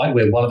choreographed fight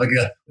where where the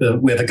guy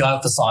with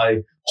the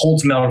sai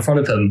holds him out in front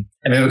of him.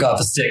 And the other guy with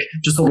the stick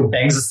just sort of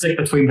bangs a stick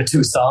between the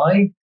two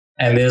sai.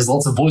 And there's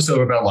lots of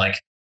voiceover about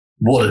like,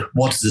 what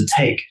does it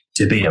take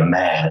to be a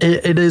man?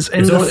 It is,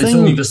 and it's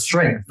only the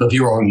strength of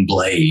your own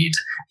blade.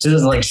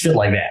 Just like shit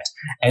like that.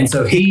 And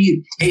so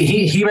he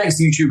makes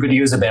YouTube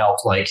videos about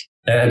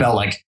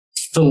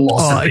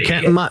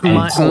philosophy and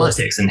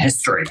politics and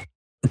history.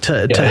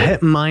 To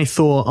hit my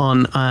thought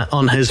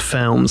on his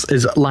films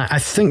is like, I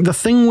think the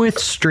thing worth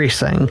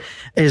stressing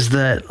is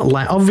that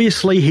like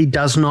obviously he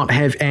does not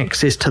have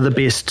access to the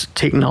best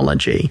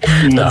technology.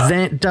 No.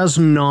 That does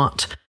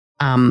not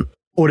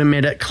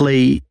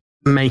automatically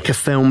make a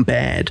film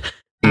bad.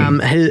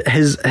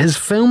 His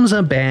films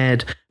are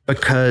bad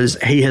because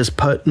he has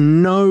put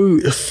no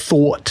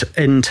thought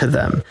into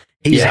them.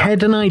 He's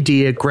had an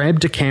idea,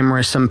 grabbed a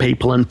camera, some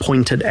people, and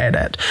pointed at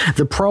it.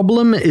 The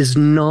problem is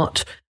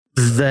not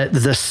that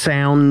the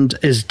sound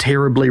is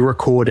terribly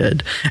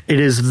recorded. It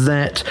is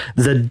that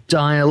the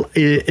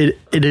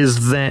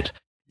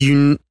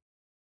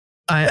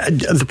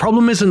the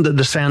problem isn't that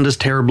the sound is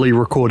terribly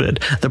recorded.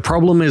 The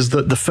problem is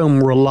that the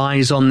film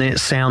relies on that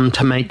sound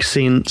to make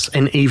sense,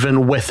 and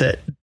even with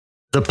it,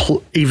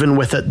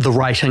 the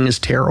writing is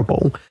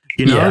terrible.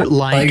 You know,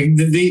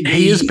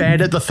 he is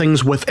bad at the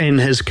things within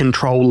his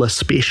control,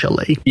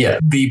 especially. Yeah,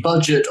 the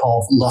budget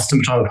of Lust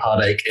and Time of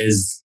Heartache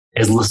is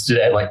listed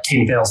at like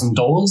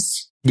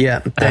 $10,000.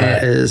 Yeah,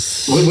 that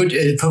is for an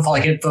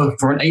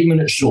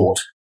 8-minute short.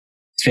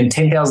 Spend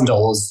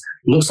 $10,000.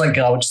 Looks like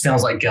garbage,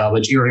 sounds like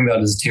garbage. Everything about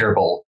it is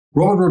terrible.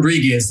 Robert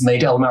Rodriguez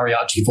made El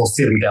Mariachi for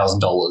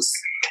 $7,000,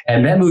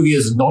 and that movie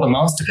is not a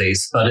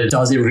masterpiece, but it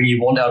does everything you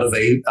want out of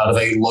a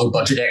low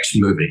budget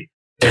action movie.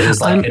 It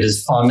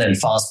is fun and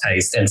fast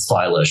paced and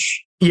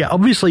stylish. Yeah,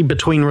 obviously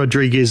between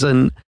Rodriguez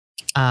and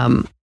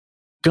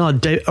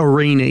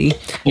Arini,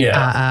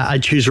 I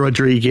choose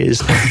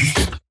Rodriguez.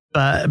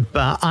 But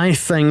I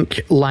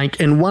think, like,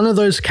 in one of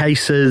those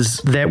cases,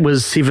 that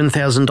was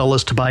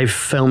 $7,000 to buy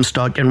film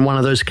stock. In one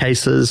of those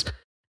cases,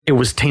 it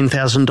was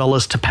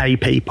 $10,000 to pay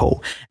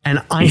people.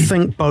 And I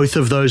think both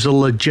of those are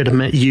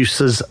legitimate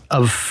uses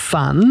of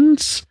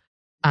funds.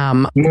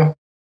 And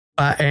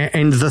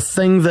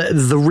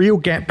the real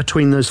gap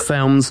between those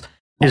films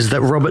is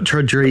that Robert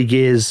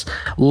Rodriguez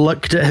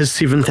looked at his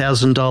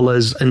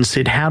 $7,000 and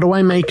said, how do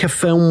I make a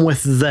film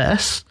with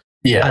this?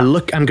 Yeah. I'm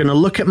going to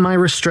look at my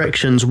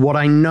restrictions, what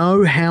I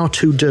know how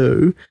to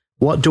do,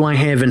 what do I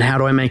have, and how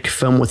do I make a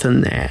film within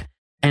that?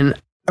 And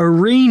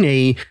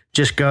Arini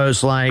just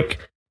goes like,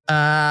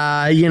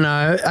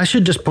 I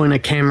should just point a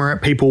camera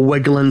at people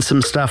wiggling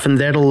some stuff and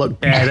that'll look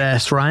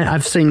badass, right?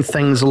 I've seen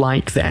things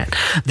like that.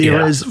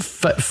 There is,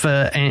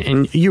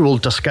 and you will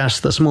discuss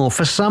this more,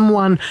 for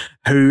someone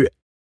who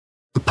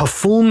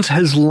performs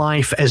his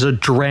life as a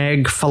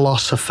drag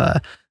philosopher,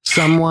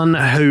 someone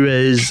who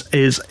is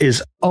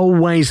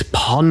always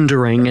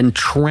pondering and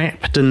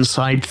trapped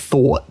inside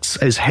thoughts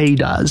as he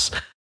does.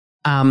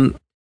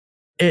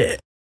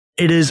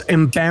 It is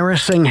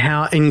embarrassing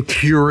how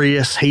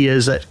incurious he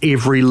is at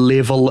every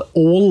level.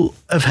 All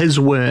of his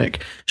work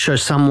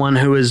shows someone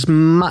who is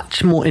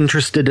much more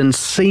interested in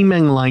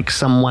seeming like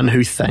someone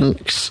who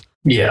thinks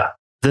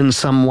than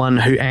someone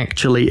who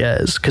actually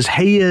is. Because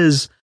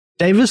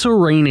Davis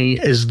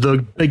Arini is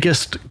the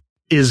biggest,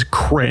 is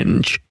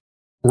cringe.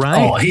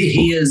 Right? Oh,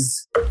 he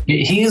is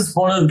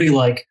one of the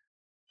like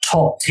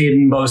top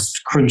 10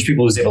 most cringe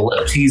people who's ever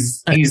lived.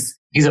 He's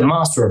a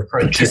master of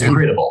cringe. He's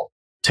incredible.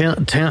 Tell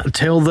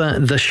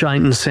the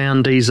shite and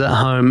soundies at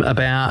home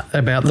about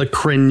the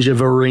cringe of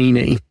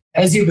Arini.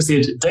 As you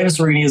said, Davis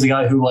Arini is a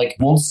guy who like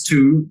wants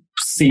to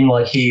seem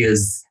like he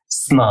is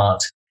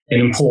smart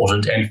and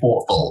important and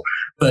thoughtful,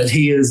 but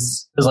he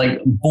is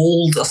like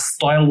bald, a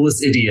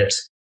styleless idiot.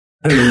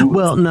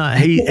 Well, no,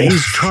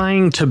 he's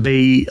trying to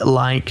be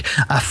like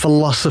a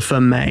philosopher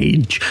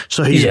mage.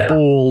 So he's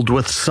bald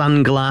with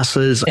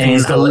sunglasses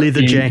and a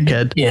leather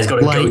jacket. Yeah, he's got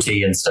a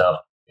goatee and stuff.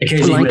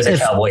 Occasionally he wears a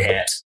cowboy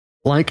hat.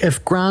 Like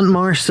if Grant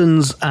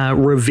Morrison's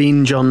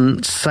revenge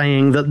on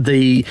saying that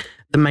the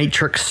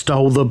Matrix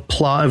stole the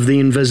plot of The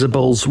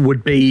Invisibles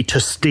would be to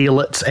steal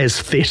its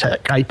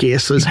aesthetic, I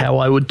guess is how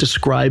I would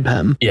describe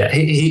him. Yeah,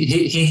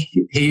 he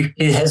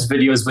has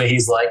videos where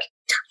he's like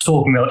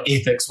talking about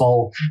ethics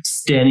while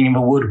standing in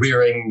the wood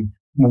wearing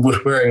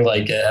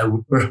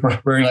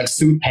like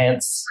suit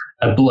pants,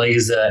 a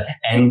blazer,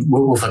 and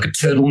with like a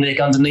turtleneck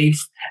underneath,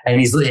 and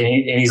he's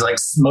like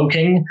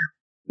smoking.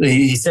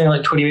 He's standing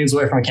like 20 minutes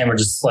away from a camera,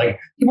 just like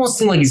he wants to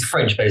seem like he's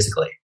French,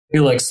 basically.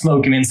 He'll like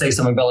smoke and then say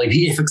something about like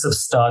the ethics of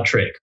Star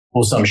Trek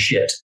or some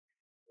shit.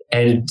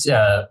 And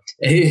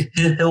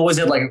he'll always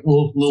have like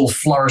little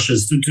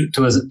flourishes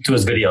to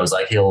his videos.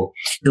 Like he'll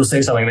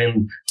say something,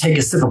 then take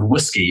a sip of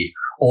whiskey,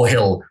 or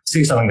he'll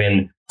say something,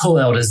 then pull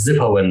out a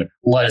Zippo and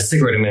light a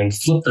cigarette and then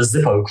flip the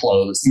Zippo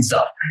closed and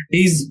stuff.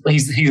 He's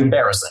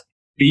embarrassing.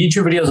 The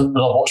YouTube videos that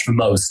I've watched the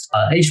most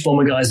are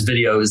H-Bomber Guy's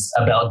videos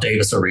about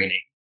Davis Arini.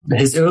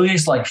 His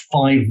earliest like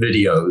 5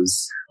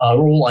 videos are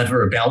all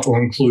either about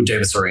or include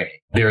Davis Arini.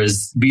 There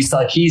is The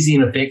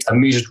Sarkeesian Effect, A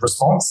Measured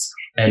Response,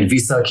 and The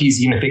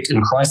Sarkeesian Effect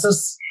in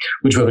Crisis,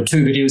 which were the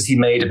 2 videos he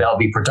made about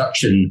the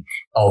production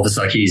of The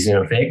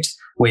Sarkeesian Effect,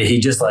 where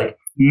he just like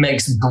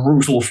makes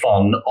brutal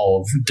fun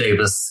of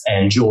Davis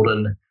and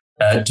Jordan,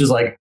 just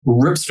like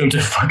rips them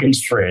to fucking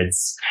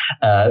shreds.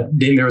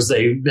 Then there is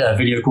a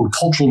video called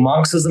Cultural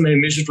Marxism, A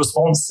Measured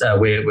Response,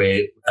 where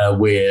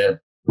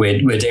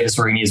Davis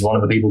Arini is one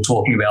of the people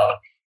talking about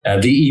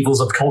the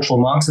evils of cultural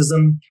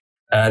Marxism.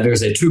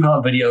 There's a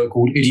 2-part video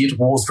called Idiot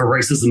Wars for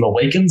Racism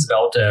Awakens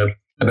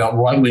about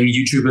right-wing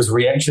YouTubers'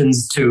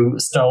 reactions to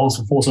Star Wars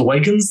The Force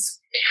Awakens,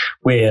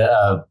 where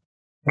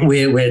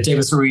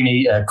Davis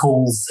Arini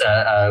calls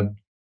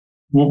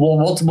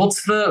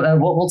what's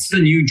the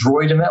new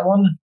droid in that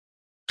one?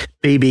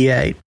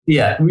 BB-8.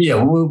 Yeah.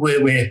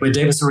 Where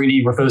Davis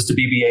Arini refers to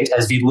BB-8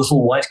 as the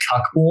little white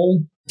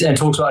cuckball. and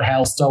talks about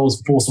how Star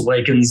Wars Force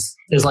Awakens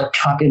is like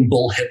cuck and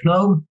bull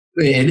hypno.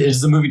 It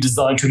is a movie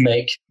designed to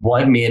make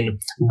white men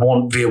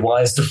want their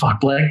wives to fuck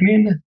black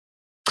men.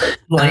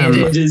 Like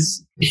it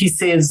is, he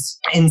says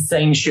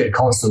insane shit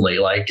constantly,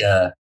 like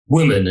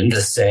women in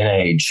this day and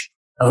age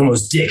are the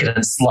most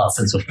decadent sluts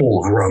since the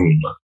fall of Rome.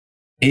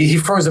 He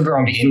throws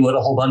around the N-word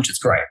a whole bunch. It's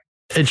great.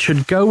 It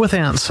should go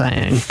without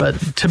saying, but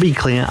to be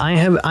clear, I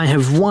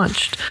have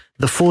watched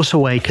The Force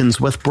Awakens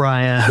with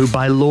Briar, who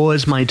by law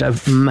is my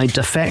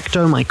de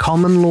facto, my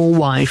common law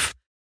wife.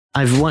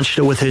 I've watched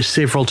it with her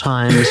several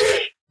times,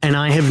 and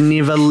I have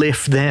never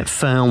left that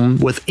film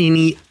with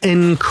any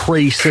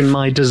increase in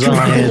my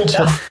desire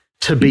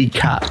to be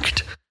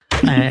cucked.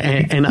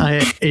 And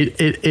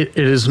it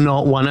is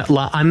not one.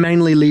 I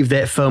mainly leave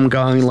that film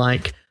going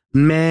like,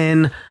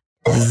 man,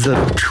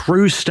 the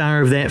true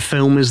star of that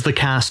film is the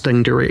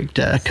casting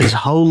director, because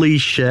holy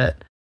shit,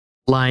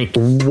 like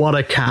what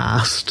a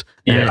cast.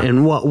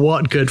 And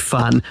what good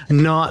fun.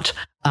 Not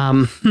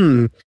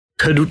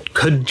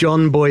could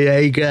John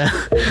Boyega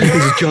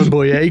is John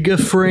Boyega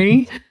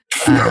free?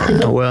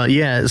 Well,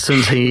 yeah,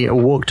 since he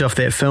walked off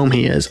that film,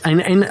 he is.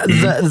 And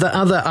the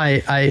other,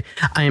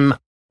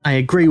 I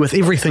agree with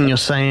everything you're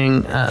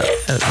saying,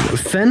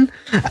 Finn.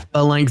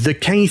 But like the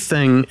key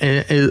thing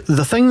is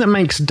the thing that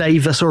makes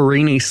Davis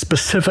Oreni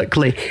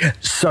specifically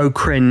so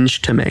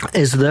cringe to me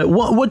is that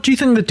what do you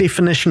think the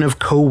definition of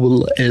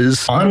cool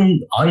is? I'm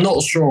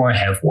not sure I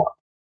have one,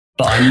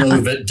 but I know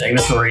that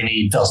Davis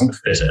Oreni doesn't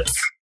fit it.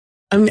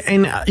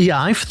 And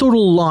yeah, I've thought a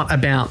lot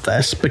about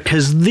this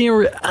because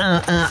there,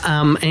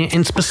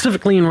 and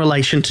specifically in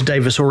relation to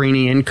Davis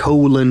Oreni and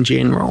cool in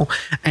general,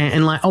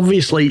 and like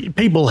obviously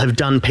people have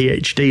done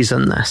PhDs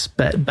in this,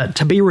 but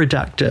to be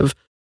reductive,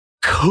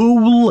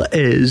 cool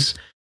is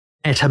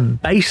at a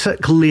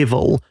basic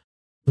level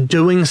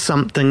doing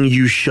something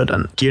you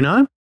shouldn't. You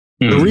know,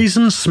 the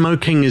reason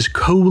smoking is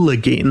cool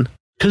again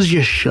because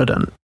you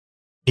shouldn't.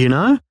 You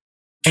know,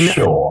 and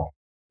sure.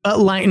 But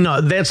like,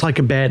 no, that's like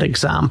a bad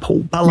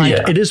example. But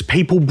like, it is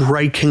people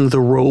breaking the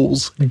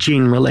rules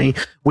generally,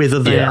 whether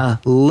they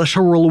are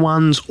literal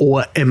ones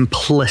or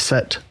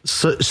implicit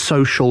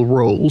social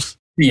rules.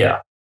 Yeah.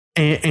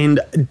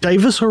 And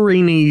Davis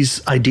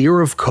Oreni's idea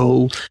of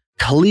cool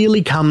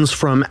clearly comes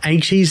from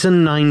 80s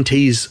and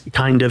 90s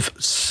kind of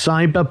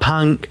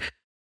cyberpunk,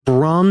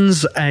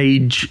 Bronze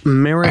Age,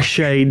 mirror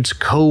shades,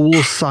 cool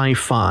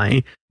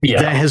sci-fi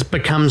that has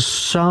become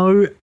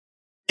so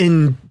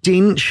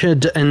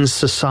indentured in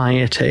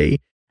society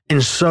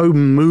and so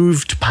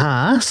moved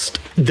past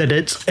that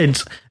it's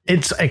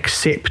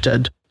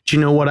accepted. Do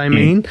you know what I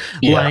mean?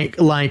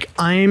 Like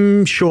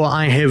I'm sure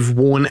I have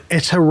worn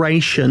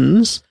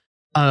iterations,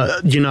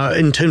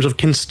 in terms of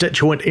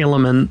constituent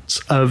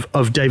elements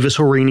of Davis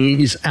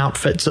Oreni's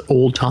outfits at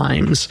all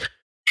times,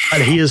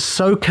 but he is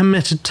so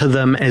committed to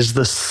them as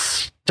the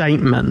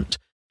statement.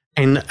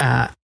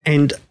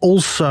 And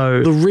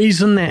also, the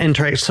reason that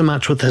interacts so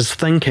much with his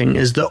thinking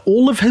is that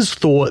all of his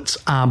thoughts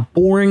are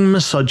boring,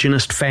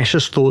 misogynist,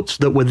 fascist thoughts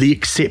that were the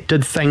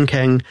accepted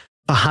thinking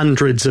for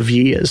hundreds of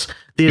years.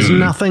 There's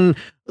no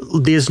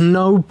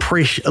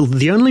pressure.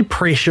 The only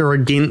pressure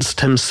against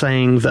him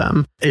saying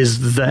them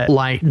is that,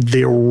 like,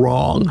 they're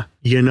wrong,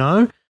 you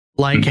know?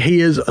 Like,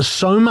 he is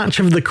so much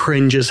of the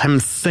cringe is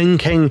him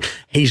thinking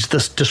he's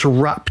this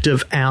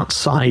disruptive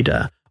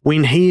outsider,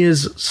 when he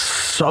is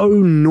so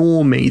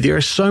normie. There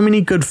are so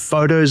many good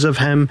photos of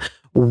him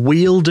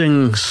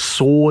wielding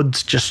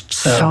swords, just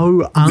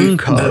so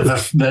unco. All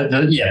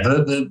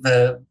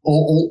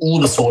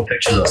the sword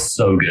pictures are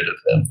so good of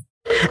him.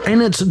 And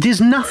there's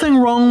nothing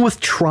wrong with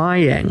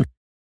trying,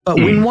 but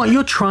when what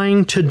you're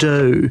trying to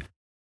do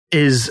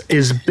is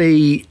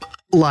be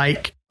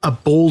like a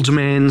bald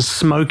man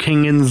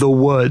smoking in the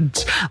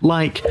woods,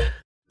 like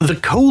the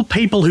cool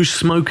people who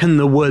smoke in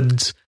the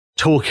woods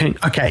talking,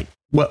 okay,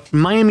 well,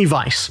 Miami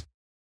Vice.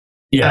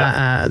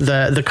 Yeah.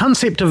 The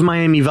concept of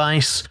Miami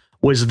Vice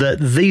was that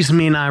these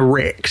men are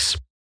wrecks.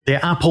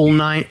 They're up all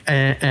night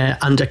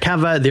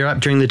undercover. They're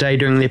up during the day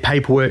doing their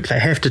paperwork. They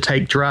have to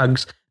take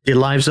drugs. Their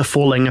lives are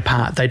falling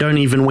apart. They don't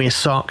even wear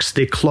socks.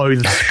 Their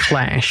clothes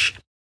clash.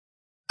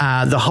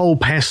 The whole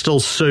pastel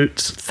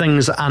suits,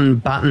 things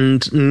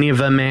unbuttoned,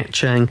 never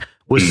matching,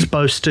 was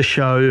supposed to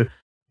show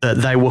that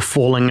they were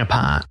falling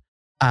apart.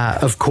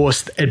 Of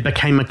course, it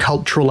became a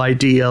cultural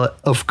idea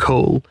of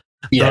cool.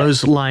 Yeah.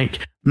 Those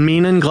like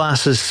men in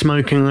glasses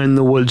smoking in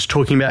the woods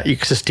talking about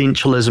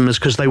existentialism is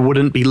because they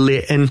wouldn't be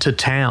let into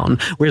town.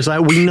 Whereas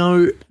like we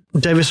know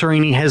Davis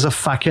Oreni has a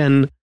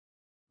fucking,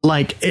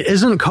 like, it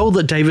isn't cool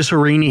that Davis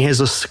Oreni has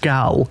a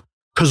skull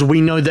because we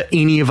know that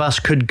any of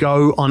us could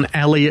go on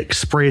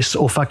AliExpress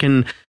or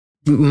fucking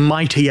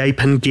Mighty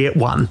Ape and get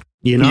one,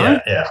 you know?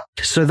 Yeah.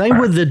 So they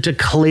were the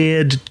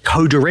declared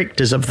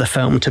co-directors of the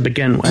film to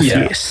begin with,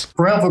 yes.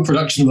 Throughout the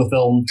production of the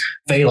film,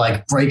 they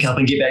like break up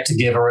and get back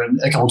together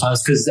a couple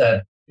times because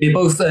they're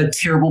both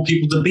terrible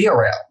people to be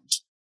around.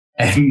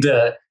 And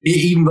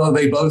even though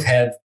they both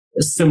have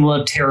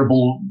similar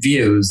terrible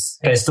views,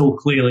 they're still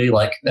clearly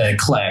like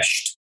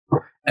clashed.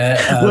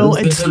 Well,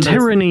 it's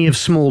tyranny of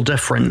small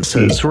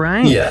differences,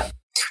 right? Yeah.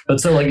 But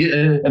so like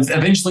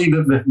eventually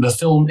the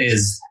film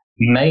is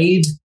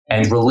made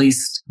and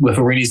released with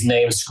Arini's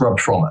name scrubbed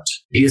from it.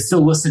 He is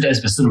still listed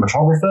as the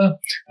cinematographer,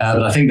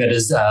 but I think that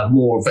is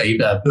more of a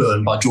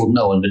burn by Jordan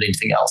Owen than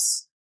anything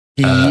else.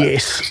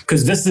 Yes.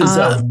 Because this is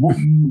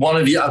one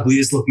of the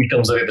ugliest looking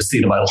films I've ever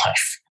seen in my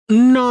life.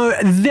 No,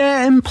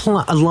 they're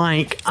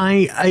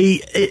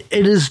it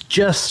is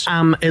just,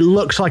 it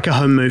looks like a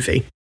home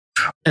movie.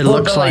 It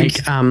looks like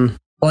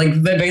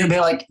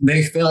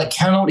they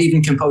cannot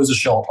even compose a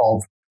shot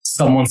of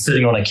someone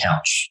sitting on a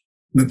couch.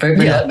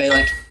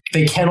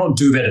 They cannot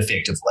do that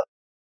effectively.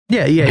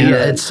 Yeah.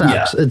 It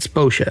sucks. It's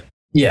bullshit.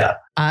 Yeah.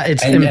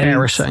 It's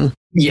embarrassing.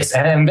 Yes,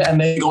 and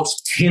they got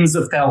tens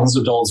of thousands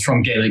of dollars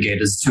from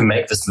Gamergators to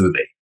make this movie.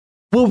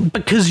 Well,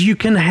 because you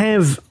can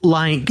have,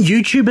 like,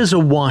 YouTube is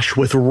awash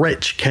with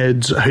rich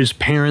kids whose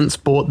parents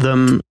bought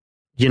them,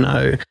 you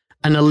know,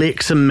 an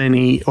Alexa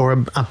Mini or a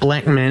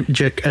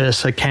Blackmagic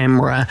Ursa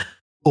camera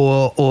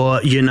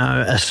or you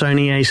know, a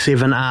Sony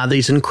A7R,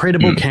 these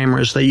incredible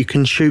cameras that you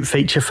can shoot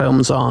feature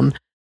films on.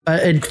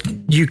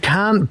 You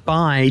can't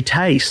buy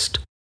taste.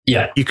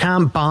 Yeah. You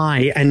can't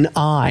buy an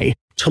eye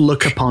to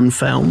look upon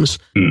films.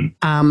 And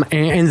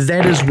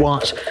that is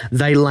what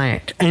they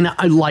lack. And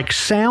like,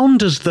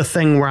 sound is the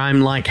thing where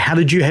I'm like, how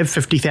did you have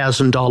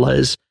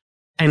 $50,000?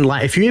 And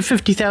like, if you have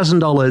 $50,000,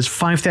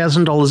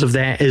 $5,000 of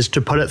that is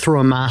to put it through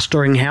a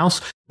mastering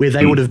house where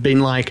they would have been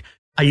like,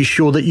 are you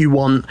sure that you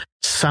want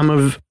some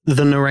of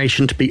the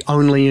narration to be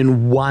only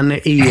in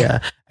one ear?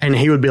 And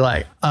he would be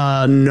like,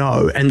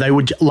 no. And they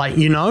would, like,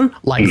 you know,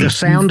 like, the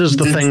sound is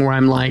the thing where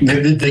I'm like,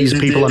 these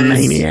people are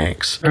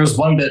maniacs. There's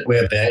one bit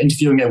where they're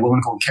interviewing a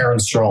woman called Karen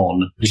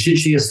Strawn.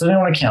 She is sitting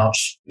on a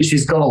couch.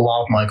 She's got a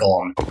lav mic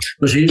on.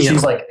 But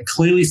she's like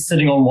clearly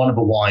sitting on one of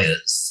the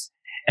wires.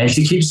 And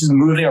she keeps just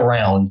moving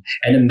around,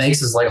 and it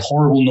makes this like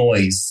horrible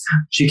noise.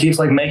 She keeps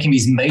like making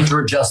these major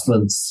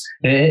adjustments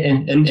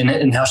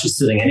in how she's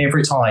sitting, and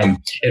every time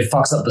it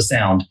fucks up the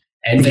sound.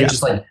 And they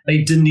just like,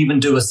 they didn't even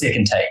do a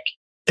second take.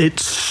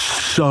 It's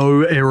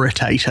so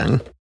irritating.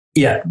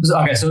 Yeah.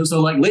 Okay. So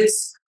like,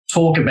 let's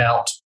talk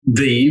about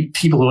the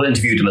people who were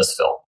interviewed in this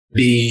film.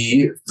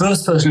 The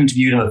first person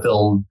interviewed in the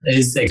film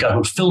is a guy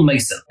called Phil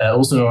Mason,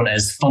 also known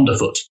as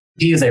Thunderfoot.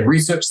 He is a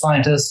research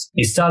scientist.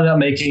 He started out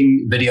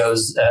making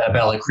videos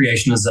about like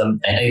creationism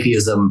and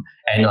atheism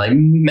and like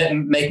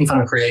making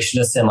fun of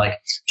creationists and like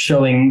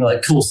showing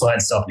like cool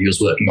science stuff that he was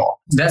working on.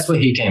 That's where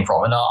he came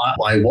from. And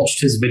I watched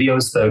his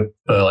videos for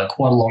like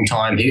quite a long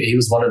time. He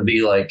was one of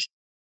the like,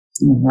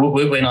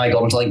 when I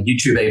got into like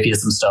YouTube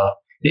atheism stuff,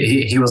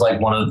 he was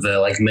like one of the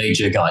like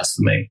major guys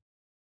for me.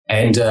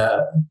 And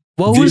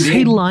what was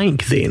he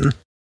like then?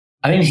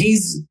 I mean,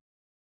 he's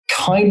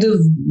kind of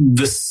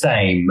the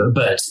same,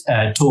 but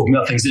talking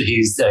about things that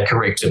he's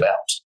correct about.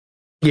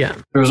 Yeah.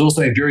 There was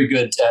also a very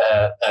good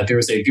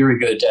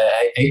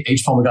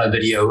H. Palmer Guy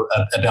video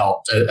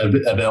about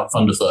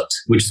Thunderfoot,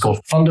 which is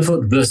called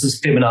Thunderfoot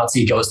versus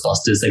Feminazi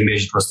Ghostbusters: A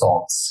Measured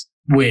Response,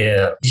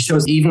 where he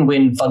shows even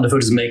when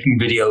Thunderfoot is making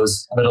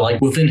videos that are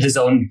like within his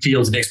own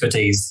fields of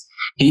expertise,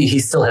 he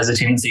still has a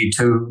tendency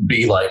to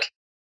be like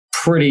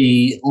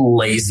pretty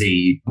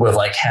lazy with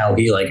like how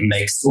he like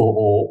makes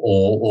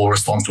or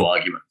responds to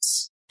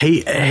arguments.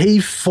 He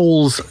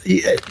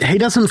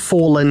doesn't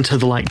fall into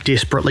the like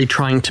desperately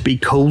trying to be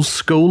cool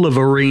school of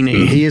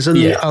Arini. He is in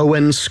the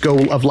Owen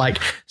school of like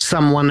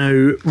someone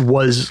who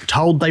was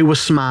told they were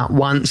smart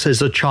once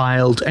as a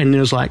child and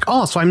was like,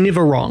 oh, so I'm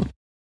never wrong.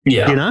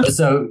 Yeah. You know?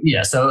 So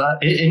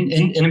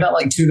in about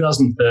like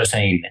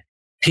 2013,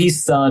 he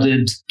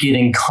started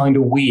getting kind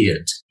of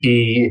weird.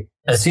 He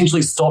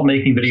essentially stopped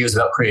making videos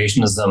about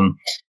creationism.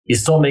 He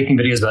stopped making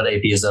videos about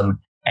atheism,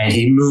 and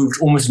he moved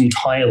almost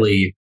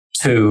entirely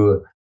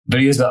to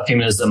videos about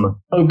feminism,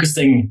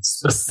 focusing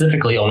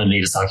specifically on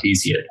Anita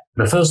Sarkeesian.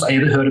 The first I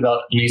ever heard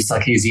about Anita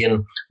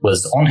Sarkeesian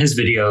was on his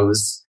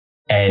videos,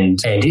 and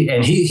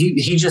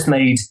he just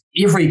made,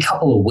 every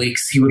couple of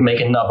weeks he would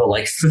make another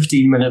like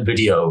 15-minute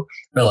video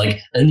where like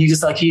Anita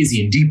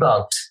Sarkeesian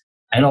debunked.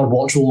 And I'd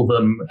watch all of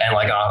them, and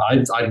like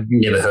I'd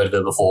never heard of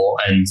her before,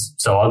 and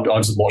so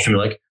I'd just watch them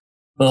like,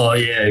 oh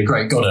yeah,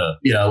 great, got her,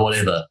 you know,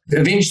 whatever.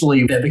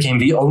 Eventually, that became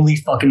the only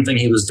fucking thing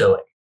he was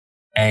doing,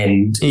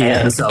 and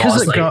so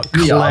because it like, got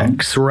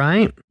clicks,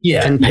 right?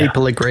 Yeah, and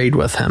people agreed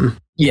with him.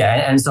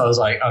 Yeah, and so I was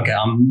like, okay,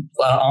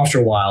 after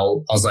a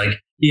while, I was like,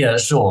 yeah,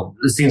 sure,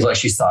 it seems like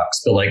she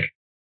sucks, but like,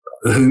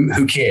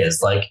 who cares?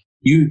 Like,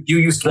 you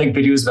used to make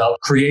videos about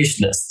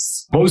creationists.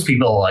 Most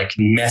people are like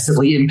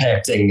massively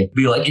impacting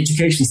the like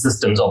education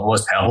systems of the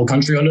most powerful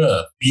country on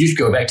earth. You should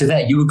go back to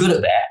that. You were good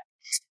at that.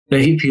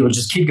 But people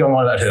just keep going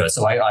on about her.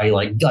 So I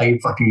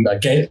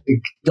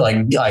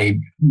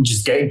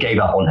just gave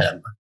up on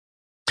him.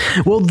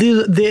 Well,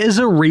 there is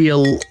a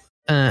real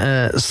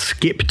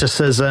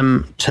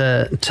skepticism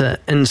to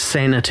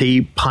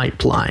insanity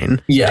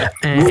pipeline. Yeah,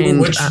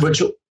 and which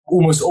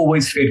almost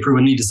always fed through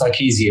Anita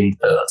Sarkeesian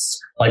first.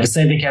 Like the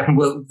same thing happened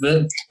with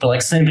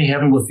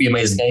the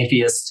Amazing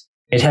Atheist.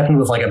 it happened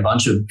with like a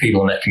bunch of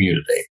people in that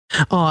community.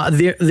 Oh,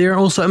 there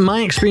also,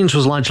 my experience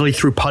was largely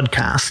through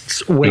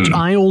podcasts, which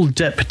I all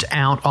dipped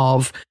out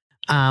of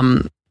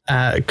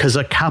because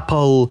a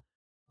couple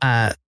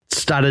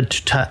started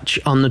to touch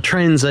on the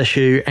trans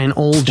issue and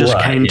all just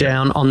came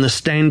down on the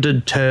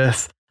standard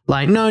turf.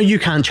 Like, no, you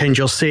can't change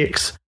your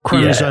sex.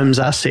 Chromosomes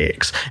are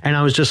sex. And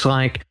I was just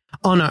like,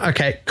 oh no,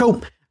 okay,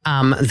 cool.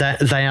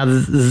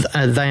 The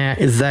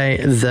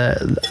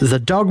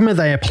dogma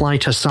they apply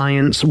to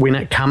science when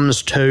it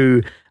comes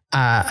to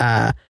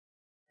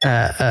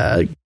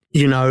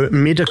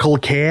medical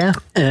care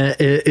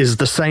is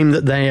the same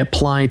that they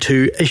apply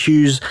to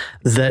issues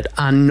that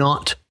are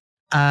not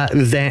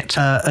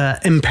that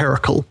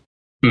empirical.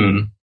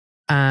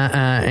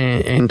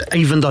 And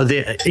even though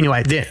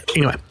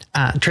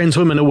trans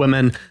women are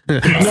women.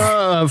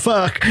 No,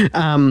 fuck. You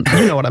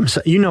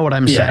know what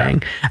I'm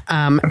saying.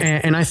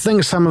 And I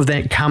think some of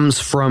that comes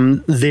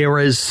from there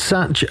is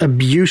such a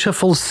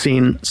beautiful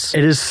sense.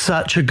 It is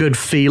such a good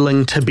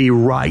feeling to be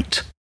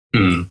right.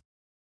 And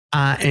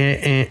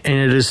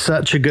it is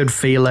such a good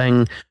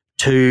feeling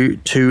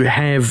to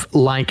have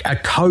like a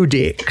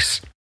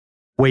codex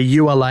where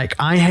you are like,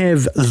 I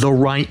have the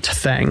right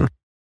thing.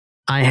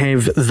 I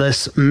have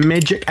this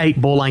magic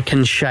 8-ball I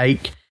can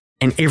shake,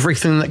 and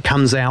everything that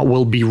comes out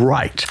will be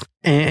right.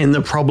 And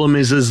the problem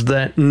is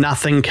that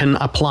nothing can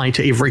apply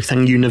to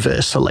everything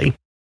universally,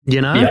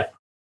 you know? Yeah.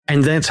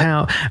 And that's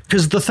how,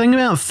 because the thing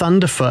about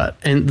Thunderfoot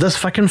and this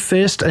fucking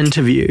first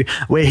interview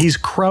where he's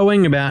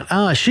crowing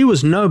about, she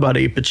was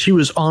nobody, but she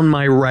was on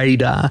my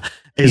radar,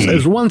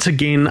 is once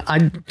again,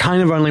 I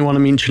kind of only want to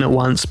mention it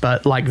once,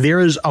 but like there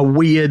is a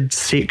weird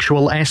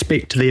sexual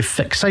aspect to their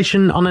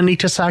fixation on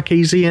Anita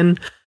Sarkeesian,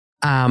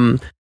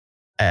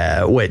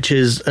 which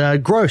is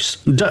gross,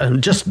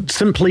 just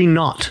simply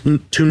not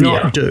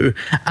do.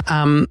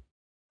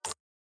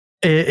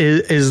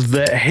 Is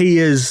that he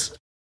is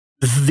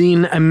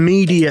then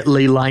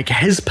immediately like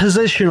his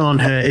position on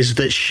her is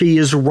that she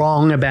is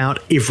wrong about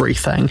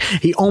everything.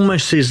 He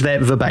almost says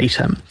that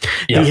verbatim.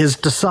 Yeah. He has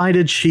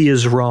decided she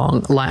is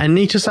wrong. Like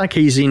Anita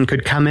Sarkeesian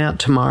could come out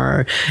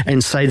tomorrow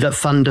and say that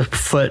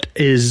Thunderfoot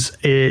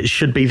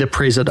should be the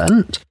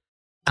president.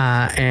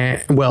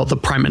 The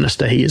prime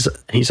minister, he's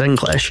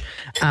English,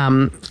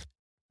 and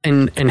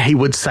he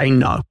would say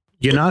no,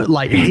 you know,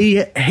 like he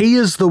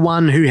is the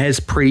one who has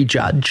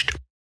prejudged,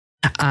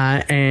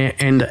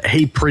 and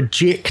he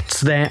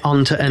projects that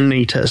onto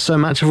Anita. So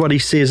much of what he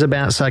says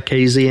about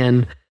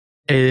Sarkeesian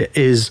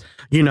is,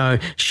 you know,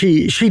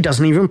 she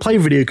doesn't even play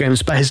video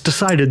games, but has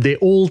decided they're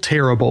all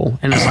terrible,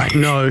 and it's like,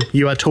 no,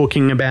 you are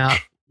talking about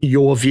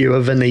your view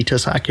of Anita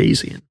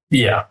Sarkeesian.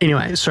 Yeah.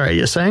 Anyway, sorry,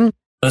 you're saying?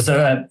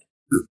 So.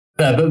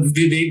 But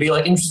the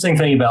like interesting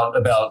thing about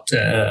Thunderfoot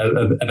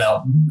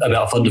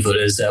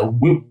is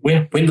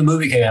when the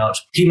movie came out,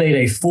 he made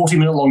a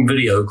 40-minute long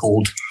video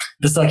called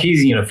 "The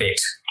Sarkeesian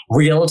Effect: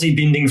 Reality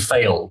Bending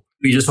Fail."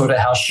 We just talked about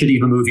how shitty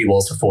the movie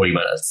was for 40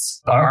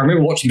 minutes. I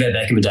remember watching that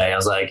back in the day. I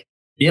was like,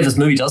 yeah, this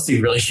movie does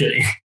seem really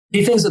shitty.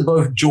 He thinks that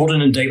both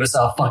Jordan and Davis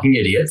are fucking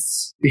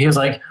idiots. He was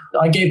like,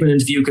 I gave an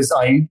interview because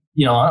I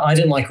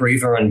didn't like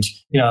Reva, and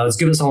it's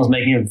good that someone's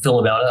making a film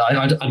about it.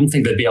 I didn't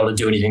think they'd be able to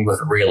do anything with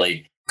it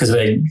really, because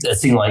it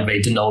seemed like they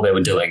didn't know what they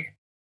were doing.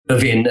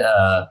 But then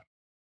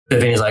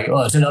he's like,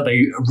 it turned out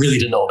they really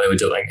didn't know what they were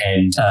doing.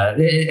 And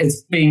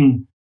it's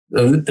been,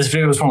 this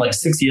video was from like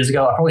 6 years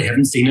ago. I probably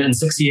haven't seen it in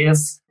 6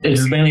 years. It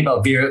is mainly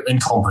about their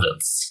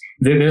incompetence.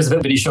 There's a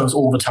bit that he shows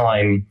all the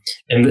time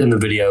in the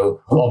video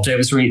of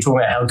Davis really talking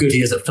about how good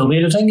he is at film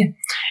editing.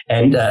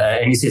 And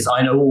he says,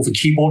 I know all the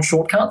keyboard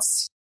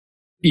shortcuts.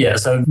 Yeah,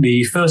 so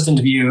the first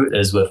interview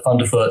is with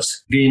Thunderfoot.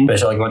 Then they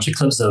show like a bunch of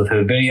clips of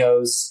her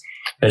videos.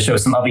 They show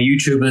some other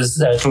YouTubers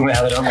talking about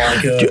how they don't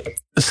like her.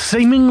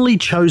 Seemingly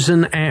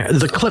chosen,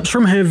 the clips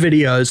from her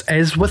videos,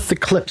 as with the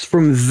clips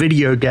from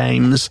video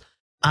games,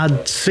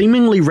 are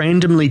seemingly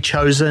randomly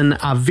chosen,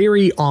 are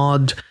very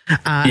odd,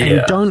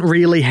 and don't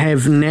really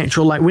have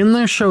natural, like when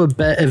they show a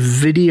bit of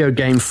video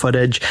game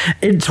footage,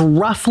 it's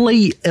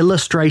roughly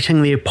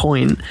illustrating their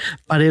point,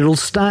 but it'll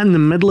start in the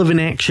middle of an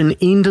action,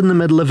 end in the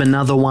middle of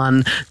another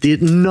one.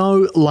 There's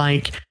no,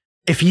 like,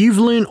 if you've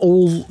learned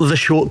all the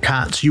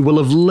shortcuts, you will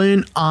have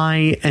learned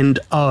I and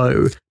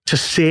O to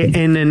set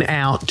in and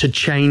out to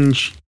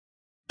change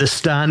the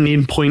start and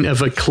end point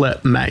of a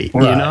clip, mate.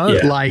 Right, you know,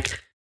 like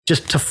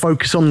just to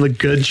focus on the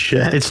good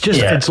shit. It's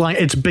just, it's like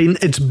it's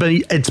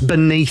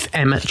beneath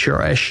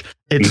amateurish.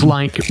 It's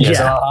like,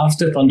 So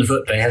after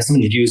Thunderfoot, they have some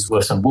interviews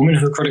with some women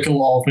who are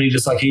critical of Anita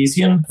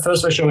Sarkeesian.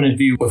 First, they show an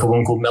interview with a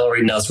woman called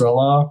Mallory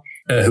Nasrallah,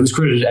 who's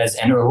credited as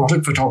an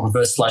erotic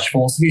photographer /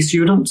 philosophy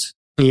student.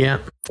 Yeah.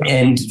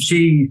 And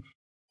she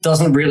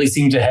doesn't really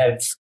seem to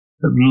have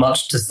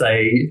much to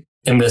say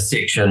in this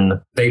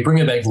section. They bring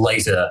her back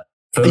later.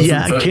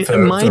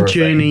 My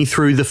journey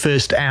through the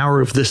first hour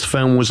of this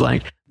film was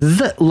like,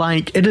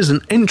 it is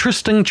an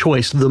interesting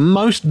choice.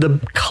 The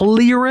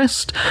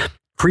clearest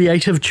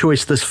creative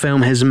choice this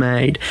film has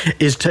made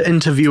is to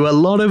interview a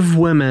lot of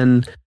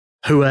women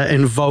who are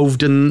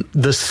involved in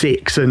the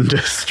sex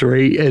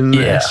industry in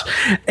this.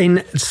 And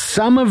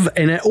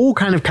it all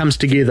kind of comes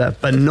together,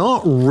 but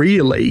not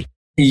really,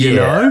 you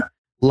know?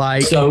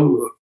 Like,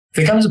 so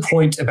there comes a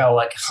point about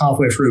like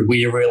halfway through where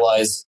you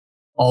realize,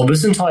 oh,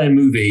 this entire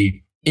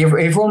movie,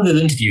 everyone they've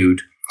interviewed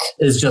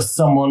is just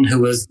someone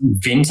who is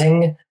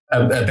venting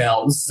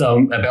about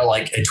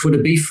like a Twitter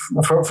beef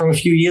from a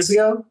few years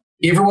ago.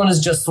 Everyone is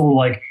just sort of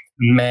like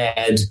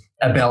mad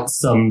about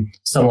some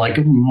like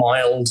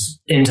mild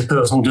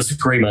interpersonal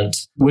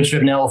disagreement, which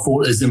they've now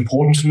thought is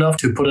important enough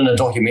to put in a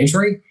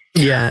documentary.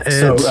 Yeah,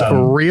 it's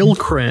real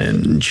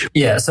cringe.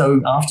 Yeah,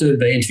 so after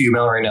they interview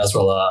Mallory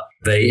Nasrallah,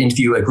 they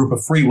interview a group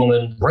of 3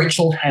 women,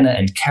 Rachel, Hannah,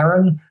 and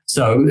Karen.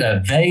 So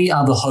they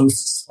are the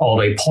hosts of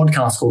a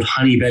podcast called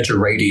Honey Badger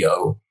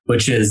Radio,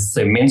 which is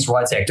a men's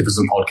rights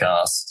activism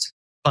podcast.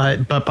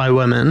 But by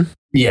women?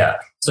 Yeah.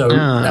 So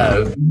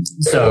there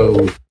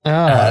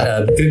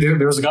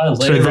was a guy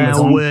later. So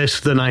they're worse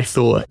than I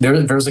thought. There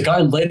was a guy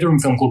later in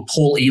the film called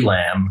Paul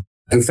Elam,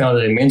 who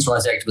founded a men's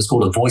rights activist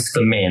called A Voice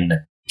for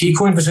Men. He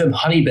coined the term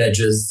honey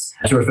badgers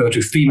to refer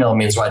to female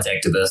men's rights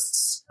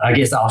activists. I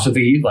guess after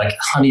the like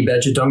Honey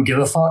Badger Don't Give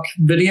a Fuck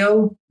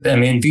video, I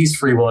mean, these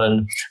 3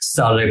 women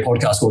started a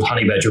podcast called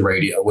Honey Badger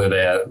Radio, where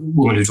they're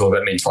women who talk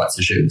about men's rights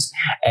issues.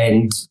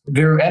 And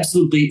there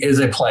absolutely is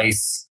a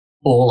place,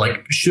 or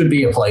like should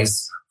be a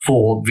place,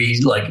 for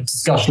the like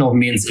discussion of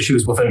men's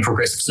issues within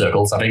progressive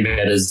circles. I think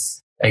that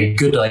is a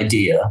good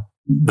idea.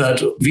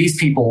 But these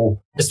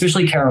people,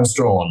 especially Karen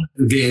Strawn,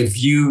 their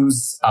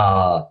views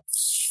are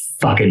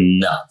fucking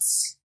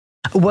nuts.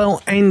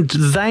 Well, and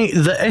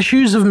the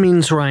issues of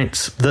men's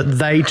rights that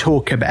they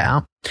talk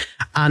about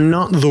are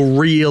not the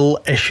real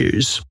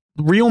issues.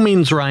 Real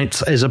men's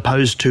rights, as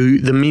opposed to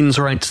the men's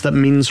rights that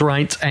men's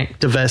rights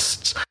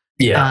activists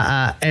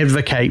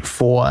advocate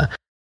for,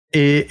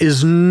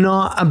 is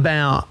not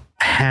about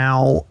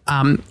how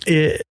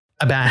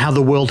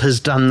the world has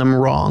done them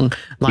wrong.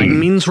 Like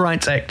men's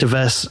rights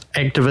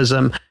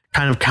activism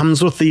kind of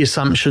comes with the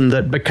assumption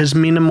that because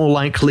men are more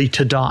likely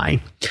to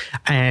die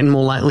and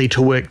more likely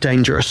to work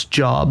dangerous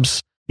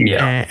jobs,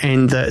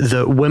 and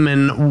the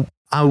women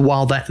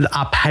while they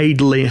are paid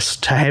less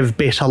to have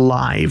better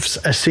lives,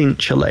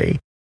 essentially,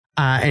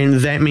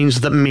 and that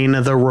means that men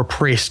are the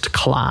repressed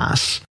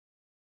class.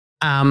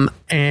 And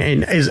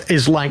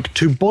is like,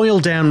 to boil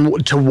down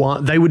to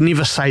what they would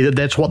never say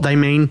that's what they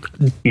mean.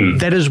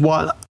 That is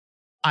what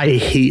I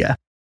hear.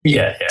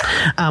 Yeah.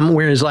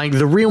 Whereas like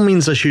the real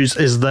men's issues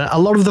is that a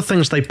lot of the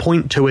things they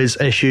point to as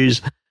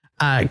issues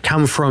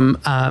come from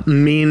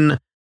men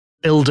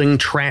building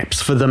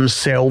traps for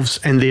themselves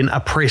and then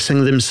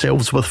oppressing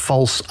themselves with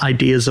false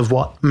ideas of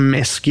what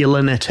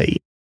masculinity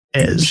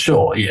is.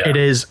 Sure, yeah. It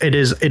is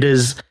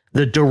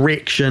the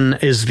direction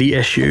is the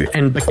issue,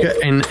 and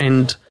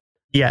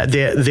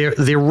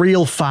they're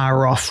real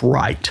far off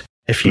right,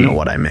 if you know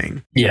what I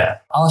mean. Yeah.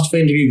 After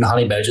the interview with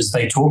Honey Badgers,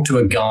 they talked to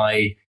a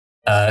guy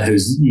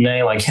whose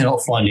name I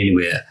cannot find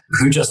anywhere,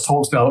 who just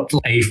talks about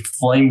a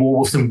flame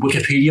war with some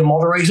Wikipedia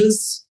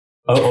moderators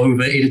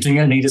over editing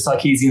Anita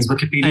Sarkeesian's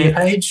Wikipedia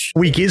page.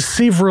 We get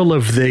several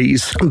of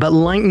these, but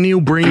like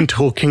Neil Breen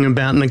talking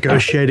about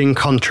negotiating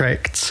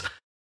contracts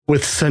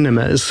with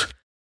cinemas,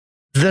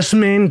 this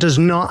man does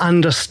not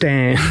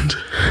understand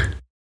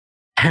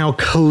how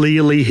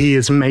clearly he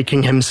is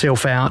making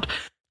himself out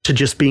to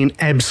just be an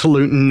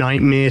absolute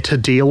nightmare to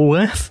deal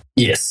with.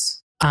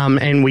 Yes.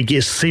 And we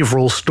get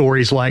several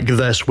stories like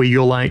this where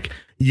you're like,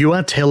 you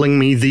are telling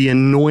me the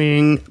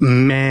annoying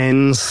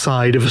man's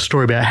side of a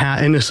story about how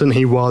innocent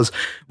he was,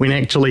 when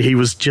actually he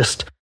was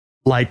just,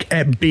 like,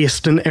 at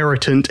best an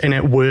irritant and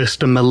at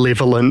worst a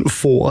malevolent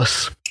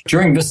force.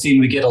 During this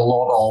scene, we get a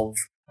lot of,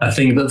 I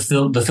think that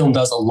the film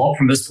does a lot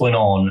from this point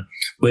on,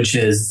 which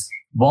is,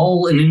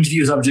 while an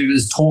interview subject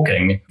is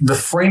talking, the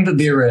frame that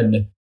they're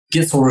in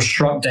gets sort of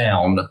shrunk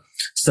down,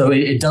 so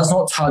it does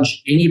not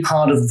touch any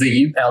part of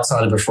the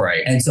outside of the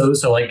frame. And so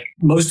like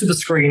most of the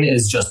screen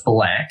is just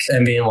black,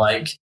 and then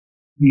like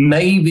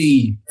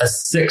maybe a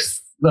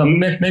sixth,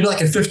 maybe like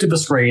a fifth of the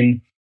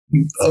screen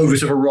over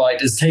to the right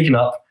is taken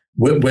up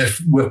with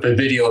the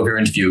video of your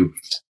interview.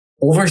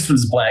 All the rest of it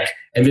is black,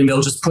 and then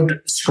they'll just put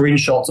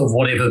screenshots of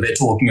whatever they're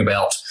talking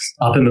about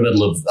up in the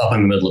middle of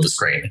the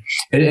screen.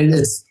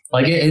 It's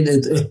like it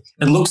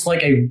looks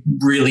like a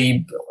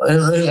really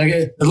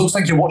it looks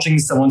like you're watching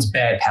someone's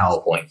bad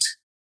PowerPoint.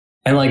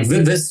 And like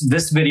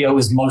this video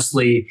is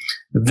mostly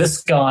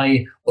this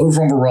guy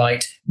over on the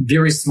right,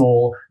 very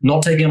small,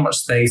 not taking up much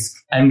space,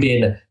 and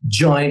then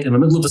giant in the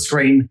middle of the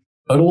screen,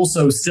 but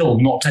also still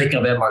not taking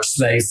up that much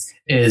space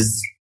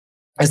is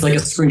like a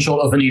screenshot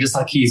of Anita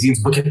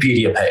Sarkeesian's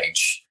Wikipedia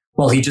page,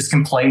 while he just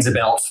complains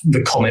about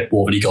the comment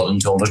war that he got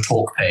into on the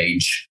talk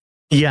page.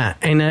 Yeah,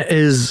 and it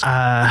is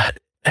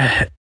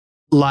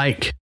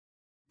like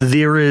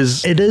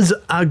it is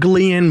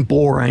ugly and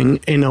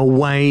boring in a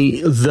way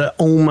that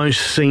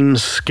almost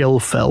seems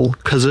skillful,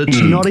 because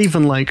it's not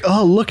even like,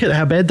 oh, look at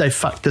how bad they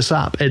fucked this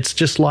up. It's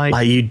just like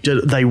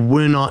they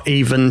were not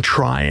even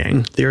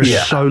trying. There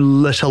is so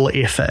little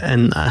effort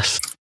in this.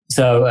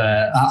 So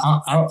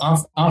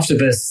after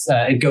this,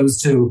 it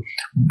goes to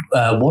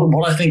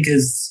what I think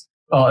is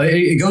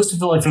it goes to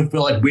the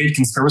like weird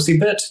conspiracy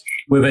bit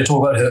where they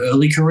talk about her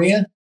early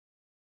career,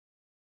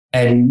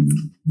 and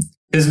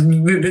there's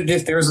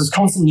this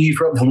constant need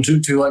for them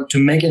to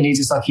make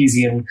Anita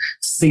Sarkeesian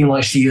seem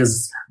like she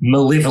is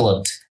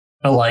malevolent,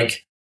 but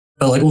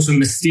also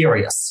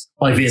mysterious.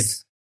 Like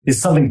there's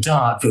something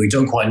dark that we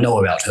don't quite know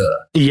about her.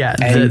 Yeah,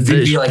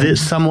 that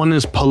someone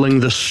is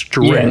pulling the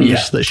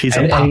strings, that she's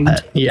a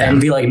puppet.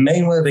 And the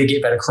main way they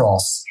get that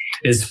across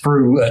is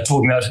through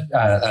talking about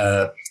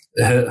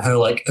her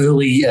like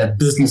early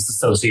business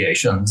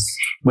associations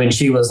when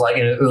she was like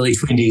in her early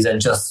 20s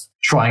and just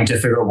trying to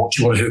figure out what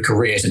she wanted her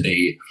career to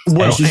be.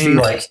 Well, and she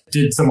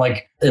did some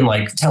in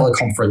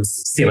teleconference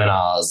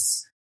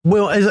seminars.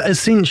 Well,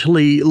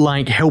 essentially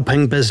like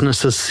helping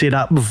businesses set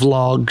up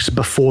vlogs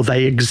before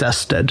they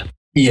existed.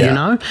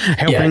 Yeah.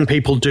 Helping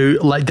people do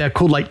they're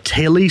called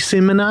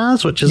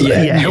tele-seminars, which is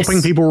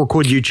helping people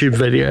record YouTube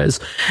videos.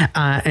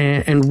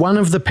 And one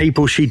of the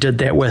people she did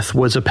that with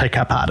was a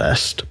pickup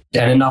artist.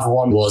 And another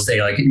one was a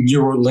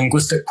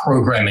neuro-linguistic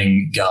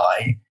programming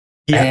guy.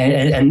 Yeah.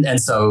 And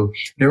so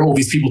there are all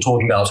these people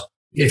talking about,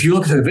 if you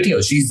look at her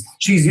videos, she's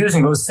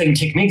using those same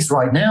techniques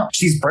right now.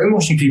 She's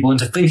brainwashing people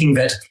into thinking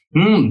that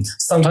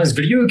sometimes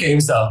video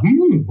games are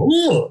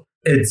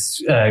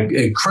it's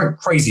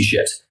crazy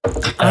shit.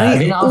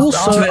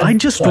 I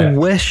just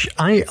wish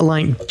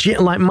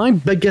my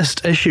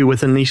biggest issue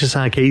with Anita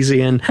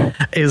Sarkeesian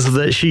is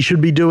that she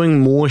should be doing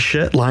more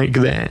shit like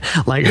that.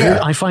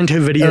 I find her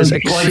videos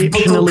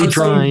exceptionally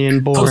dry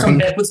and boring. Put some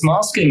backwards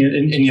masking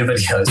in your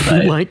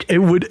videos, mate.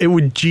 It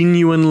would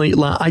genuinely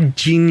I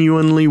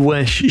genuinely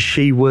wish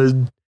she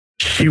would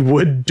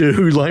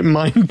do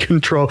mind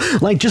control,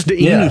 just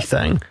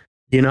anything.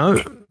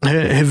 Her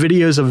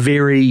videos are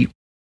very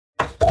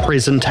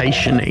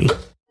presentation-y.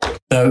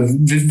 So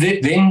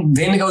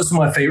then it goes to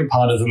my favorite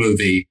part of the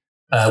movie,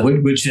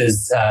 which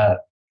is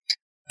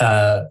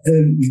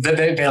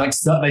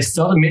they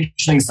started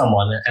mentioning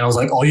someone, and I was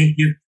like, oh,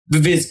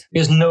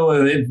 there's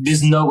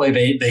no way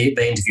they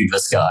interviewed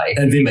this guy,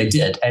 and then they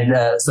did, and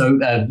so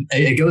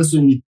it goes to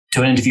an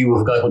interview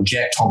with a guy called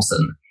Jack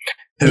Thompson,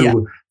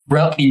 who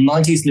throughout the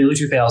 90s and early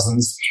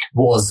 2000s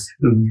was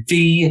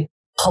the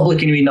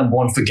public enemy number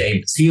one for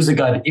gamers. He was a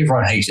guy that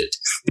everyone hated.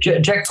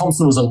 Jack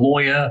Thompson was a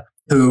lawyer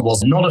who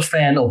was not a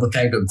fan of the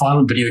fact that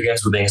violent video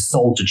games were being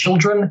sold to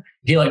children.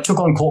 He took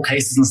on court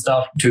cases and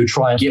stuff to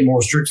try and get more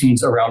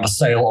restrictions around the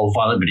sale of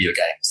violent video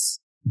games.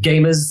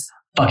 Gamers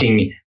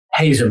fucking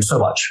hated him so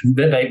much.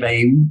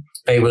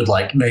 They would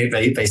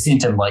they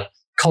sent him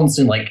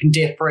constant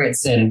death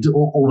threats and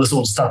all this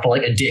sort of stuff for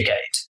a decade.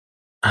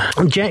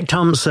 Jack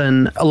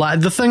Thompson,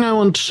 the thing I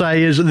want to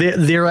say is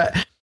there are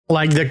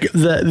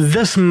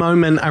this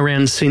moment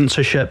around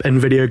censorship in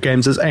video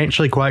games is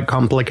actually quite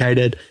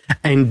complicated,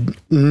 and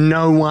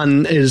no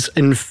one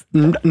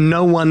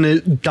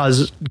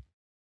does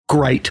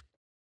great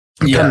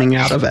coming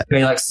out of it.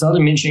 They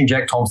started mentioning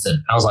Jack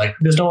Thompson. I was like,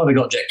 there's no way they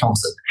got Jack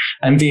Thompson.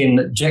 And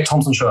then Jack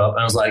Thompson showed up,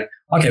 and I was like,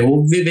 okay,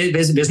 well,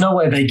 there's no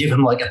way they give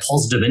him a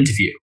positive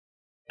interview.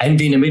 And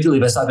then immediately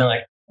they start being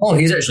like, oh,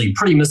 he's actually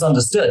pretty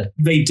misunderstood.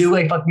 They do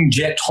a fucking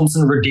Jack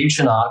Thompson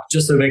redemption arc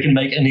just so they can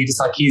make Anita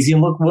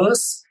Sarkeesian look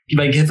worse.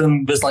 They give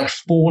him this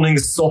fawning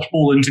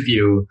softball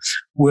interview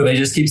where they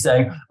just keep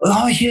saying,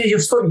 "Oh yeah,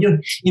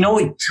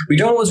 we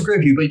don't always agree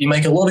with you, but you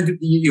make a lot of good.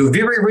 You're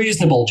very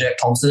reasonable, Jack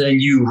Thompson,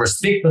 and you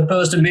respect the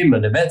First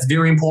Amendment, and that's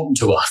very important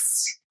to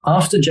us."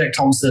 After Jack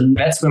Thompson,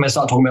 that's when they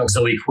start talking about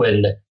Zoe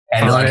Quinn,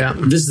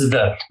 and this is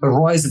the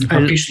rise of the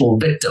professional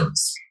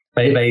victims.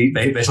 They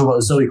talk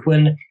about Zoe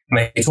Quinn,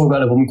 and they talk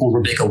about a woman called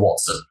Rebecca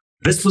Watson.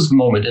 This was the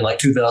moment in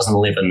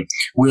 2011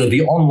 where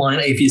the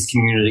online atheist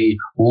community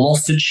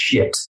lost its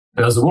shit.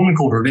 There was a woman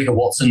called Rebecca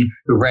Watson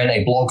who ran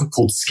a blog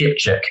called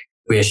Skeptic,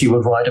 where she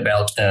would write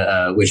about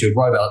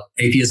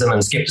atheism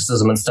and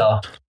skepticism and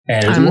stuff.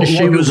 And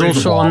she was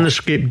also on the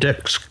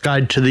Skeptic's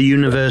Guide to the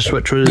Universe,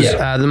 which was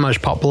the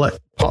most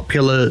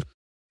popular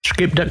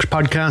Skeptics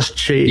podcast.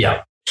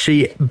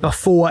 She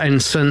before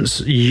and since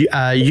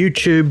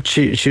YouTube,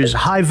 she was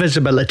high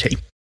visibility.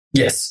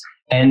 Yes.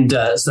 And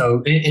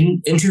so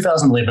in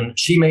 2011,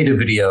 she made a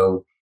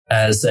video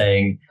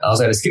saying, I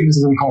was at a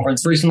skepticism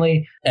conference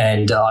recently,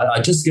 and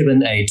I'd just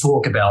given a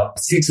talk about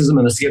skepticism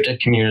in the skeptic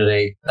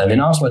community. And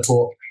then after my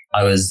talk,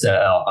 I was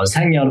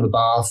hanging out at the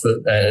bar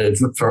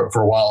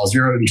for a while. I was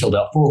there until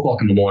about 4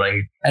 o'clock in the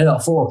morning. At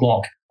about 4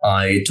 o'clock,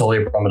 I told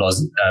everyone that it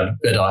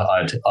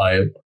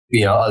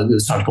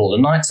was time to call it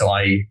a night. So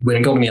I went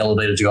and got in the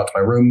elevator to go up to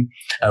my room.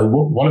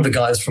 One of the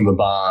guys from the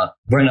bar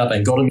ran up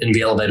and got in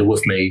the elevator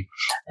with me.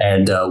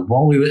 And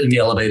while we were in the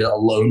elevator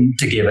alone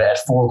together at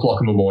 4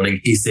 o'clock in the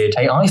morning, he said,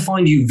 "Hey, I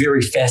find you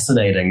very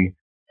fascinating.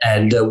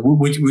 And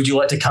would you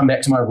like to come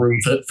back to my room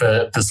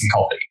for some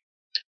coffee?"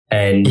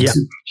 And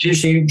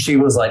she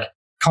was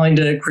kind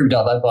of creeped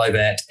out by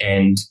that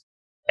and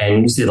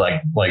said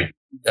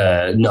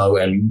no,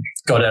 and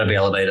got out of the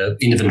elevator,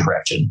 end of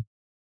interaction.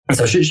 And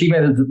so she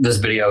made this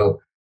video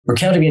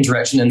recounting the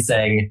interaction and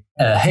saying,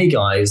 "Hey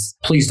guys,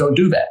 please don't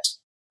do that."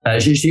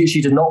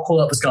 She did not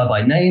call out this guy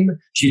by name.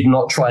 She did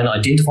not try and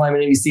identify him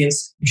in any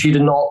sense. She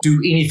did not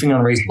do anything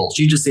unreasonable.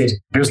 She just said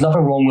there's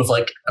nothing wrong with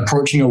like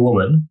approaching a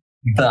woman,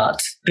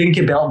 but think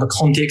about the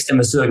context and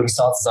the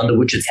circumstances under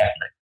which it's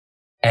happening.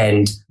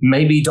 And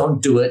maybe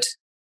don't do it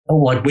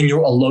like when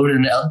you're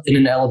alone in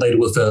an elevator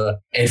with her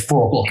at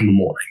 4 o'clock in the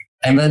morning.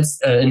 And that's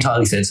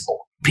entirely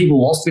sensible.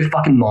 People lost their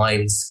fucking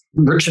minds.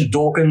 Richard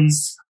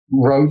Dawkins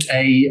wrote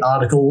a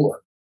article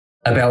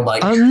about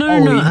like...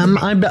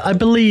 I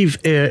believe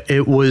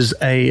it was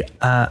a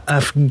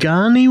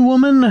Afghani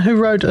woman who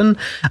wrote an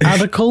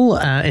article,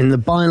 and the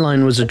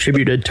byline was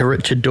attributed to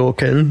Richard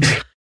Dawkins.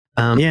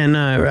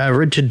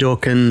 Richard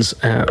Dawkins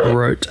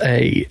wrote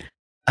a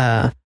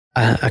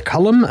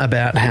column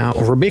about how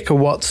Rebecca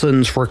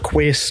Watson's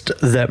request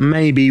that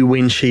maybe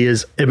when she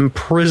is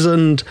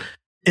imprisoned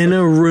in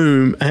a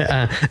room,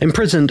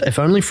 imprisoned, if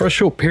only for a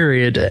short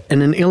period,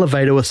 in an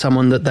elevator with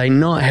someone that they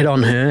not hit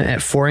on her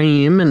at 4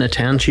 a.m. in a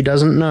town she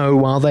doesn't know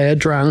while they are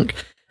drunk,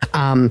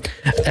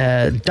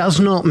 does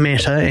not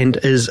matter and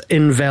is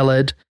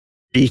invalid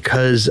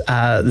because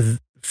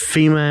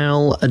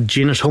female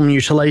genital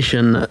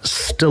mutilation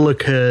still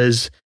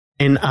occurs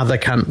in other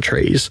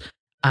countries.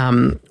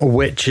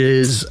 Which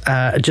is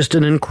just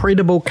an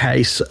incredible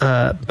case,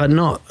 but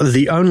not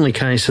the only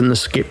case in the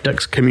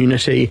skeptics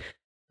community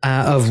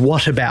of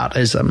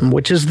whataboutism,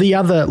 which is the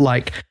other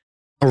like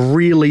a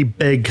really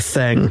big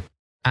thing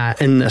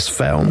in this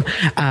film,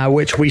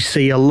 which we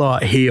see a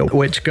lot here,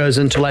 which goes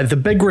into like the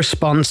big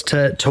response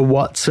to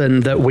Watson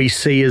that we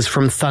see is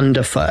from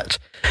Thunderfoot,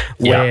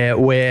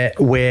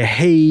 where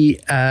he.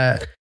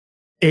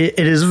 It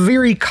is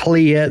very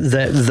clear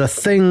that the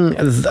thing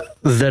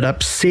that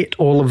upset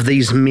all of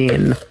these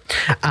men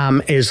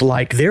is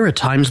like, there are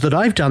times that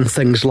I've done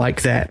things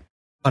like that,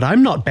 but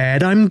I'm not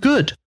bad, I'm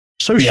good.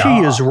 So she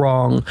is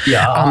wrong.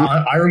 Yeah,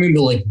 I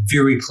remember like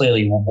very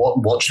clearly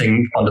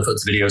watching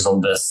Thunderfoot's videos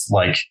on this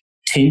like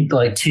 10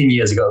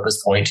 years ago at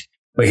this point,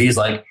 where he's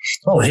like,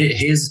 oh,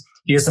 here's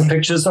some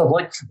pictures of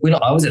like when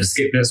I was at a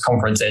skeptics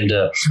conference and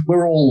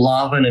we're all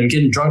laughing and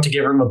getting drunk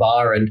together in the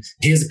bar, and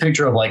here's a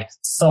picture of like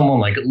someone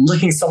like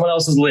licking someone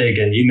else's leg,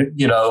 and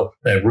you know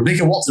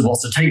Rebecca Watson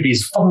wants to take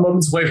these fun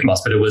moments away from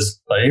us, but it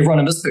was like everyone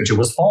in this picture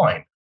was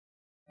fine.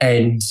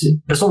 And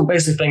the sort of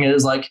basic thing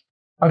is like,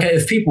 okay,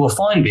 if people were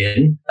fine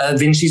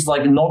then she's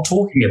like not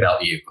talking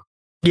about you.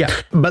 Yeah,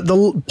 but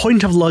the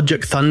point of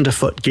logic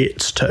Thunderfoot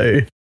gets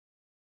to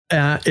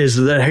is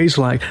that he's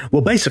like,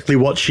 well, basically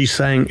what she's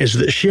saying is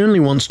that she only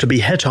wants to be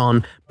hit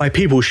on by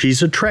people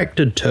she's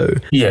attracted to.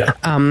 Yeah.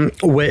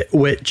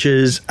 Which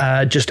is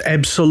just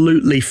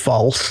absolutely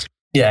false.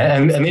 Yeah,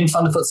 and then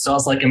Thunderfoot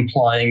starts like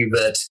implying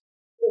that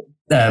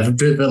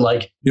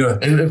like, you know,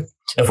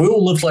 if we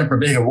all looked like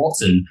Rebecca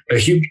Watson,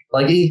 he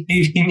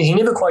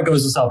never quite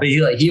goes this up, but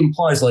he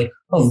implies like,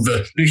 oh,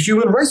 the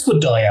human race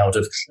would die out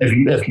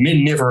if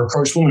men never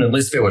approached women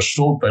unless they were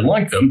sure they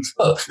liked them.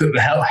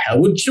 How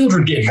would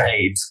children get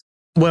made?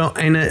 Well,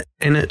 and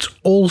it's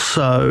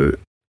also,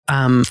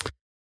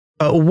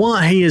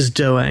 what he is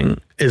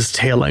doing is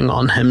telling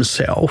on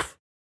himself.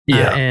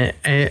 Yeah.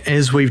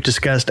 As we've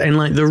discussed, and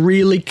like the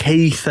really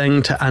key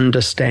thing to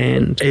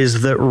understand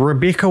is that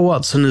Rebecca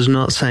Watson is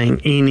not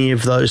saying any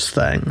of those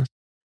things.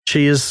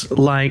 She is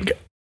like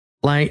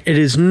it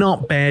is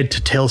not bad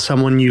to tell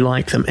someone you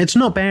like them. It's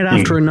not bad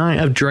after a night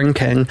of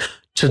drinking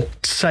to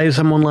say to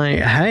someone like,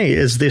 hey,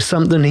 is there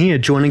something here?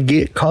 Do you want to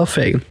get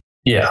coffee?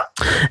 Yeah.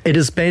 It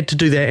is bad to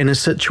do that in a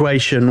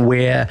situation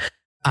where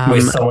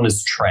someone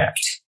is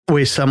trapped.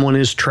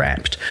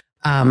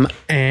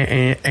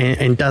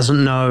 And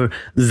doesn't know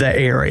the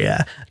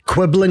area.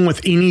 Quibbling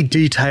with any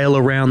detail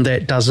around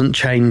that doesn't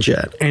change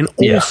it. And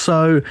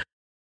also,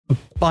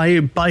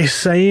 by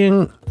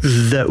saying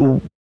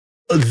that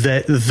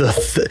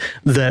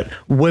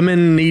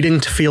women needing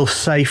to feel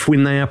safe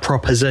when they are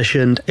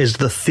propositioned is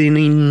the thin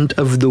end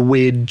of the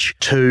wedge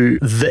to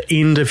the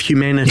end of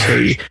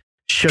humanity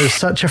shows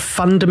such a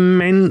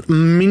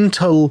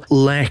fundamental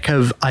lack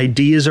of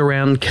ideas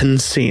around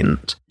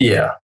consent.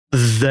 Yeah.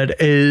 That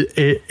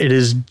it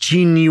is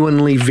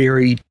genuinely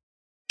very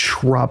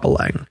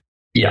troubling.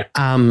 Yeah.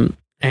 And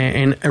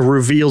it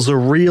reveals a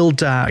real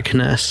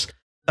darkness.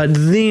 But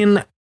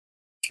then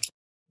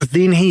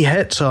he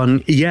hits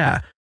on,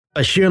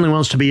 but she only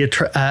wants to be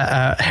hit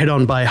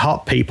on by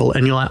hot people.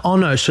 And you're like, oh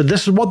no, so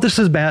this is what this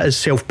is about is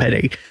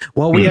self-pity.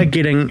 What we are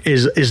getting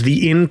is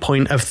the end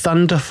point of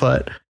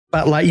Thunderfoot.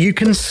 But like you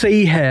can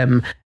see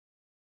him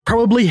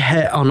probably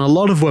hit on a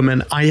lot of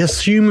women, I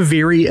assume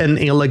very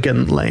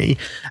inelegantly,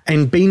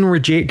 and been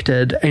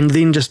rejected, and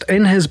then just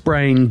in his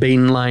brain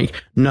being like,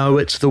 no,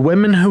 it's the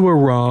women who are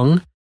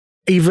wrong,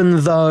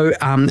 even though,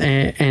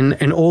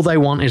 and all they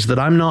want is that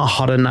I'm not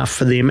hot enough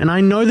for them. And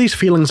I know these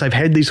feelings, I've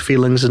had these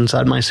feelings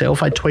inside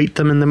myself. I tweet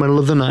them in the middle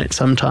of the night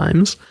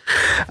sometimes.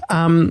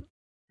 And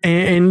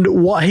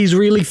what he's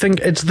really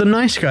it's the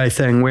nice guy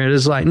thing, where it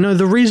is like, no,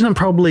 the reason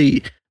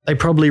they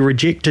probably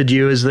rejected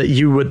you is that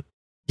you would,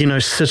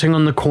 sitting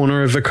on the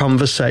corner of a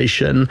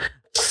conversation,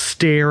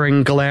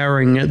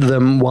 glaring at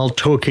them while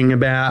talking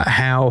about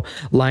how,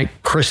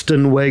 like,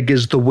 Kristen Wiig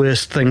is the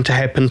worst thing to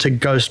happen to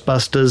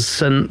Ghostbusters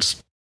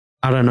since,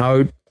 I don't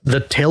know,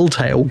 the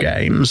Telltale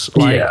games.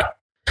 Like,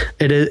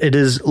 it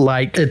is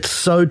like, it's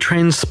so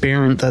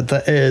transparent that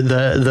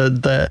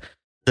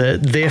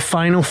their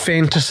Final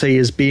Fantasy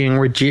is being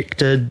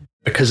rejected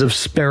because of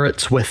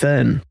spirits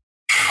within.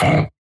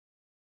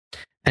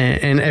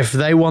 And if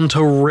they want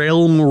a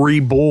realm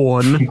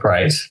reborn,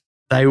 right,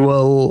 they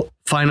will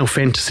Final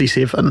Fantasy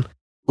VII.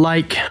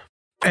 Like,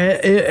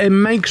 it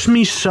makes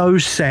me so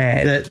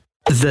sad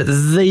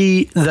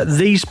that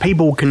these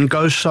people can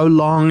go so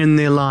long in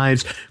their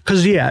lives,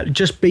 because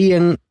just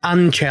being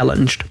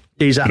unchallenged.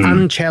 These are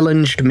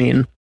unchallenged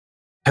men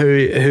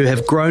who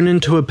have grown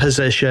into a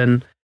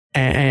position,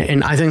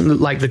 and I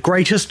think like the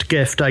greatest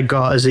gift I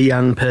got as a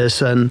young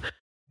person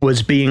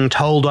was being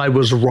told I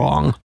was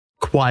wrong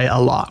quite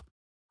a lot.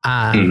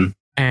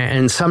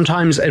 And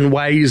sometimes in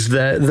ways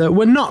that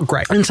were not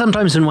great, and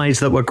sometimes in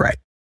ways that were great.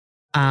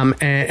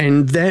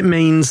 And that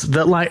means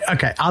that, like,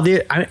 okay,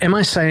 am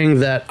I saying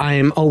that I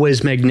am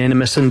always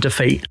magnanimous in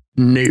defeat?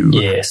 No.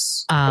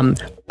 Yes.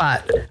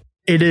 But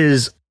it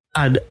is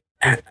a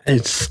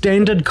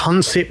standard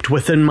concept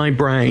within my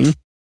brain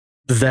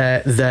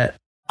that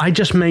I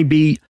just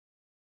maybe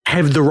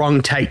have the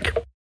wrong take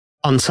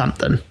on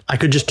something. I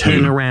could just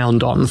turn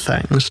around on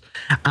things.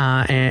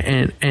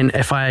 And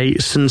if I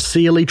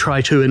sincerely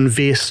try to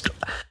invest,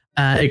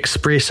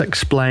 express,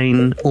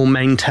 explain, or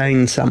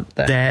maintain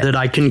something, that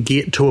I can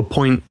get to a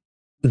point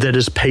that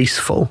is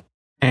peaceful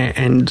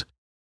and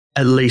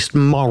at least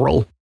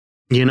moral,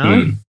 you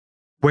know?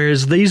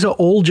 Whereas these are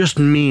all just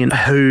men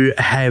who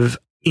have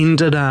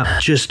ended up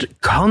just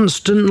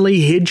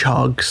constantly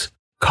hedgehogs,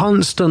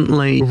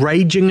 constantly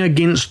raging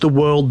against the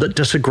world that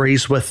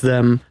disagrees with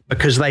them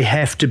because they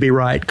have to be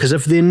right. Because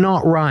if they're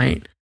not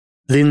right,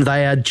 then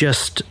they are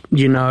just,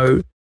 you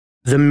know,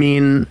 the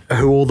men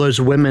who all those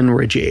women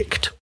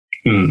reject.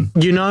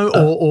 You know,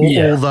 or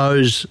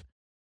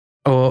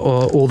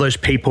all those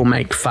people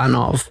make fun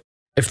of.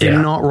 If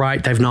they're not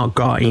right, they've not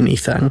got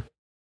anything.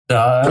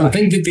 I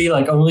think that the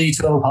only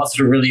two other parts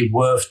that are really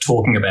worth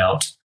talking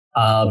about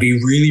be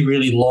really,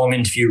 really long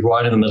interview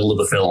right in the middle of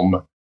the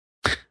film.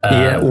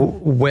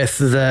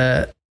 With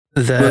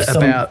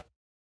about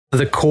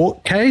the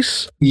court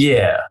case.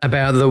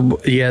 About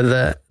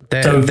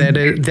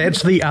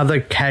that's the other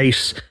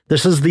case.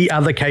 This is the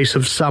other case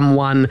of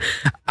someone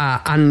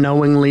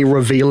unknowingly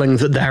revealing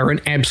that they're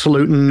an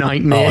absolute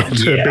nightmare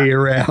to be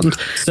around.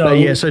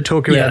 So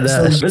talk about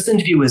that. So this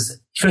interview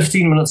is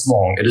 15 minutes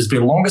long. It is the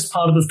longest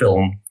part of the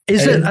film.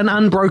 Is it an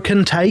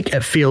unbroken take?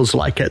 It feels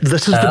like it.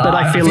 This is the bit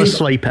I fell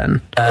asleep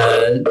in.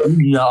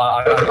 No,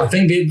 I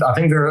think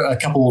there are a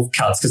couple of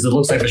cuts because it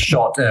looks like the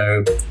shot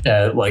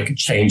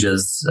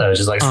changes,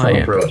 just like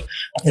scroll through it.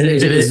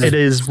 It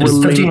is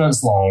 15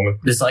 minutes long.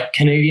 This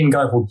Canadian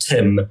guy called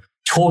Tim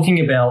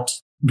talking about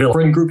the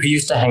friend group he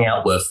used to hang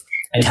out with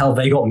and how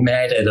they got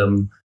mad at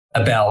him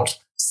about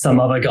some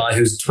other guy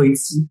whose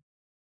tweets.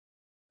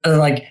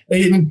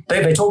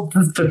 They talk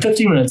for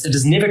 15 minutes. It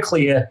is never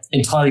clear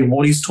entirely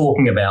what he's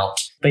talking about.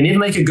 They never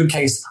make a good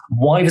case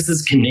why this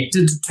is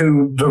connected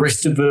to the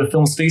rest of the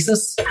film's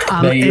thesis.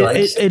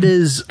 It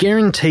is,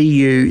 guarantee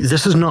you,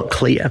 this is not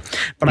clear,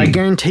 but I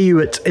guarantee you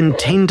it's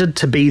intended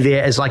to be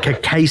there as like a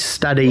case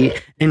study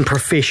in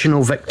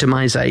professional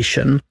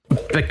victimization.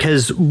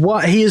 Because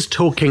what he is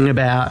talking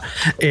about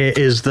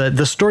is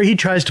the story he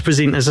tries to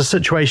present as a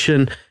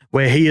situation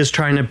where he is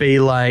trying to be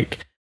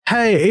like,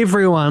 hey,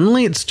 everyone,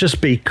 let's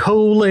just be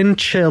cool and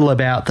chill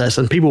about this.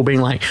 And people being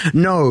like,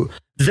 no,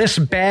 this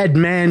bad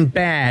man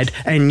bad,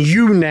 and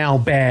you now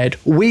bad.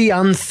 We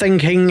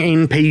unthinking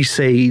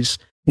NPCs.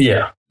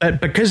 Yeah. But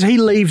because he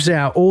leaves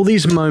out all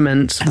these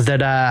moments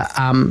that are,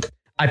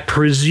 I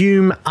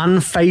presume,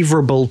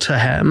 unfavorable to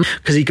him,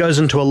 because he goes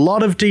into a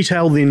lot of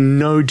detail, then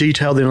no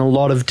detail, then a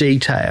lot of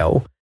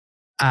detail,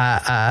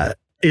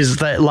 is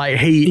that like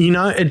he, you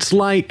know, it's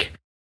like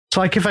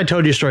if I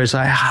told you a story, it's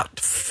like,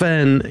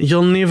 Finn,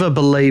 you'll never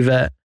believe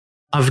it.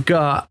 I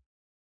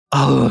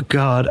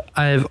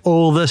have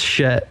all this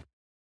shit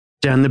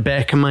down the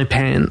back of my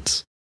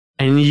pants.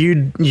 And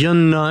you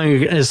know,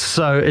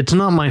 it's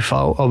not my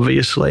fault,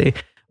 obviously.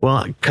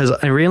 Well, because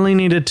I really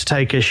needed to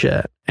take a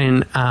shit.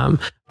 And,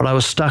 but I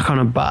was stuck on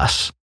a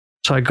bus.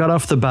 So I got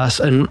off the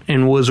bus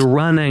and was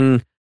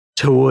running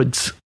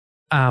towards,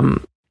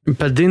 but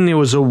then there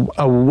was a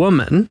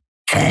woman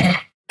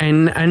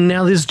and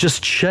now there's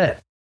just shit.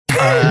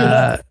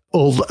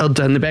 All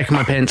down the back of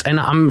my pants, and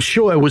I'm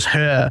sure it was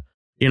her,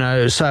 you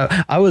know. So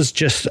I was,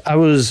 you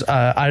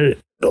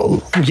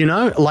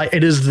know, like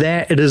it is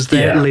that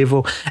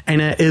level,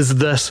 and it is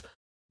this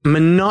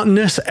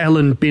monotonous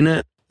Alan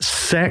Bennett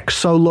sax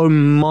solo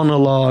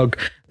monologue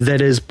that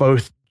is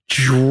both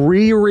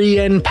dreary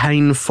and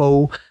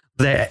painful.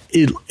 That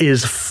it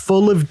is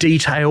full of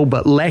detail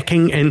but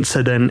lacking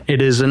incident.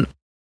 It is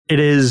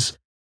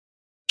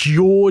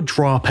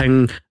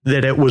jaw-dropping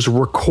that it was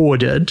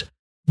recorded.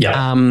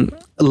 Yeah.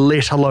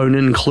 Let alone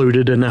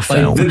included in a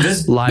film.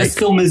 This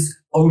film is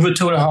over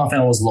 2.5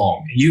 hours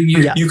long.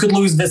 You could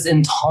lose this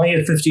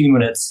entire 15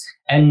 minutes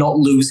and not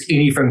lose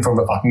anything from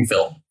the fucking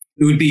film.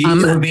 It would be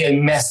a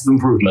massive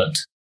improvement.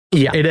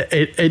 Yeah,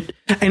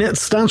 it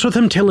starts with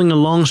him telling a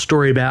long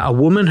story about a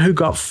woman who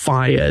got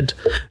fired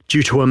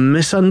due to a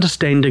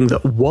misunderstanding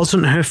that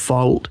wasn't her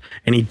fault,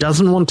 and he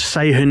doesn't want to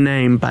say her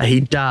name, but he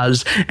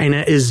does, and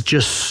it is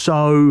just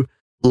so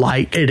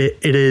like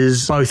it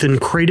is both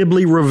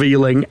incredibly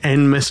revealing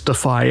and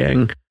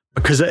mystifying,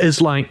 because it is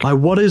like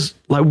what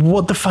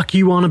the fuck are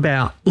you on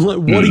about? Like,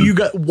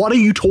 what are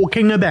you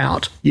talking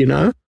about? You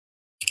know,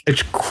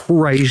 it's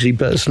crazy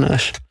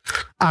business.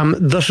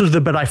 This is the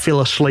bit I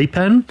fell asleep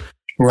in.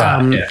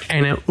 Right,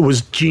 and it was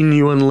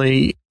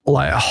genuinely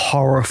like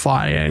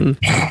horrifying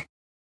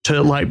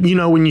to, like, you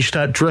know, when you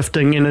start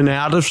drifting in and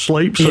out of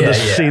sleep. So the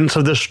sense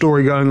of the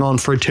story going on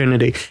for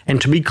eternity.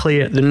 And to be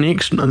clear,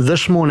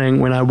 this morning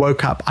when I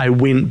woke up, I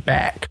went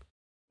back.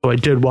 So I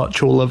did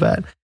watch all of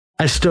it.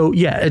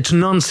 It's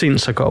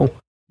nonsensical.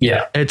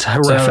 Yeah. It's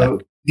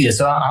horrific.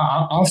 So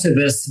after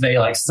this, they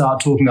like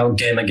start talking about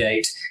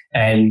Gamergate,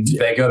 and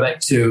they go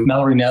back to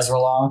Mallory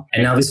Nasrallah.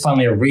 And now there's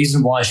finally a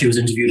reason why she was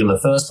interviewed in the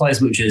first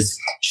place, which is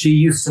she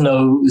used to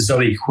know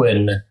Zoe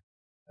Quinn,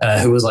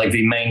 who was like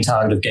the main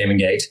target of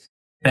Gamergate,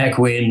 back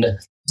when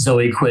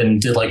Zoe Quinn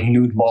did like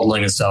nude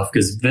modeling and stuff,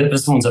 because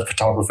this one's a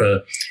photographer,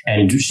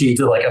 and she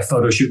did like a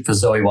photo shoot for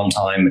Zoe one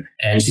time,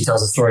 and she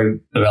tells a story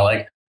about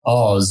like,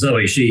 oh,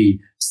 Zoe, she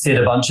said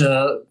a bunch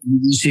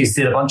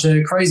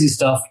of crazy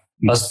stuff.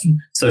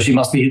 So she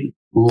must be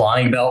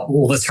lying about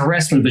all this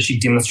harassment that she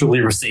demonstrably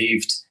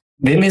received.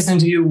 Then there's an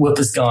interview with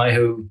this guy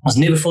who I was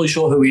never fully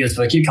sure who he is,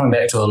 but I keep coming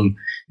back to him.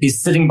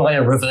 He's sitting by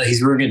a river,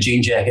 he's wearing a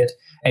jean jacket,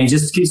 and he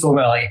just keeps talking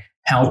about like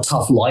how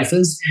tough life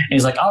is. And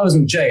he's like, I was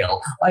in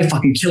jail. I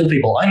fucking kill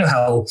people. I know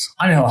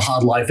how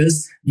hard life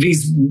is.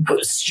 These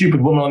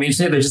stupid women on the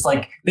internet, they're just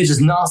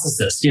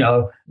narcissists, you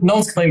know. No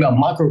one's complaining about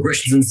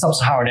microaggressions in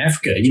sub-Saharan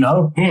Africa, you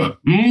know?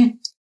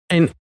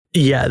 And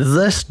yeah,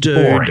 this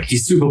dude, boring.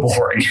 He's super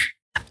boring.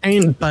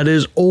 But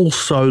is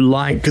also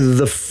like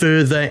the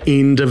further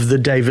end of the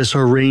Davis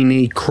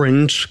Arini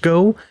cringe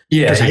school.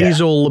 Yeah. Because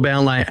he's all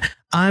about like,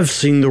 I've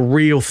seen the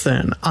real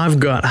thing. I've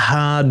got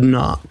hard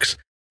knocks.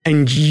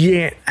 And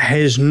yet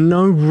has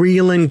no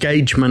real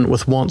engagement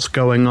with what's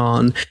going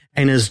on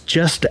and is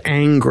just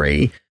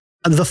angry.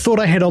 The thought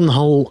I had on the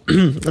whole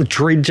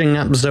dredging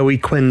up Zoe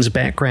Quinn's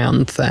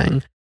background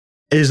thing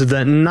is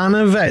that none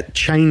of it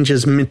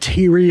changes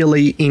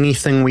materially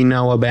anything we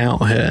know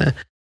about her.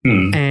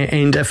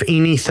 And if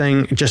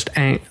anything, just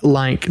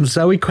like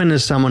Zoe Quinn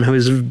is someone who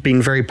has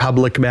been very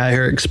public about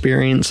her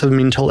experience of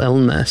mental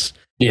illness.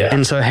 Yeah.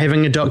 And so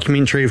having a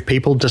documentary of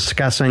people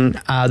discussing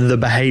the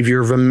behavior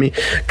of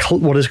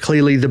what is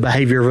clearly the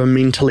behavior of a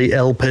mentally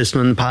ill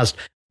person in the past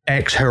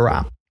backs her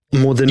up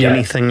more than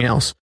anything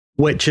else,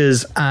 which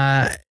is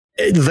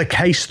the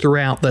case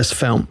throughout this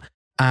film.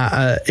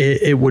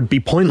 It would be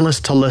pointless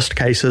to list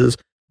cases,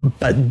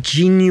 but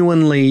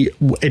genuinely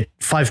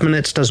 5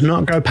 minutes does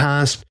not go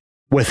past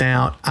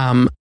without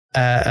them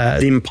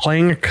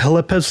playing a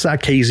clip of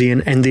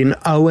Sarkeesian and then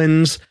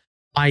Owens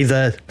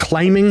either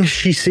claiming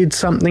she said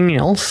something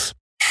else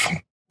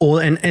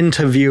or an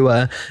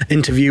interviewee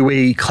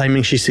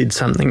claiming she said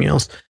something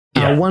else.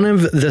 One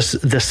of the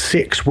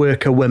sex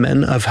worker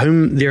women, of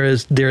whom there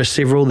are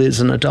several.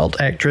 There's an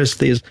adult actress,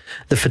 there's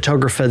the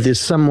photographer, there's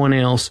someone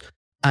else.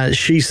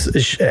 She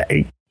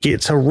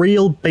gets a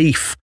real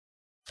beef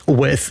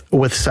with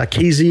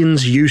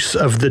Sarkeesian's use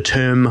of the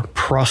term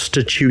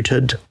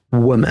prostituted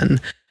woman,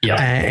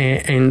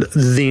 and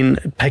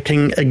then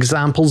picking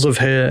examples of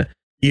her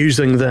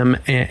using them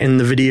in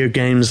the video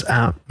games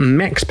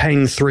Max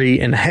Payne 3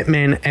 and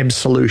Hitman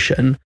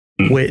Absolution,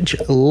 which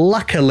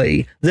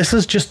luckily, this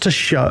is just to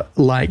show,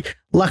 like,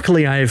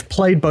 luckily I have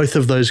played both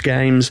of those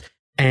games,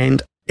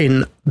 and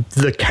in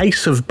the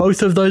case of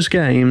both of those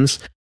games,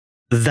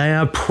 they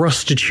are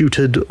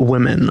prostituted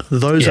women.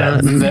 Those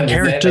are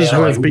characters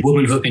who have been...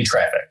 women who have been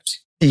trafficked.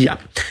 Yeah.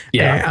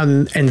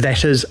 And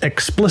that is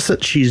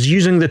explicit. She's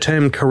using the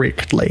term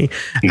correctly.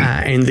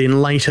 And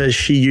then later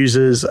she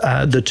uses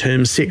the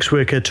term sex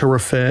worker to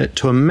refer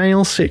to a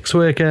male sex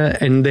worker.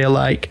 And they're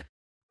like,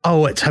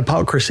 oh, it's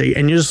hypocrisy.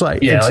 And you're just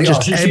like, it's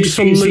just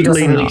absolutely she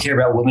doesn't really not. care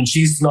about women.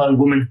 She's denying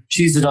women.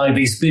 She's denying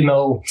these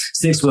female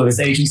sex workers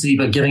agency,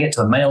 but giving it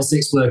to male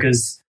sex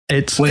workers.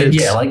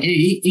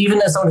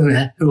 Even as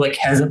someone who like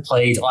hasn't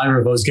played either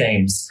of those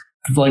games,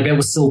 like that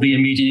was still the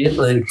immediate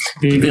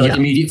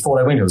immediate thought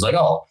I went to. It was like,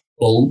 oh,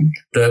 well,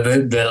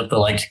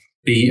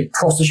 the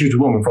prostituted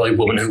women, probably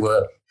women who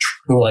were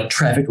like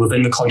trafficked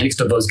within the context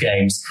of those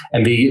games,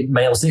 and the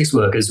male sex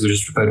workers who were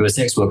just referred to as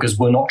sex workers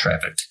were not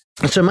trafficked.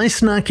 So my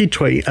snarky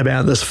tweet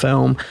about this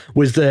film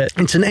was that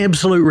it's an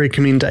absolute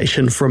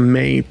recommendation from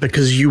me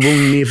because you will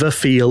never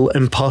feel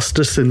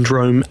imposter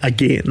syndrome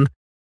again.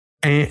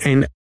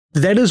 And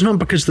that is not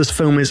because this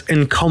film is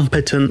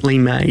incompetently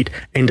made,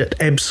 and it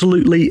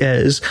absolutely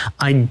is.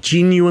 I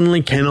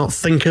genuinely cannot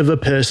think of a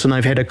person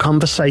I've had a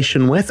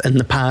conversation with in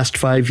the past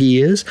 5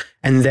 years,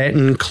 and that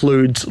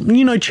includes,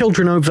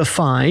 children over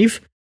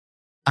 5,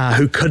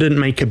 who couldn't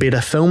make a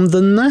better film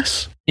than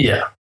this.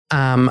 Yeah.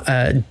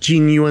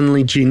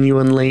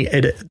 Genuinely,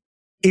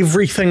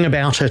 everything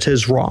about it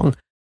is wrong.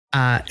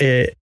 But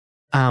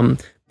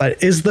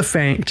is the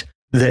fact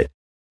that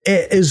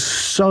it is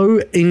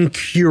so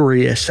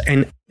incurious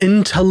and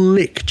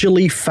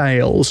intellectually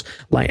fails.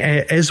 Like,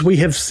 as we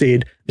have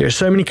said, there are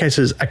so many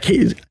cases.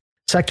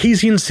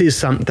 Sarkeesian says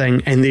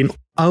something and then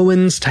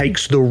Owens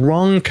takes the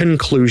wrong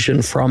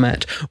conclusion from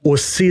it, or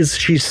says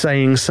she's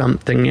saying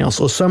something else,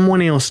 or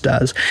someone else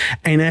does.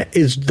 And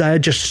they're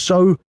just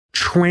so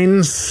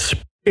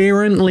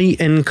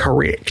transparently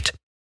incorrect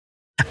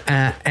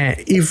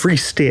at every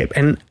step.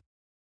 And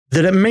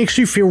that it makes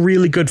you feel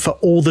really good for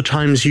all the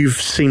times you've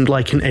seemed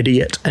like an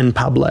idiot in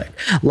public.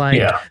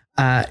 Like,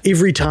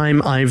 every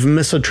time I've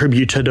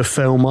misattributed a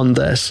film on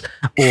this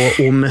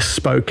or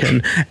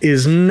misspoken,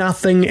 is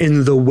nothing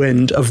in the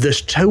wind of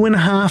this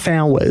 2.5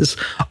 hours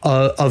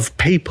of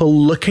people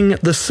looking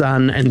at the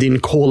sun and then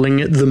calling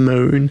it the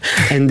moon.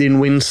 And then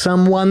when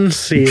someone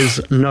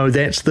says, no,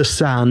 that's the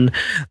sun,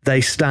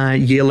 they start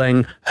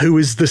yelling, who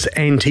is this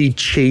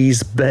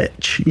anti-cheese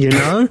bitch, you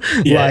know?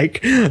 Like,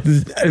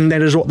 and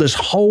that is what this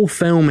whole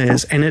film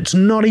is. And it's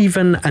not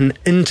even an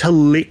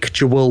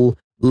intellectual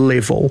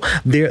level.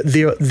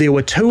 There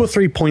were 2 or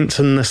 3 points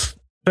in this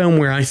film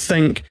where I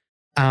think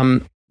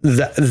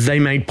that they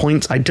made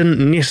points I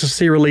didn't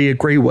necessarily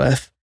agree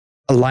with.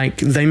 Like,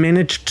 they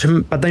managed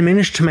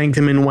to make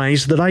them in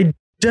ways that I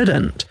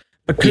didn't,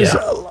 because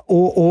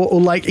or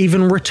like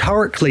even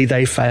rhetorically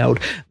they failed.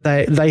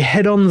 They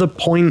hit on the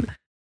point.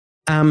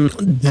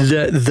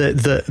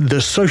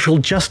 The social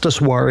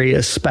justice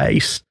warrior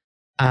space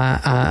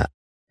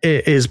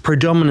is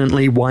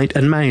predominantly white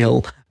and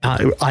male.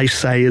 I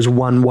say as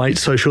one white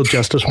social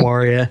justice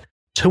warrior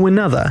to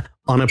another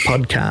on a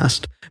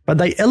podcast. But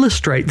they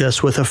illustrate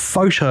this with a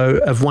photo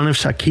of one of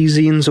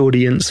Sarkeesian's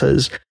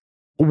audiences,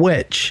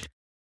 which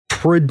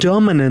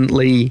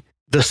predominantly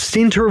the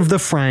center of the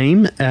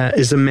frame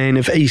is a man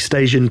of East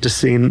Asian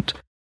descent,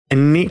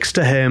 and next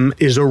to him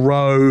is a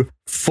row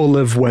full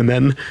of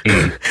women.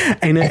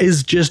 And it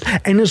is just,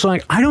 and it's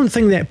like, I don't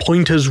think that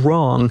point is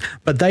wrong,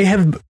 but they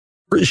have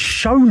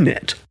shown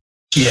it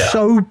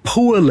so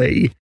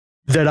poorly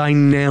that I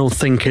now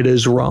think it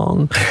is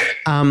wrong.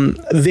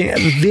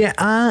 There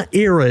are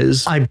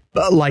errors.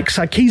 Like,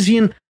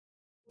 Sarkeesian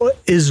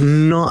was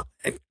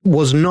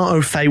not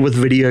au fait with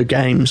video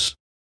games,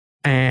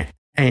 and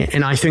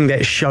I think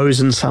that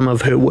shows in some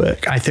of her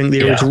work. I think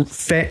there is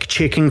fact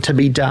checking to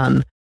be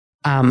done,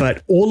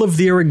 but all of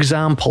their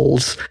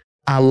examples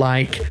are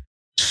like.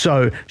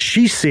 So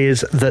she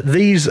says that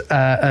these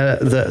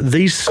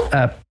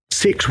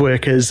sex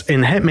workers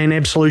in Hitman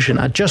Absolution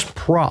are just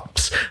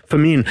props for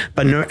men,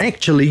 but no,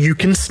 actually you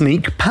can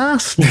sneak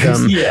past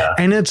them.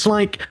 And it's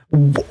like,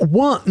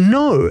 what?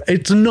 No,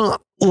 it's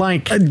not.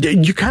 Like,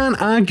 you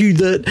can't argue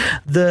that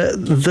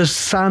the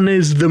sun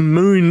is the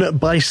moon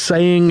by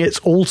saying it's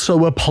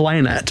also a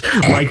planet.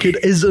 Like,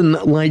 it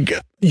isn't, like,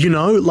 you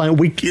know,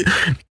 like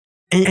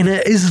and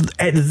it is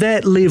at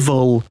that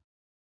level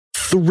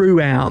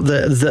throughout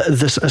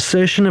this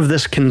assertion of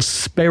this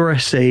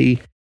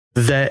conspiracy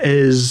that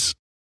is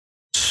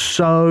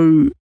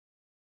so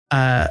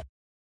and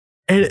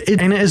it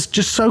is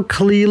just so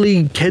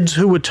clearly kids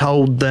who were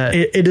told that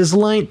it is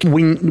like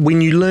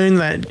when you learn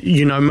that,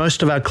 you know,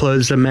 most of our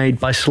clothes are made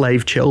by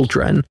slave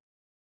children.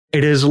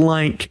 It is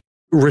like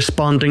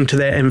responding to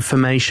that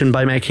information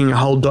by making a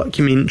whole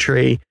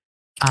documentary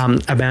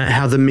about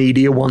how the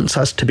media wants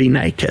us to be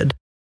naked.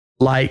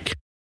 Like,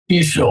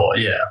 it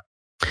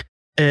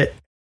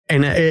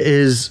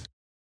is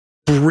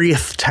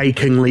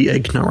breathtakingly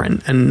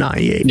ignorant and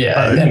naive.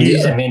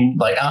 I mean,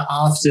 like,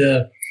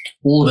 after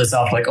all of this,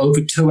 after like over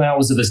 2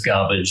 hours of this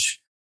garbage,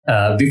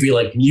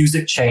 like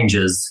music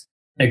changes.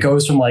 It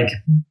goes from like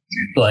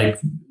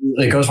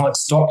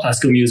stock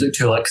classical music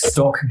to like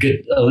stock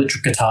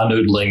electric guitar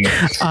noodling.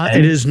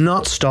 It is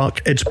not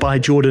stock. It's by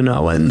Jordan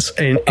Owens,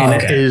 and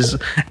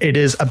it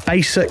is a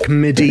basic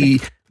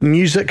MIDI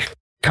music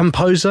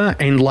composer,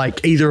 and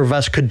like either of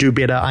us could do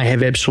better. I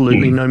have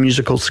absolutely no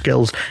musical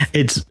skills.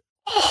 It's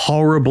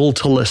horrible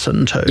to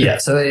listen to. Yeah,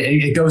 so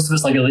it goes to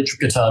this like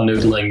electric guitar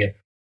noodling,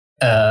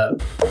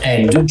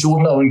 and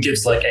Jordan Owen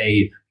gives like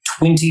a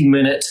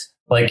 20-minute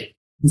like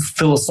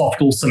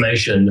philosophical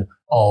summation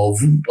of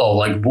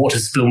like what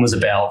his film was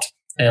about,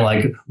 and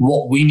like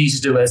what we need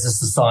to do as a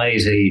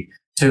society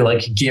to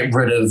like get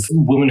rid of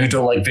women who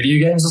don't like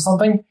video games or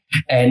something.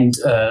 And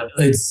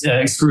it's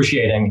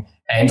excruciating,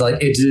 and like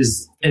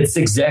it's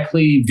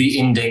exactly the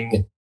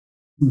ending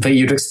that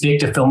you'd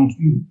expect a film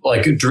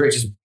like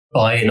directed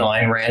by an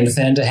Ayn Rand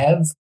fan to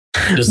have.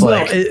 Just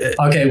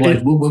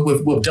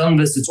we've done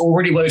this, it's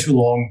already way too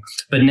long,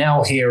 but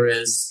now here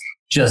is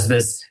just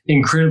this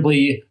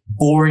incredibly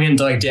boring and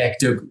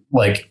didactic,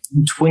 like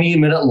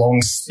 20-minute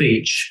long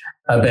speech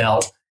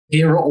about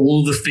here are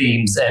all the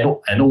themes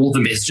and all the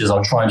messages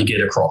I'm trying to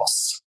get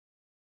across.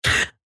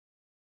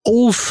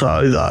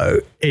 Also, though,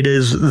 it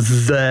is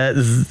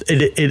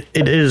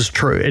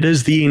true. It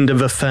is the end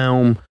of a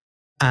film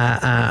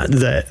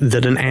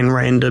that an Ayn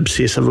Rand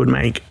obsessive would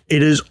make.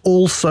 It is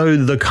also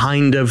the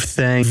kind of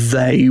thing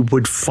they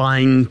would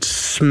find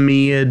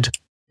smeared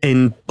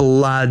in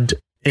blood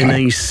in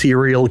a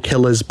serial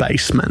killer's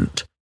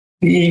basement.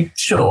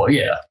 Sure,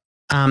 yeah.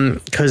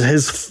 Because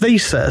his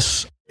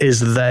thesis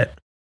is that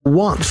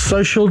what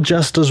social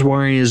justice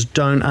warriors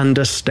don't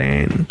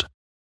understand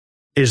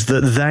is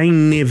that they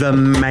never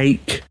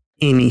make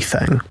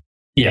anything.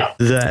 Yeah,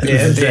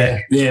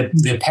 they're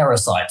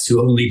parasites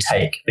who only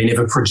take. They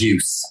never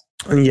produce.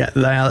 Yeah,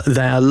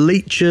 they are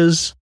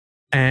leeches,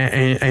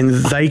 and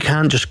they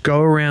can't just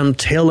go around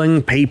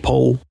telling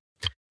people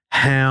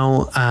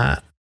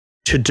how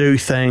to do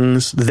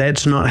things.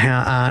 That's not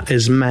how art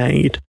is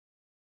made.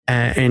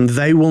 And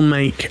they will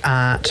make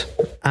art,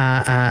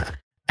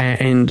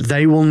 and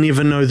they will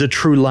never know the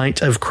true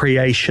light of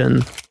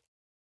creation.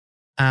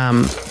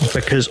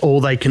 Because all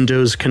they can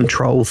do is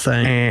control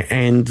things,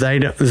 and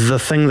the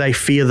thing they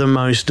fear the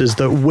most is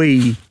that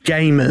we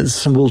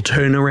gamers will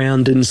turn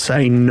around and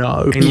say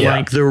no. And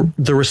like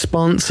the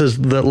response is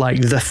that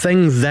like the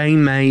thing they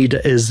made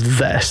is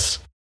this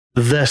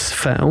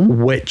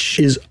film, which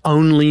is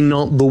only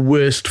not the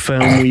worst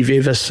film we've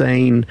ever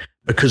seen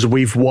because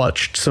we've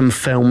watched some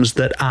films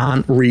that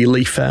aren't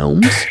really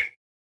films,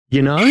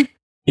 you know?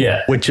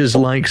 Yeah. Which is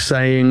like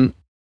saying,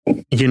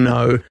 you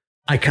know,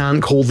 I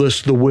can't call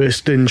this the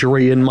worst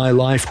injury in my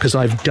life because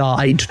I've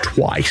died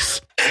twice.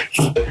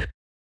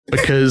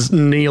 Because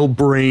Neil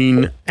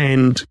Breen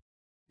and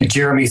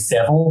Jeremy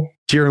Savile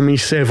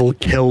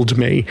killed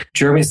me.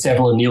 Jeremy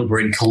Savile and Neil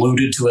Breen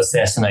colluded to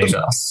assassinate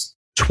us.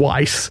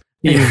 Twice.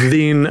 Yeah. And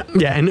then,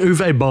 and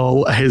Uwe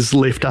Boll has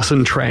left us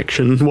in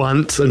traction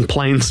once and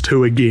plans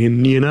to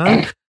again, you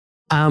know?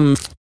 And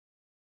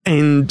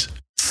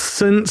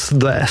since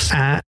this,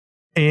 since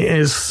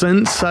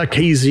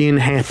Sarkeesian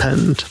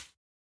happened,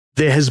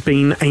 there has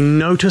been a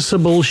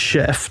noticeable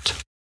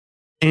shift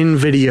in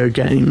video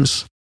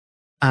games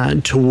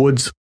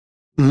towards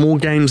more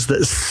games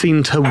that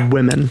center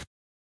women.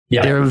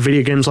 Yeah. There are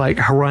video games like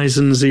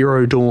Horizon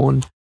Zero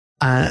Dawn.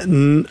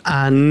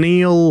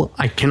 Neil,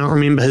 I cannot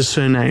remember his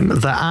surname,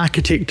 the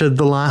architect of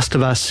the Last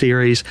of Us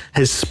series,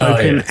 has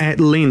spoken at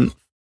length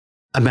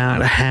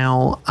about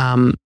how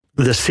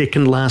the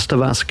second Last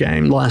of Us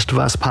game, Last of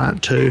Us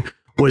Part 2,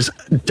 was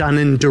done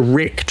in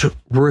direct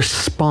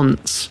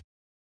response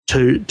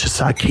to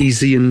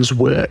Sarkeesian's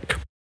work,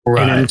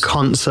 right, and in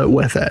concert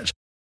with it.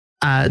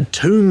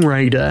 Tomb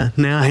Raider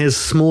now has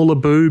smaller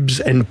boobs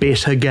and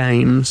better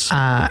games,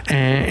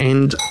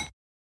 and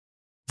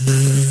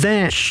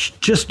that's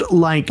just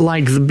like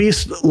the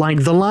best.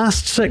 Like the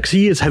last 6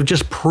 years have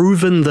just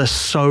proven this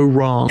so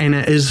wrong, and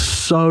it is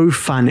so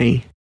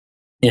funny.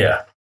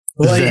 Yeah,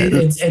 well,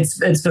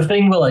 it's the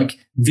thing where like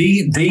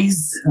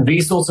these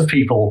sorts of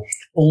people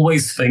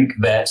always think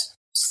that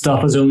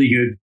stuff is only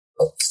good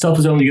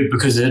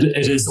because it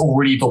is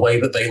already the way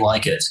that they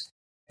like it.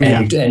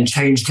 And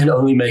change can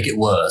only make it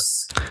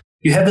worse.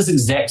 You have this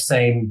exact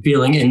same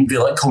feeling in the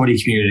like comedy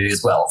community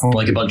as well, from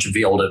like a bunch of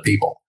the older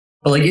people.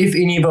 But like if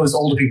any of those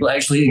older people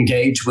actually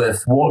engage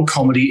with what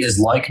comedy is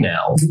like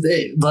now,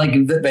 in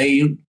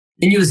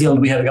New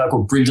Zealand we have a guy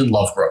called Brendan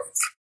Lovegrove.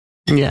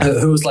 Yeah.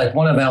 Who was like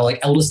one of our like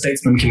elder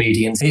statesman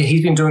comedians.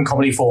 He's been doing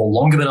comedy for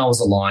longer than I was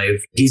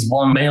alive. He's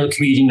won Male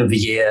Comedian of the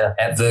Year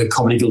at the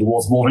Comedy Guild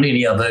Awards more than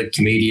any other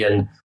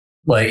comedian.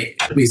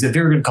 Like, he's a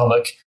very good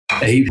comic.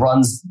 He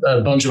runs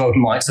a bunch of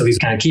open mics, so he's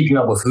kind of keeping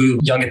up with who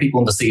younger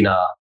people in the scene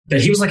are. But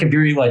he was like a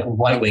very like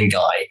right-wing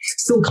guy.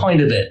 Still kind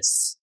of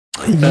is.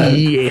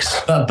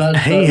 Yes. But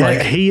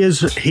he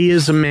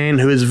is a man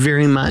who is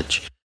very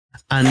much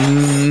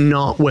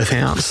not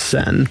without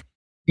sin.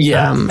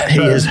 Yeah.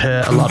 He has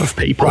hurt a lot of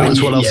people, right,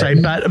 is what I'll say.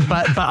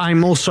 But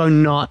I'm also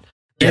not.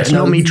 It's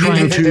not me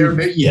trying to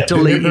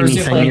delete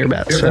anything here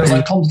about sin. There's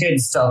like complicated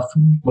stuff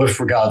with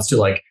regards to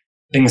like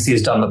things he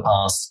has done in the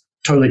past.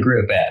 Totally agree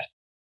with that.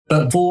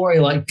 But for a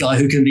like guy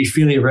who can be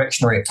fairly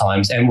reactionary at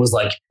times and was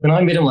like, when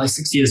I met him like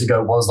 6 years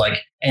ago, was like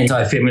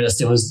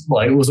anti-feminist. It was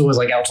always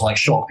like out to like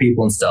shock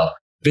people and stuff.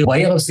 The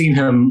way I've seen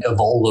him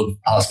evolve over the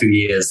past few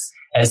years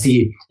as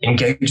he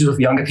engages with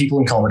younger people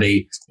in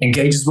comedy,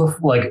 engages with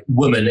like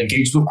women,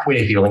 engages with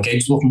queer people,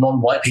 engages with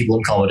non-white people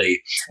in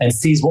comedy, and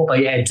sees what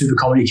they add to the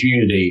comedy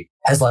community,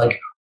 has like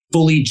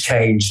fully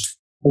changed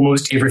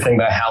almost everything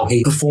about how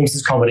he performs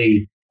his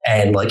comedy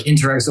and like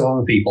interacts with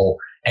other people.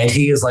 And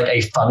he is like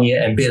a funnier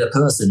and better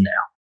person now.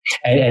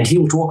 And he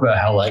will talk about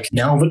how like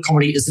now that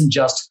comedy isn't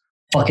just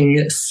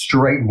fucking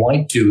straight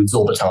white dudes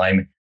all the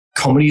time.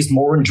 Comedy is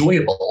more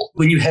enjoyable.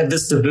 When you have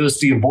this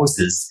diversity of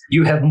voices,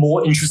 you have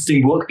more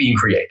interesting work being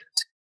created.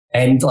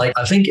 And like,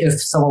 I think if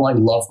someone like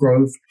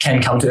Lovegrove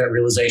can come to that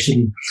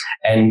realization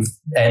and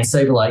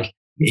say like,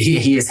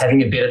 he is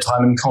having a better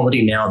time in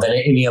comedy now than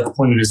at any other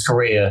point in his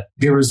career,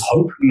 there is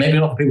hope. Maybe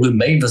not the people who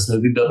made this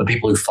movie, but the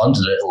people who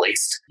funded it at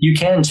least. You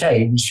can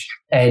change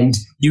and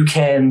you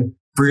can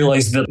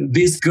realize that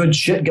there's good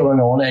shit going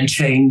on and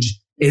change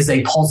is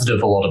a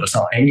positive a lot of the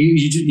time. And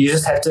you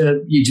just have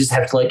to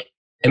like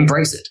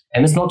embrace it.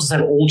 And it's not to say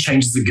that all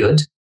changes are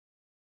good,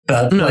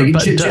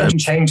 But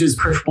change is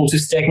preferable to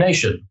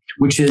stagnation,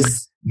 which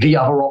is the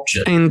other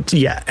option. And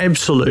yeah,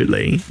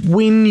 absolutely.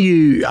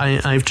 I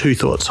have two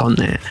thoughts on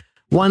that.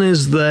 One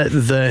is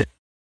that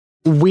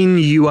when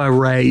you are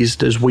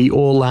raised, as we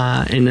all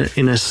are, in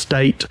a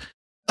state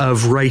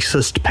of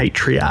racist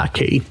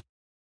patriarchy,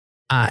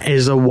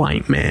 as a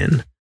white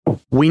man,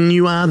 when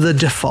you are the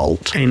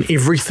default and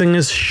everything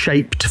is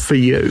shaped for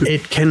you,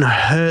 it can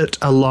hurt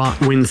a lot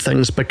when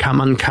things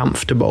become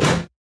uncomfortable.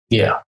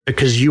 Yeah.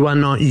 Because you are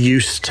not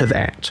used to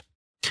that.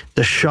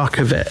 The shock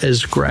of it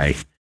is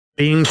great.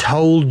 Being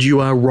told you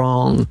are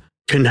wrong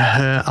can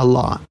hurt a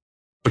lot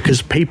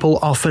because people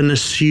often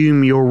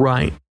assume you're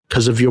right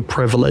because of your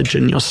privilege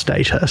and your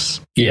status.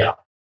 Yeah.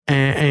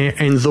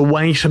 And the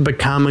way to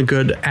become a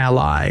good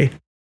ally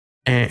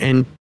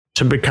and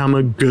to become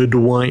a good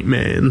white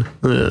man,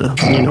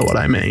 you know what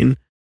I mean,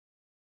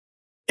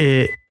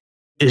 it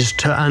is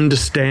to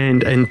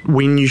understand and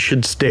when you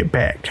should step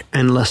back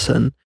and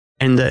listen,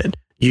 and that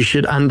you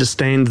should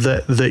understand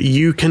that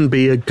you can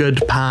be a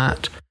good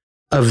part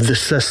of the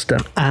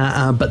system,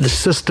 but the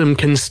system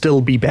can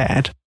still be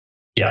bad.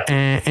 Yeah.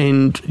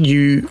 And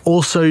you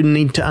also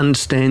need to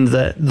understand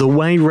that the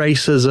way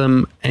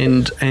racism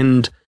and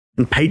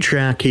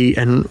patriarchy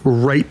and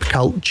rape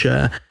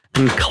culture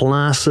and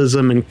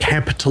classism and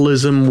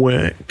capitalism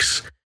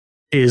works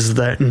is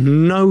that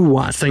no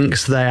one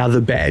thinks they are the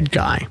bad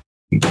guy.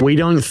 We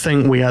don't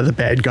think we are the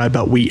bad guy,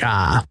 but we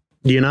are,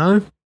 you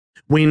know?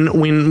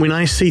 When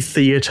I see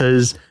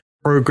theaters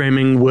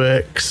programming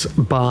works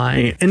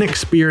by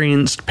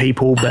inexperienced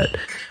people, but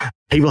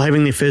people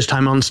having their first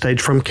time on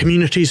stage from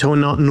communities who are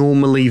not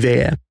normally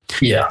there,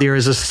 there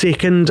is a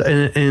second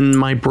in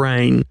my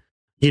brain,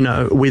 you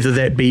know, whether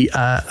that be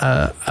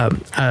a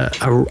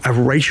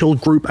racial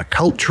group, a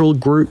cultural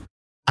group,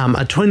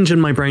 a twinge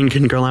in my brain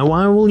can go like,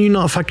 why will you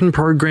not fucking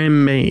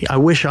program me? I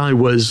wish I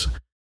was,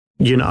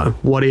 you know,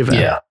 whatever.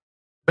 Yeah.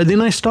 But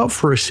then I stop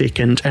for a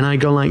second and I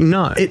go like,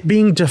 no, it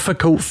being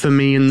difficult for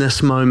me in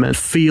this moment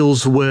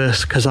feels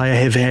worse because I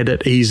have had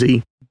it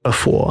easy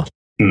before.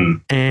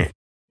 And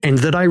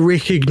that I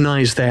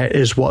recognize that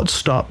is what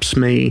stops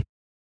me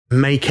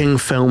making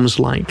films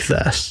like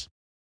this.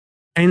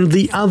 And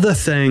the other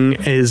thing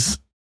is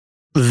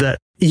that,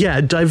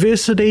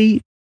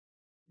 diversity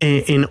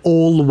in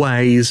all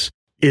ways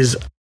is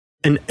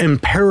an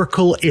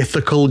empirical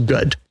ethical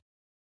good.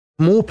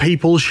 More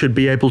people should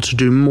be able to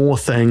do more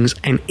things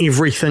and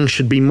everything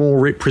should be more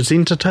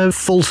representative,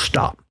 full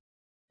stop.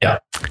 Yeah.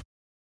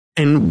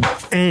 And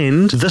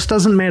this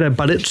doesn't matter,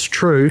 but it's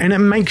true. And it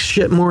makes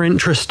shit more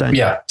interesting.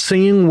 Yeah.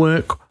 Seeing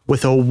work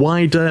with a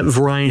wider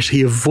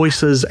variety of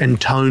voices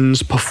and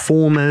tones,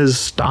 performers,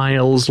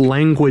 styles,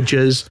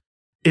 languages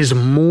is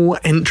more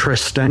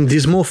interesting.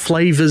 There's more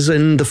flavors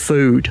in the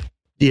food,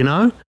 you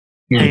know?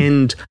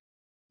 And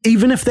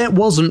even if that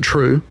wasn't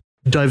true,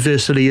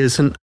 diversity is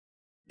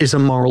a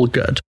moral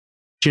good.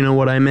 Do you know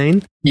what I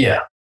mean?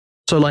 Yeah.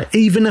 So like,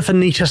 even if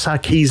Anita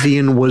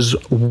Sarkeesian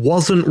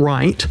wasn't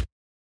right,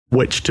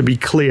 which to be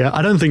clear,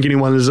 I don't think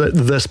anyone is at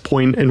this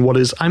point in what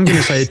is, I'm going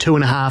to say, a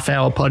 2.5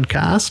 hour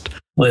podcast.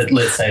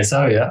 Let's say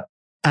so, yeah.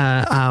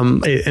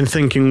 And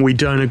thinking we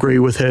don't agree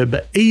with her,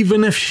 but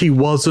even if she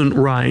wasn't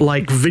right,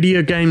 like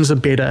video games are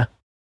better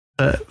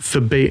for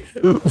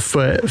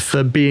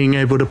being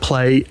able to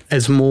play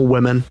as more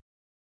women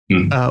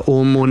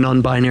or more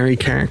non-binary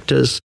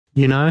characters,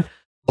 you know,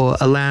 or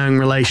allowing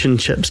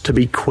relationships to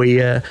be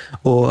queer,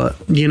 or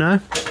you know,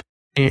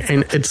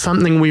 and it's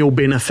something we all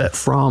benefit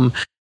from.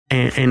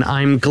 And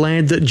I'm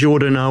glad that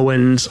Jordan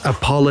Owens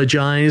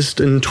apologized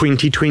in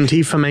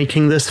 2020 for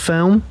making this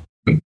film.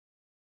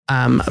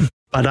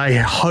 But I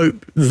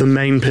hope the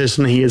main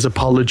person he has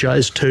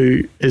apologized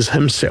to is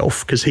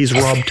himself, because he's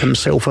robbed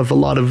himself of a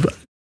lot of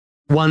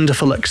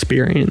wonderful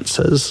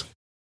experiences.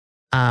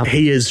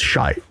 He is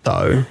shite,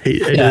 though.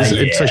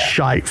 It's a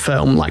shite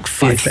film. Like,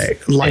 fuck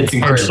that. Like,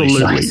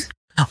 absolutely. Shite.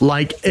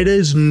 Like, it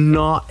is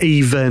not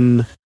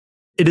even.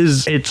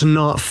 There's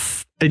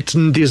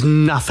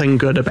nothing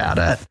good about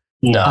it.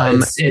 No,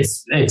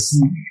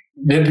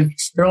 there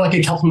are like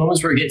a couple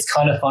moments where it gets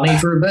kind of funny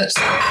for a bit,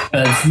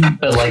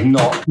 but like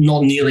not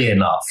nearly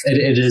enough.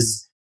 It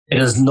is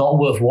not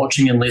worth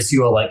watching unless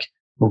you are like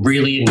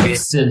really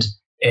invested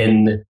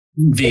in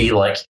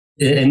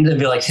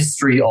the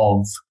history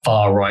of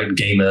far right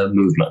gamer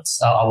movements.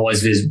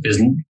 Otherwise, there's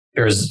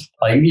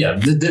like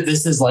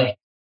this is like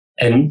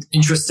an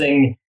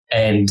interesting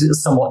and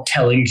somewhat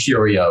telling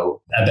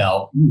curio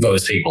about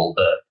those people.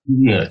 But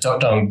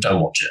don't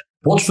watch it.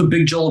 Watch the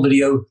Big Joel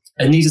video,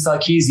 Anita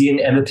Sarkeesian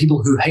and the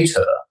people who hate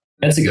her.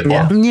 That's a good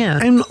one. Yeah,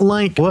 and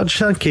like, watch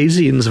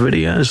Sarkeesian's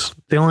videos.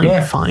 They're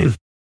like fine.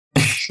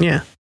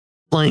 Yeah.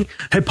 Like,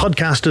 her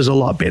podcast is a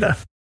lot better.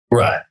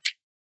 Right.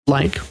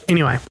 Like,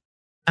 anyway,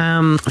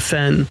 Finn,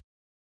 do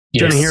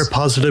you want to hear a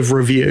positive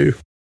review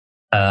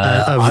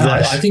of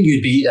this? I think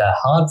you'd be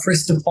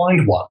hard-pressed to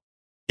find one.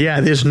 Yeah,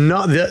 there's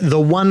not... The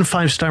 1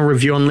 5-star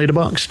review on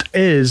Letterboxd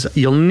is,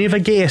 you'll never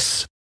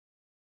guess,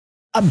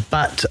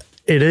 but...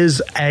 it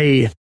is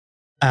a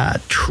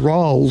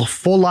Troll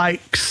 4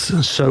 likes.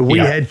 So we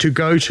had to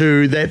go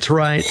to, that's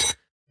right,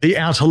 the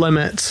Outer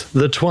Limits,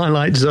 the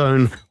Twilight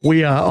Zone.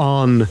 We are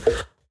on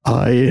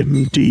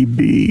imdb.com.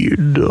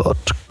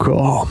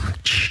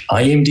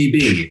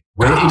 IMDb,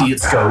 where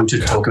idiots go to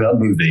talk about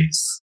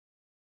movies.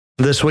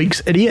 This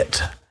week's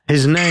idiot,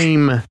 his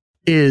name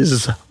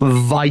is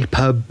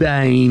Viper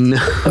Bane.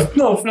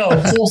 No,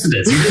 of course it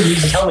is. You didn't need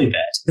to tell me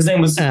that. His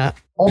name was,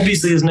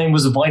 obviously his name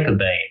was Viper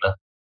Bane.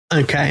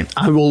 Okay,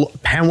 I will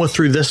power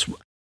through this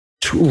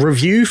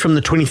review from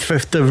the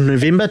 25th of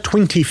November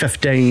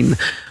 2015,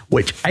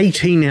 which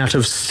 18 out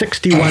of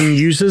 61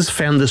 users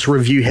found this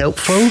review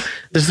helpful.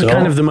 This is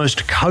kind of the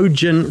most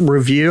cogent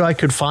review I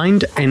could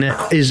find, and it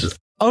is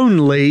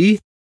only,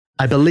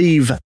 I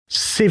believe,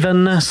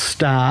 7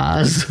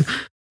 stars.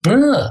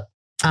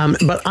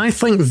 But I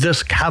think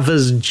this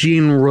covers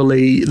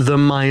generally the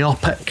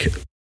myopic.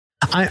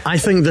 I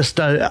think this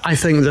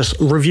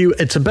review,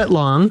 it's a bit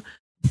long,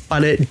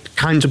 but it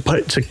kind of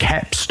puts a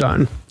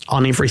capstone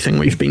on everything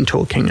we've been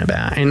talking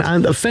about.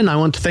 And Finn, I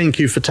want to thank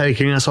you for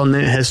taking us on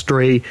that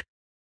history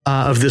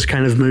of this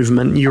kind of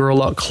movement. You're a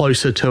lot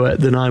closer to it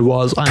than I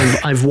was.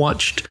 I've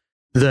watched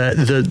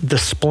the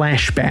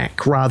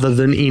splashback rather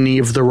than any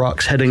of the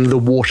rocks hitting the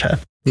water.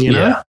 You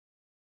know.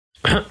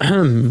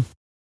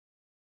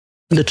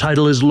 The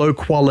title is Low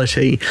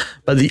Quality,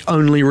 but the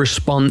only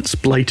response,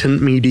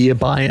 blatant media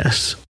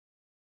bias.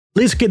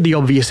 Let's get the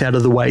obvious out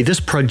of the way. This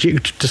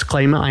project,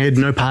 disclaimer, I had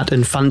no part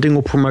in funding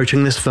or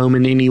promoting this film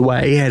in any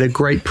way. It had a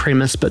great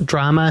premise, but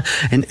drama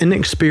and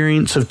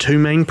inexperience of 2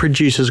 main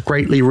producers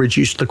greatly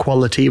reduced the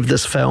quality of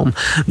this film.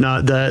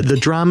 No, the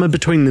drama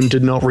between them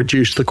did not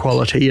reduce the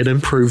quality, it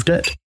improved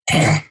it.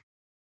 The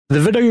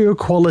video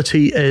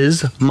quality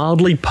is,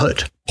 mildly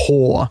put,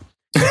 poor.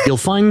 You'll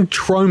find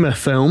Troma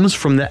films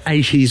from the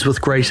 80s with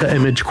greater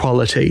image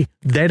quality.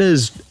 That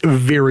is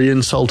very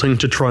insulting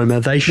to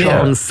Troma. They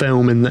shot on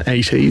film in the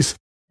 80s.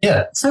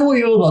 Yeah, say what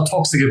you will about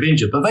Toxic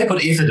Avenger, but they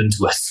put effort into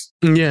it.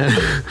 Yeah.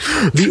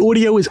 The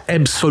audio is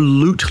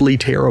absolutely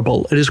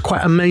terrible. It is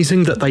quite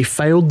amazing that they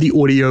failed the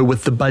audio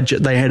with the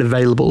budget they had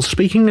available.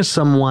 Speaking as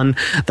someone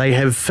they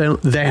have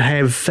filmed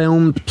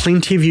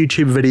plenty of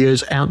YouTube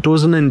videos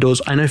outdoors and indoors,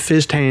 I know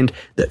firsthand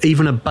that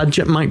even a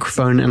budget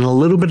microphone and a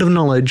little bit of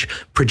knowledge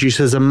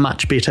produces a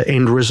much better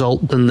end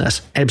result than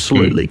this.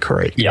 Absolutely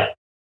correct. Yeah.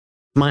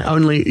 My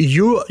only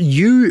you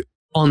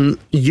are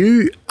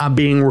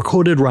being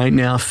recorded right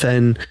now,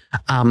 Finn,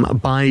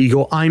 by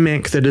your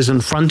iMac that is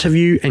in front of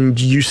you,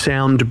 and you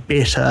sound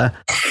better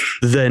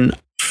than.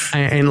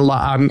 And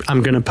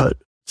I'm going to put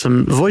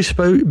some voice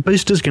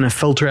boosters, going to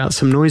filter out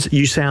some noise.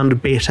 You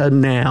sound better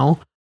now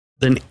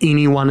than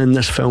anyone in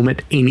this film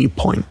at any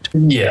point.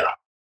 Yeah.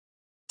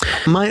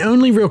 My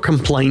only real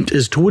complaint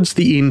is towards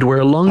the end, where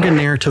a longer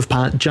narrative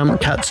part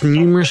jump cuts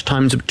numerous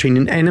times between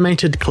an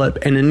animated clip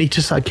and Anita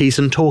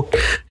Sarkeesian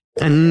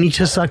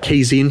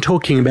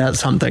talking about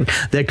something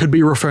that could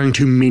be referring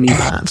to many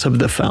parts of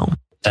the film.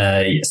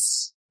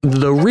 Yes.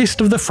 The rest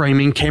of the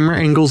framing, camera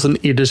angles,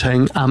 and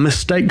editing are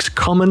mistakes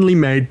commonly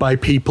made by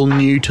people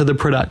new to the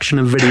production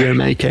of video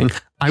making.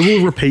 I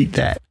will repeat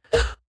that.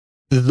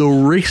 The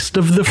rest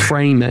of the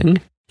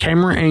framing,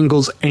 camera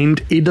angles,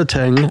 and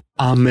editing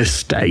are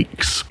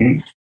mistakes.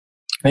 I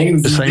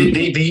think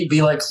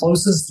the like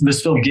closest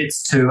this film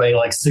gets to a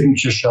like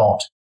signature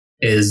shot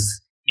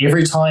is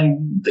every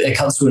time it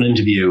cuts to an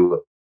interview,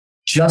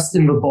 just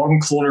in the bottom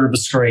corner of the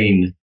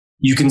screen,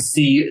 you can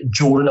see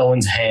Jordan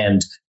Owen's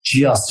hand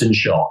just in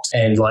shot.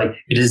 And like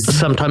it is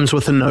sometimes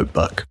with a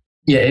notebook.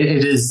 Yeah,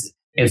 it is.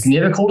 It's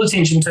never called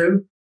attention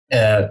to.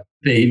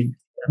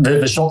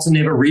 The shots are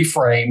never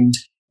reframed.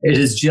 It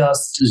is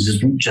just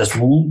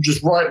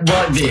right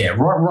there,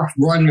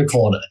 right in the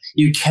corner.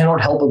 You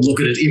cannot help but look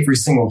at it every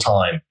single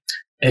time.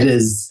 It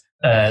is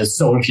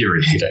so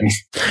infuriating.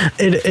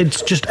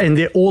 It's just, and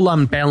they're all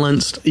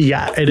unbalanced.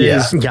 Yeah, it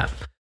is. Yeah.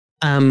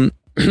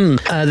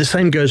 The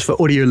same goes for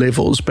audio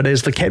levels, but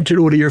as the captured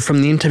audio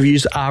from the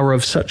interviews are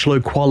of such low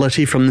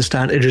quality from the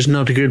start, it is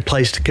not a good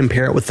place to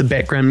compare it with the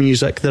background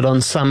music that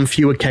on some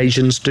few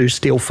occasions do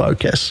steal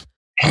focus.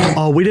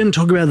 Oh, we didn't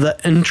talk about the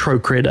intro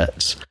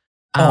credits.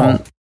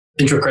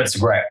 Intro credits are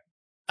great.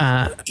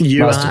 A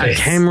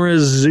camera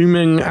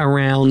zooming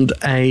around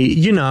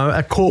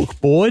a cork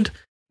board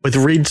with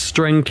red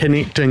string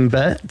connecting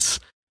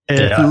bits.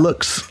 It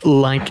looks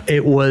like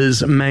it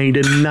was made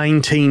in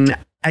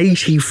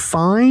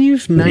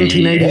 1985,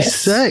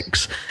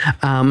 1986.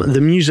 Yes.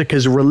 The music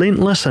is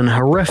relentless and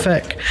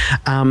horrific.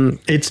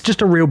 It's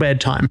just a real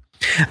bad time.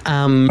 It's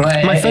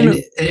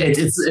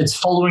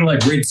following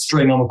like red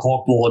string on the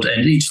corkboard,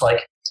 and each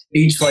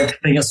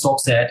thing it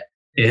stops at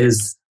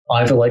is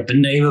either like the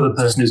name of the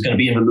person who's going to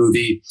be in the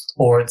movie,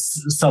 or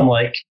it's some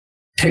like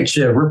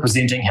picture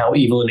representing how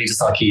evil Anita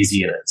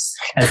Sarkeesian is.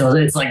 And so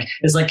it's like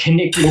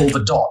connecting all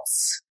the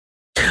dots.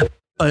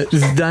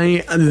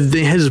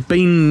 There has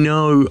been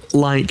no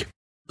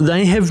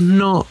I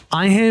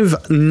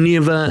have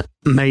never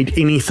made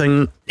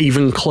anything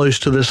even close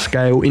to this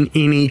scale in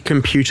any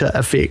computer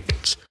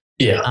effects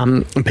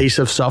piece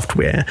of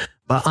software.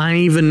 But I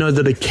even know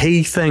that a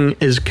key thing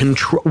is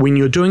when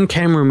you're doing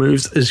camera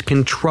moves is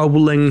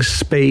controlling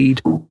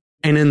speed.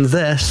 And in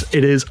this,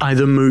 it is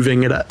either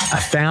moving at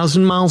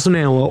 1,000 miles an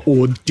hour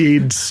or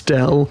dead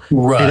still.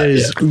 Right, it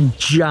is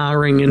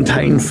jarring and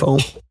painful.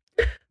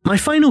 My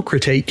final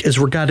critique is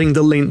regarding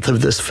the length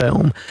of this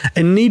film.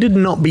 It needed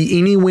not be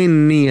anywhere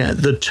near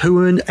the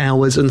 2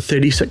 hours and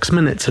 36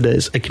 minutes it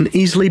is. It can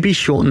easily be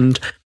shortened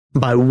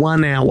by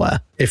 1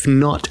 hour, if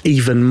not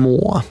even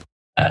more.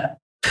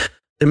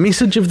 The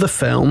message of the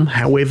film,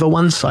 however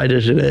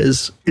one-sided it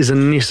is a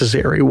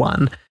necessary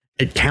one.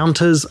 It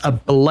counters a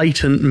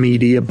blatant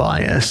media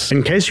bias.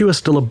 In case you are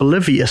still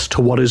oblivious to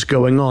what is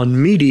going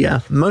on,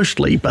 media,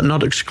 mostly but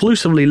not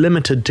exclusively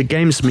limited to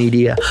games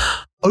media,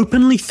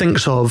 openly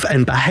thinks of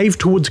and behave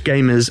towards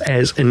gamers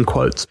as, in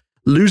quotes,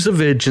 loser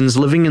virgins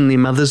living in their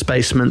mother's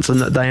basements and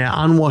that they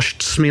are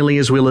unwashed, smelly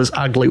as well as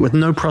ugly with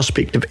no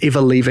prospect of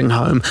ever leaving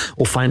home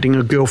or finding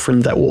a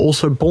girlfriend that were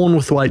also born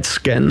with white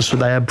skin, so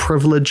they are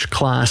privileged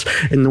class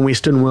in the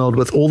Western world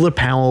with all the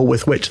power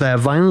with which they are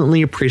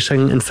violently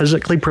oppressing and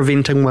physically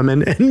preventing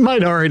women and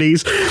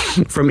minorities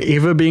from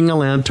ever being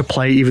allowed to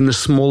play even the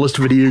smallest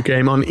video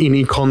game on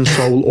any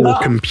console or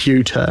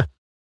computer.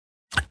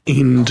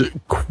 End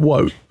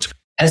quote.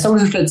 As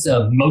someone who fits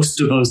most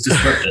of those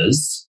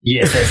descriptors,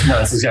 yes,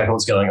 that's exactly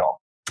what's going on.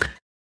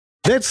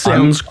 That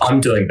sounds.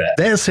 I'm doing that.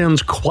 That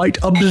sounds quite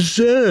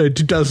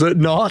absurd, does it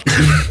not?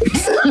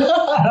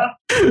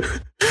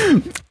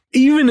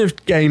 Even if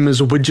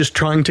gamers were just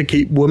trying to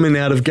keep women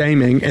out of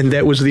gaming and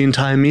that was the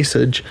entire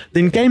message,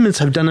 then gamers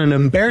have done an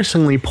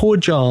embarrassingly poor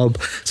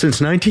job since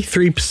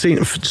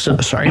 53%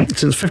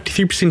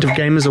 of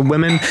gamers are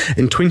women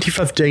in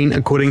 2015,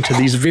 according to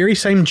these very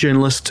same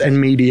journalists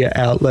and media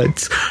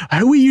outlets.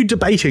 Who are you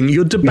debating?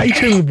 You're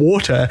debating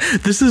water.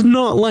 This is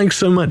not like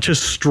so much a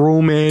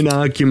straw man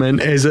argument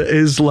as it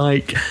is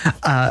like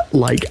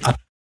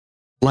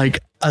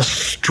a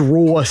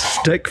straw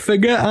stick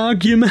figure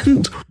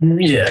argument.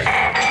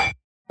 Yeah.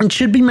 It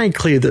should be made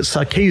clear that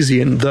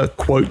Sarkeesian, the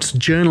quotes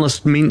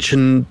journalists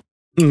mentioned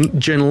in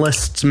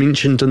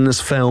this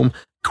film,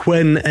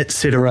 Quinn,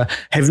 etc.,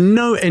 have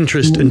no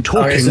interest in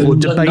talking or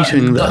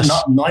debating this.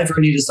 Neither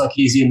Anita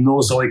Sarkeesian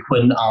nor Zoe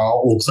Quinn are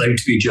or claim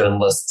to be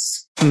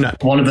journalists. No.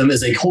 One of them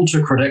is a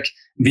culture critic,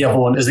 the other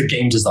one is a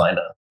game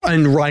designer.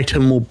 And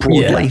writer more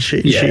broadly.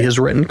 She has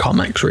written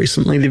comics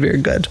recently. They're very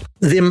good.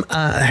 Them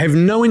have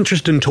no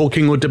interest in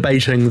talking or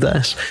debating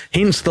this,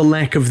 hence the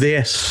lack of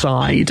their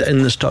side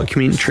in this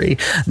documentary.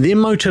 Their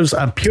motives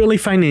are purely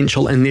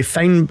financial and their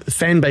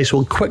fan base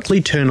will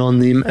quickly turn on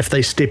them if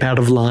they step out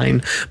of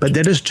line. But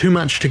that is too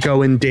much to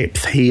go in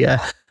depth here.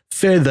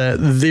 Further,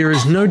 there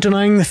is no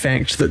denying the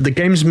fact that the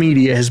games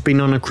media has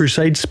been on a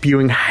crusade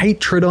spewing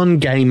hatred on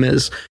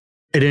gamers.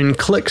 It earns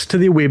clicks to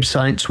their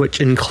websites, which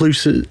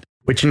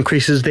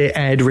increases their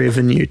ad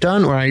revenue.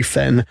 Don't worry,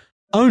 Finn.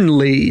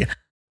 Only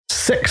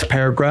 6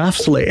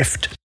 paragraphs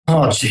left.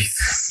 Oh,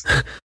 Jesus.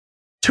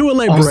 To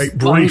elaborate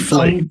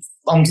briefly.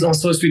 I'm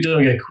supposed to be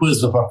doing a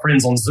quiz with my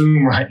friends on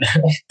Zoom right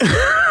now.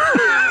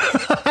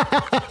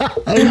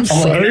 I'm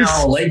like an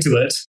hour late to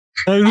it.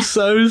 I'm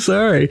so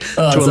sorry.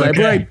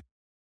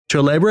 To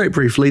elaborate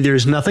briefly, there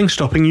is nothing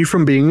stopping you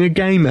from being a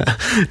gamer,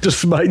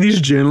 despite these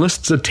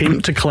journalists'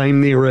 attempt to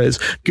claim there is.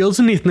 Girls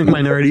and ethnic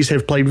minorities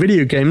have played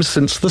video games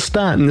since the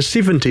start in the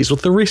 70s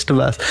with the rest of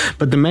us,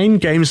 but the main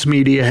games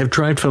media have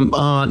tried from,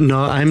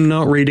 no, I'm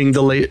not reading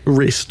the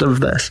rest of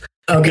this.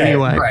 Okay,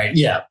 anyway, right,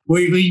 yeah.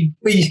 We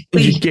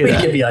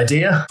get the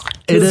idea.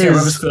 It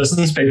is this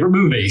person's favorite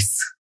movies.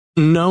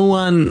 No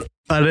one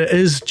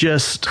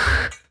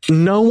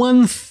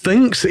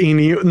thinks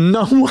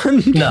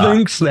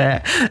thinks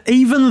that.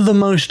 Even the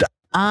most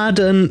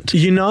ardent,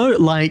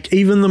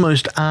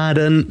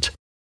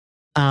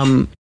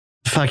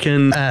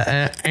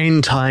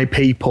 anti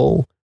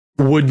people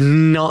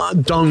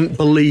don't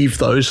believe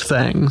those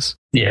things.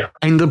 Yeah.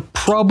 And the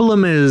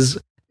problem is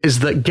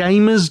that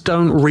gamers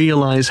don't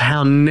realize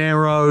how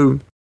narrow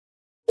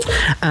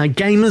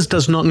gamers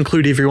does not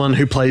include everyone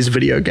who plays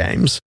video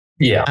games.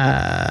 Yeah.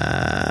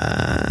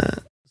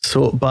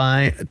 Sort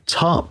by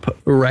top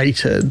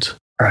rated.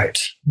 Right.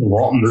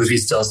 What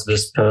movies does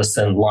this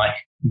person like?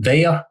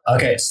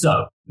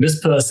 So this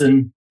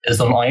person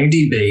is on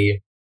IMDb.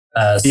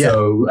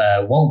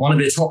 One of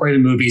their top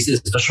rated movies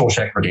is The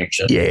Shawshank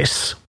Redemption.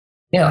 Yes.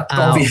 Yeah,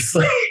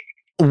 obviously.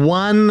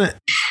 One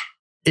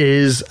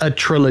is a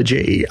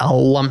trilogy.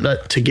 I'll lump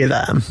it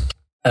together.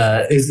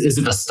 Is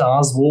it A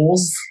Star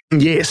Wars?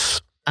 Yes.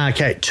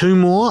 Okay, 2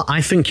 more.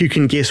 I think you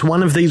can guess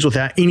one of these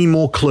without any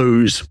more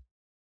clues.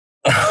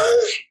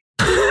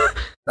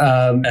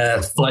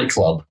 Flight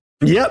Club.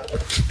 Yep.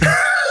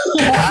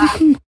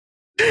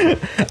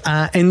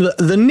 And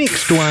the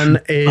next one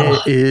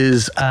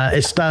is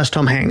it stars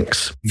Tom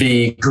Hanks.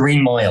 The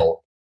Green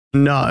Mile.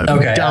 No.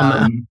 Okay.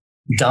 Dumber.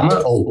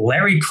 Dumber? Oh,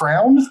 Larry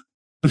Crown?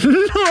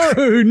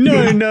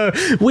 No.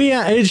 We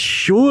are at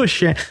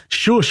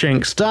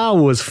Shawshank, Star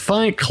Wars,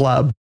 Fight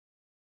Club,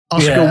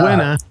 Oscar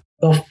winner.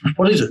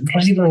 What is it?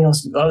 What is even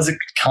else? Oh, is it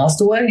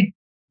Castaway?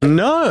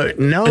 No,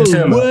 The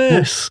Terminal.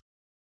 worse.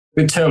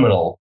 The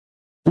Terminal.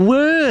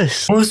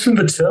 Worse. Worse than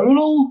The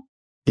Terminal?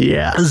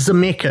 Yeah,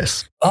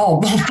 Zemeckis.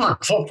 Oh,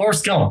 fuck.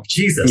 Forrest Gump.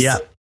 Jesus. Yeah.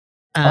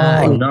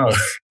 Oh, no.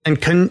 And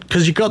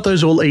because you got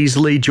those all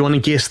easily, do you want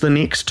to guess the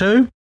next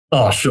two?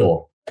 Oh,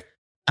 sure.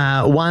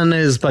 One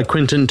is by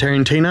Quentin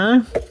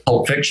Tarantino.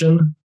 Pulp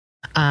Fiction?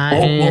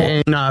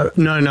 No,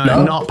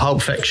 not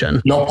Pulp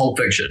Fiction. Not Pulp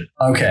Fiction.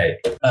 Okay.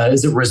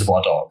 Is it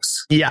Reservoir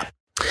Dogs? Yeah.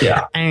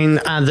 Yeah. And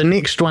the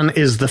next one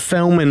is the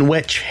film in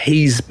which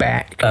he's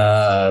back.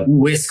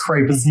 Wes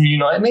Craven's New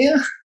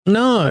Nightmare?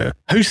 No.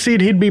 Who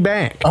said he'd be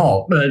back?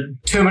 Oh,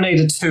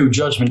 Terminator 2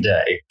 Judgment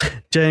Day.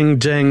 Ding,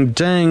 ding,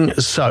 ding.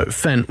 So,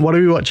 Finn, what are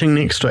we watching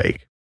next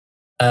week?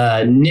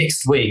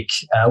 Next week.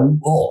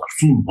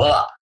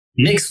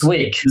 Next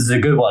week is a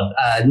good one.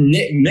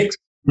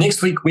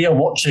 Next week we are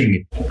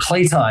watching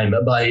Playtime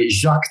by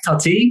Jacques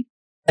Tati.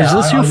 Is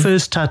this your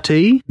first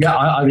Tati? Yeah,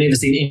 I've never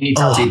seen any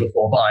Tati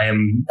before, but I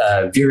am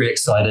very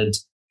excited.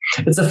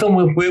 It's a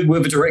film where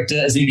the director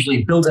has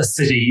usually built a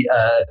city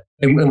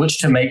in which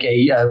to make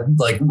a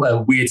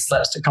weird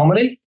slapstick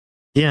comedy.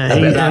 Yeah,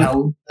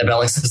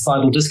 about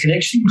societal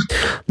disconnection.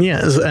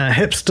 Yeah,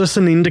 hipster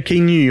in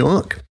Indicate, New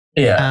York.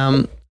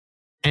 Yeah,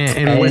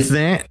 and with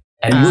that.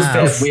 And with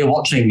that, we are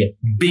watching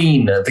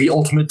Bean, the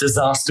ultimate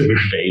disaster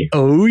movie.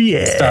 Oh,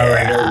 yeah.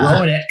 Starring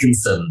Rowan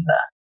Atkinson.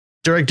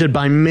 Directed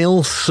by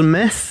Mel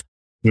Smith.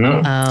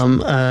 Mm.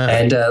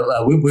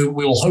 We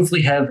will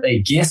hopefully have a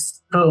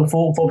guest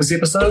for this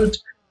episode.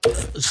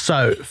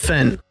 So,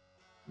 Finn,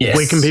 yes.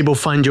 Where can people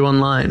find you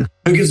online?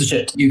 Who gives a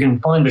shit? You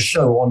can find the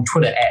show on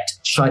Twitter at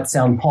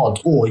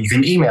ShiteSoundPod, or you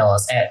can email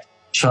us at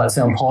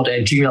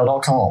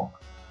shitesoundpod@gmail.com.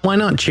 Why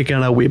not check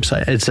out our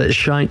website? It's at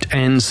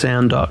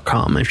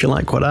shiteandsound.com. If you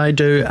like what I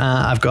do,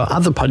 I've got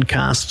other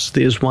podcasts.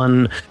 There's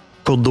one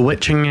called The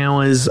Witching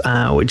Hours,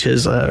 which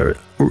is a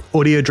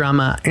audio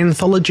drama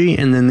anthology.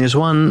 And then there's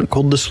one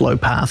called The Slow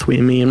Path,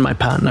 where me and my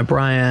partner,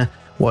 Briar,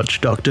 watch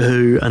Doctor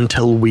Who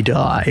until we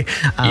die.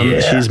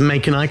 She's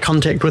making eye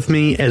contact with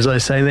me as I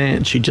say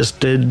that. She just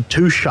did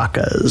 2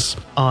 shuckers.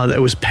 Oh, that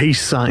was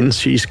peace signs.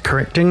 She's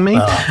correcting me.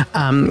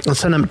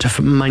 Sign up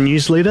to my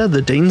newsletter,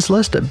 The Dean's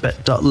List, at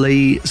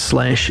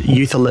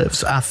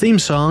bit.ly/YouthLives. Our theme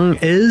song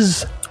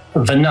is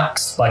The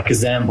Nux by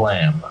Kazam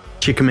Blam.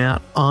 Check them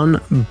out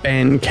on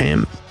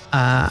Bandcamp.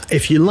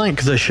 If you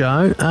like the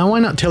show, why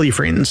not tell your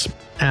friends?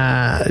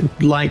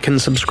 Like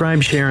and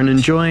subscribe, share and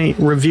enjoy.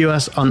 Review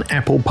us on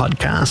Apple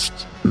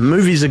Podcasts.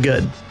 Movies are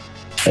good.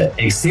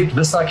 Except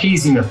the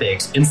Sarkeesian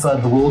effect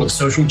inside the world of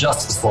social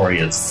justice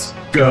warriors.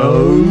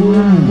 Go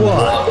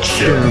watch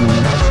them.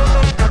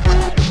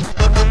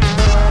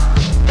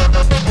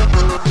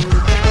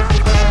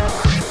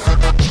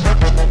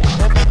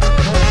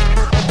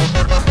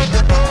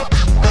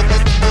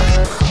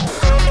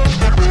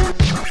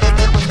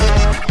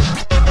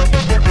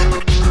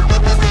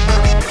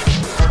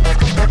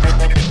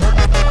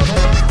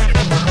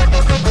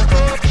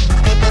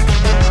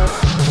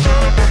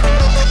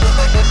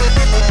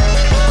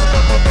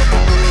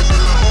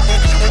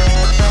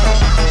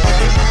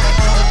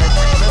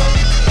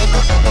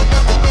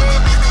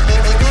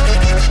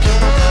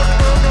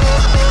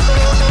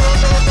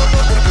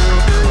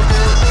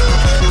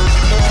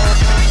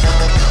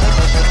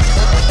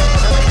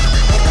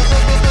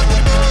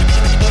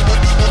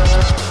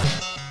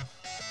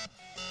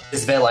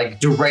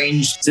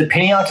 Deranged, is it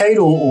Penny Arcade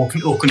or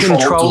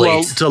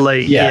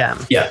Control-Alt-Delete? Yeah.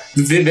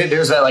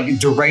 There's that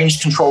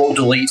deranged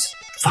Control-Alt-Delete.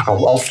 Fuck,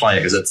 I'll find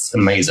it because it's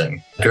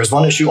amazing. There's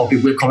one issue of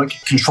the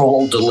webcomic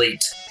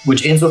Control-Alt-Delete,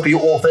 which ends with the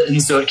author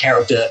insert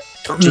character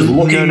just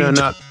looking.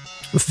 No.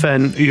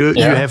 Finn, you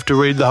have to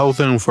read the whole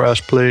thing for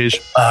us, please.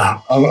 I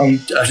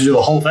have to do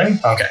the whole thing?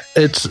 Okay.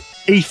 It's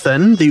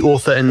Ethan, the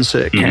author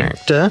insert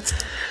character,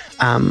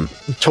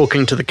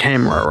 talking to the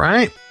camera,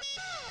 right?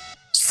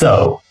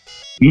 So,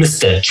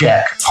 Mr.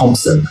 Jack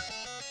Thompson,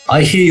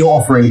 I hear you're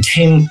offering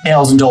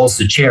 $10,000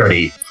 to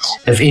charity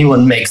if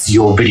anyone makes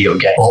your video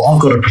game. Well, I've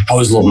got a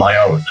proposal of my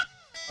own.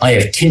 I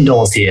have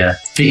 $10 here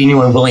for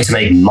anyone willing to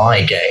make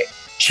my game.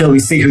 Shall we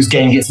see whose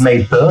game gets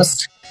made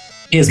first?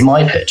 Here's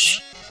my pitch.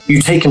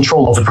 You take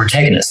control of the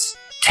protagonist,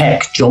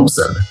 Tack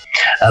Johnson,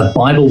 a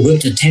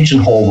Bible-whipped attention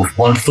whore with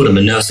one foot in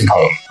the nursing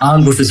home.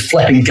 Armed with his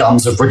flapping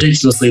gums of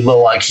ridiculously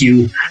low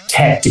IQ,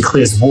 Tack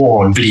declares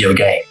war on video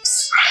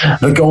games.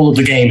 The goal of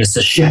the game is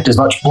to shift as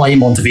much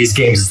blame onto these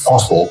games as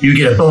possible. You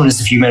get a bonus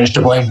if you manage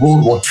to blame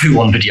World War II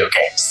on video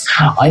games.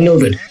 I know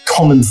that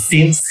common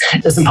sense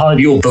isn't part of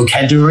your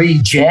vocabulary,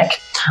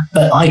 Jack,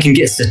 but I can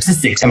get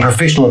statistics and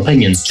professional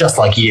opinions just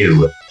like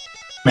you.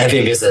 I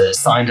think there's a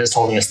scientist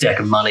holding a stack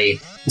of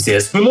money who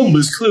says, the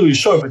numbers clearly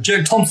show that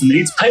Jack Thompson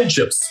eats paint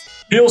chips.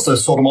 He also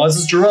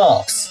sodomizes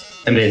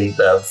giraffes. And then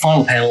the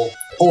final panel,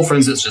 Paul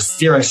Francis just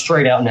staring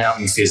straight out now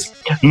and says,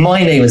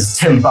 my name is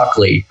Tim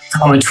Buckley.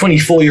 I'm a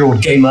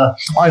 24-year-old gamer.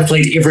 I've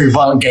played every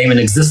violent game in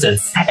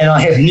existence, and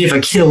I have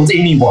never killed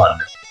anyone.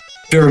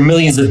 There are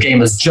millions of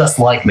gamers just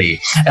like me,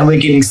 and we're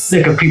getting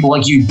sick of people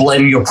like you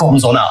blaming your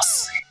problems on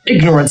us.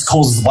 Ignorance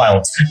causes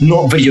violence,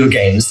 not video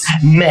games.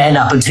 Man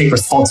up and take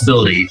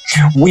responsibility.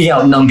 We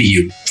outnumber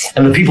you,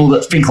 and the people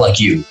that think like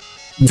you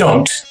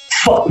don't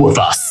fuck with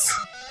us.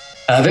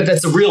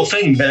 That's a real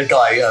thing that a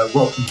guy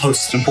wrote and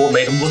posted and thought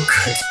made him look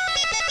good.